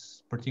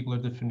this particular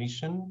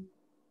definition,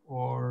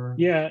 or?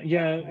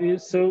 Yeah.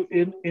 So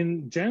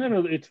in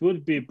general, it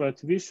would be,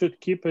 but we should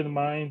keep in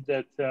mind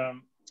that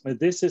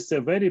this is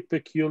a very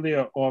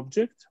peculiar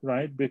object,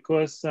 right?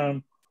 Because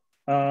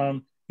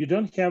you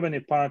don't have any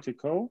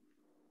particle,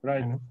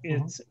 right?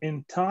 Its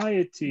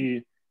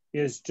entirety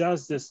is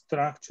just the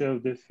structure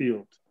of the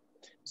field.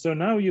 So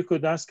now you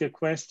could ask a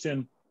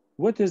question,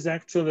 what is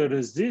actually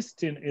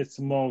resisting its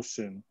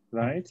motion,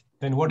 right?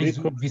 Then what is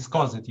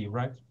viscosity,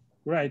 right?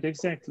 Right,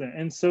 exactly.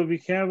 And so we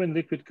have in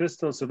liquid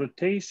crystals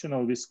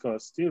rotational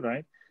viscosity,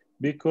 right?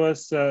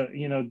 Because,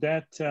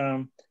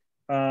 that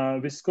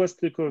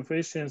viscosity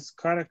coefficients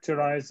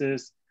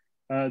characterizes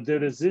the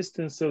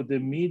resistance of the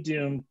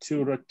medium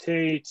to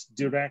rotate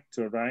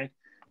director, right?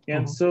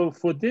 And so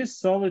for this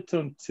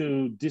soliton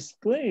to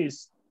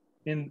displace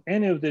in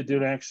any of the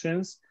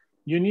directions,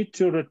 you need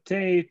to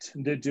rotate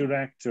the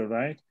director,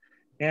 right?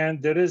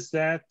 And there is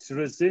that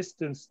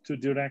resistance to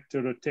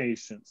director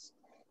rotations.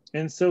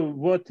 And so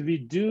what we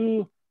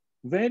do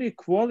very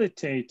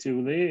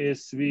qualitatively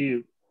is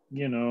we,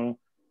 can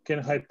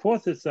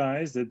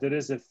hypothesize that there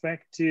is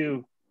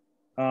effective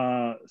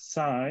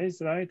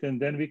size, right?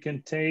 And then we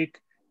can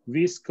take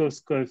viscous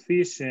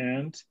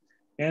coefficient.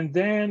 And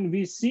then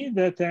we see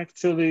that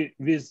actually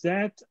with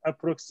that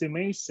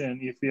approximation,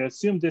 if we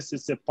assume this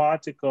is a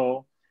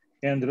particle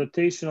and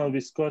rotational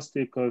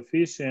viscosity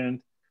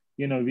coefficient,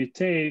 we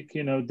take,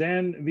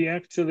 then we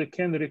actually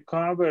can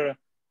recover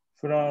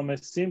from a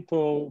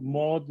simple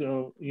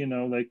model,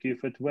 like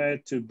if it were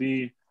to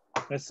be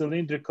a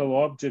cylindrical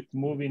object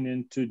moving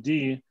into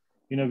D,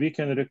 we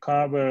can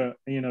recover,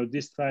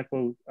 this type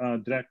of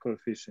drag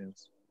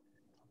coefficients,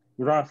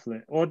 roughly,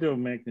 order of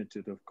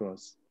magnitude, of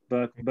course.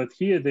 But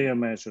here they are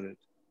measured.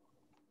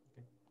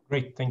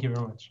 Great, thank you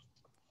very much.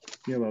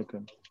 You're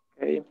welcome.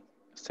 Okay,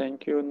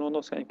 thank you,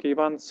 Nuno, thank you,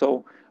 Ivan.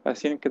 So I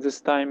think at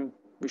this time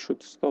we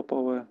should stop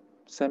our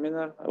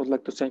seminar. I would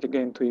like to thank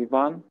again to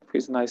Ivan for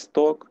his nice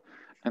talk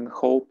and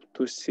hope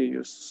to see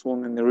you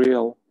soon in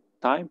real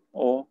time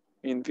or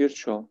in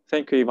virtual.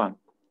 Thank you, Ivan.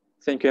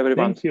 Thank you,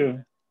 everyone. Thank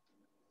you.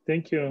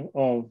 Thank you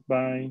all.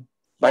 Bye.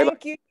 Bye.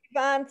 Thank you,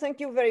 Ivan. Thank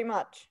you very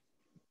much.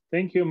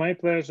 Thank you. My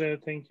pleasure.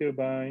 Thank you.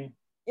 Bye.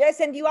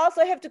 Yes, and you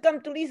also have to come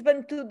to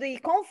Lisbon to the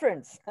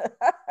conference.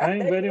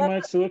 I'm very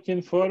much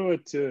looking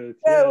forward to it.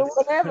 Well, Yes.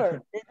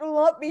 whatever. It will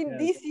not be Yes.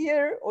 this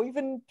year or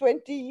even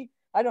 20,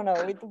 I don't know,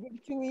 it will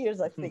be 2 years,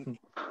 I think,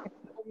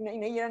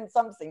 in a year and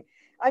something.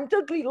 I'm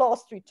totally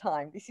lost with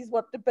time. This is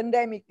what the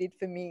pandemic did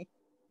for me.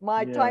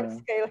 My time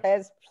scale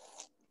has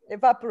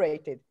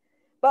evaporated.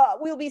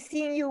 But we'll be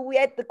seeing you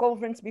at the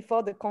conference,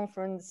 before the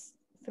conference,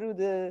 through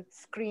the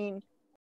screen.